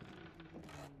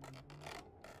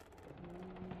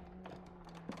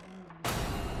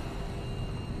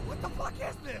 What the fuck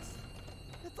is this?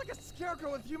 It's like a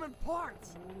scarecrow with human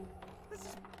parts. This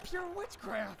is pure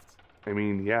witchcraft. I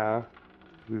mean, yeah.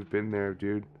 We've been there,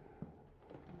 dude.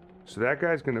 So that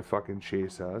guy's gonna fucking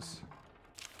chase us.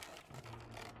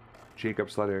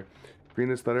 Jacob's letter.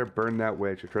 Reading this letter, burn that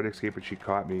witch. I tried to escape, but she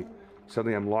caught me.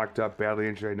 Suddenly I'm locked up, badly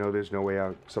injured. I know there's no way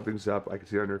out. Something's up. I can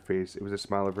see it on her face. It was a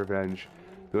smile of revenge.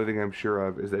 The only thing I'm sure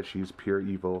of is that she's pure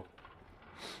evil.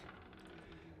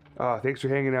 Thanks for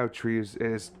hanging out, Trees.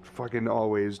 As fucking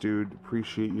always, dude.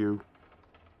 Appreciate you.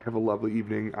 Have a lovely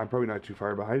evening. I'm probably not too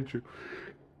far behind you.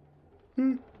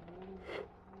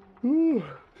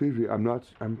 Excuse me.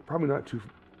 I'm probably not too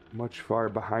much far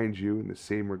behind you in the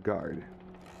same regard.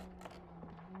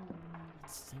 It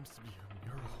seems to be a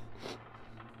mural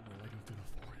relating to the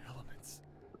four elements.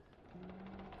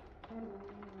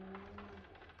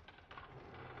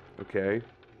 Okay.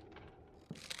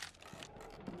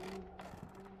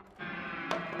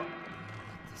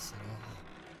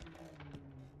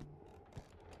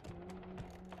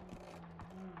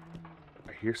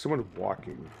 I hear someone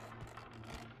walking.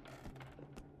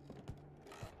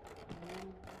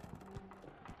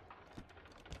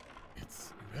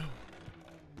 It's real.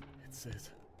 It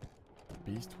says, "The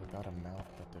beast without a mouth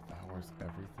that devours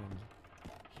everything.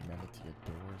 Humanity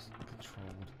adores,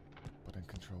 controlled, but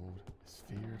uncontrolled is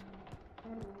feared.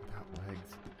 Without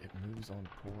legs, it moves on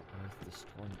poor earth,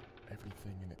 destroying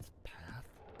everything in its path."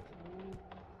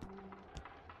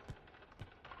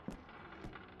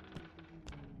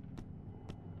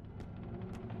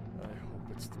 I hope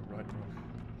it's the right one.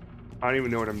 I don't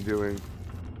even know what I'm doing.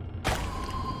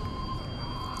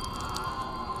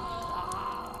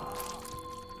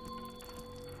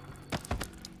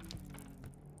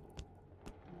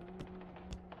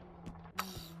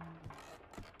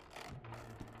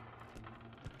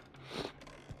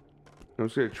 I'm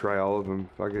just gonna try all of them.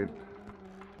 Fuck it.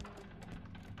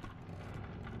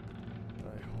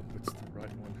 I hope it's the right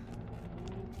one.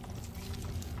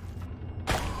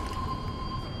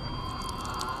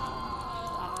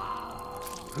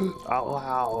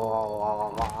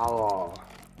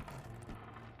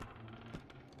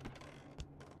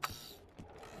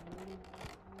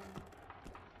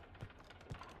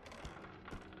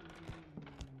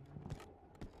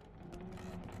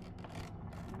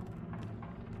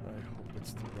 I hope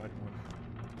it's the right one.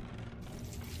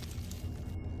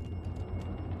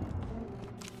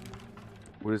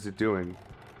 What is it doing?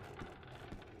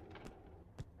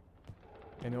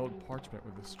 An old parchment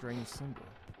with a strange symbol.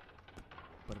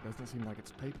 But it doesn't seem like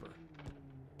it's paper.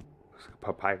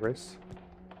 Papyrus?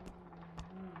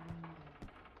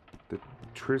 The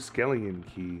Triskelion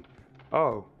key.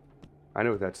 Oh, I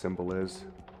know what that symbol is.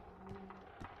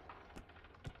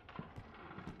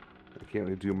 I can't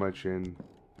really do much in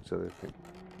this other thing.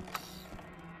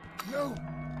 No!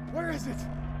 Where is it?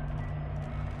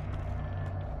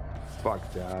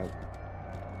 Fuck that.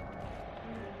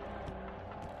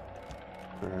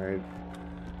 Alright.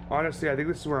 Honestly, I think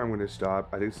this is where I'm going to stop.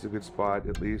 I think this is a good spot,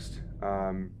 at least.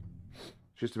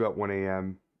 Just about 1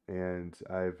 a.m. And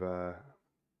I've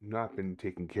not been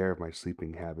taking care of my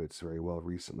sleeping habits very well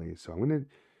recently. So I'm gonna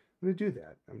do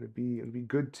that. I'm gonna be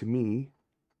good to me.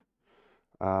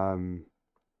 I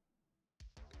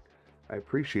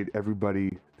appreciate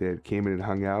everybody that came in and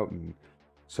hung out and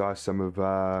saw some of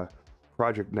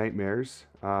Project Nightmares.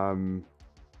 I'll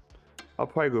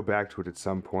probably go back to it at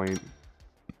some point.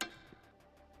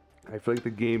 I feel like the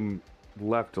game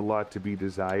left a lot to be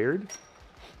desired,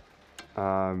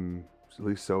 at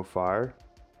least so far,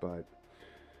 but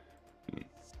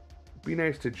be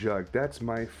nice to Jugg. That's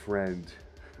my friend.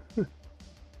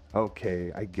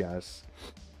 Okay, I guess.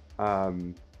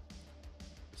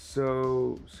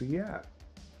 So yeah.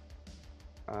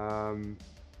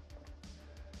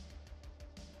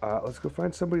 Let's go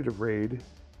find somebody to raid.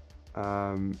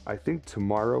 I think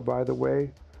tomorrow, by the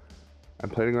way, I'm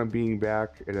planning on being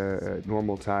back at a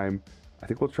normal time. I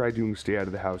think we'll try doing Stay Out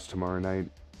of the House tomorrow night,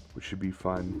 which should be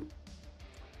fun.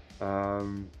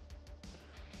 Let's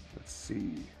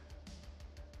see.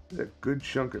 There's a good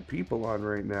chunk of people on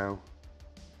right now.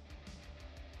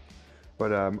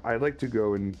 But I'd like to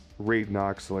go and raid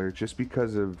Noxler just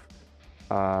because of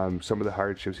some of the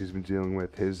hardships he's been dealing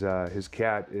with. His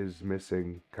cat is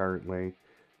missing currently,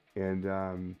 and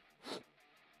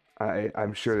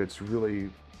I'm sure it's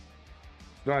really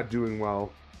not doing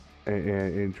well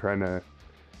and trying to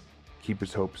keep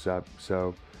his hopes up.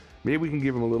 So maybe we can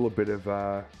give him a little bit of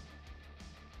that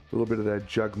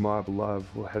Jugg Mob love.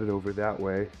 We'll head it over that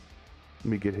way. Let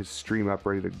me get his stream up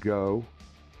ready to go.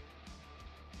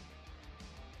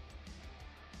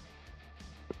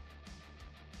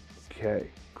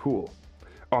 Okay, cool.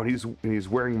 Oh, and he's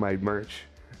wearing my merch.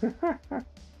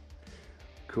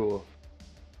 Cool.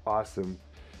 Awesome.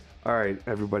 All right,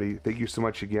 everybody. Thank you so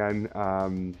much again.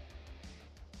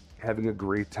 Having a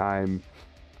great time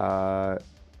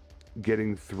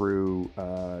getting through,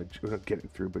 not getting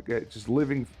through, but just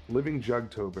living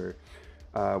Juggtober.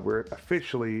 We're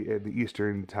officially in the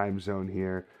Eastern time zone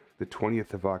here, the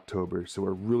 20th of October. So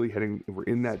we're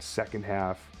in that second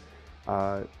half.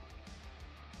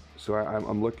 So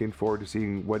I'm looking forward to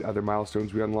seeing what other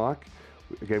milestones we unlock.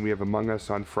 Again, we have Among Us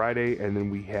on Friday, and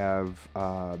then we have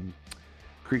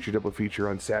Creature Double Feature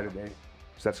on Saturday.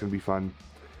 So that's going to be fun.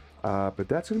 But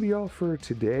that's going to be all for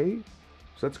today.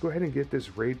 So let's go ahead and get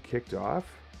this raid kicked off.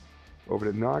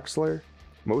 Over to Noxler.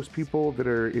 Most people that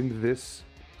are into this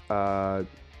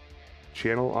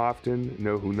channel often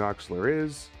know who Noxler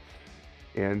is.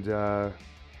 And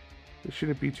it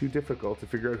shouldn't be too difficult to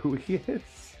figure out who he is.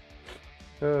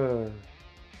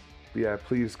 Yeah,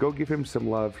 please go give him some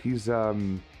love. He's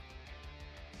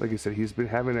like I said, he's been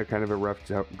having a kind of a rough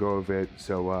go of it.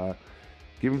 So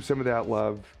give him some of that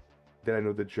love that I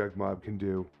know the Jugg Mob can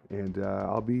do. And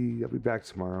I'll be back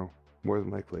tomorrow, more than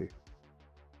likely.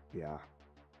 Yeah.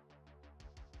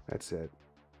 That's it.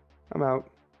 I'm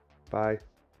out. Bye.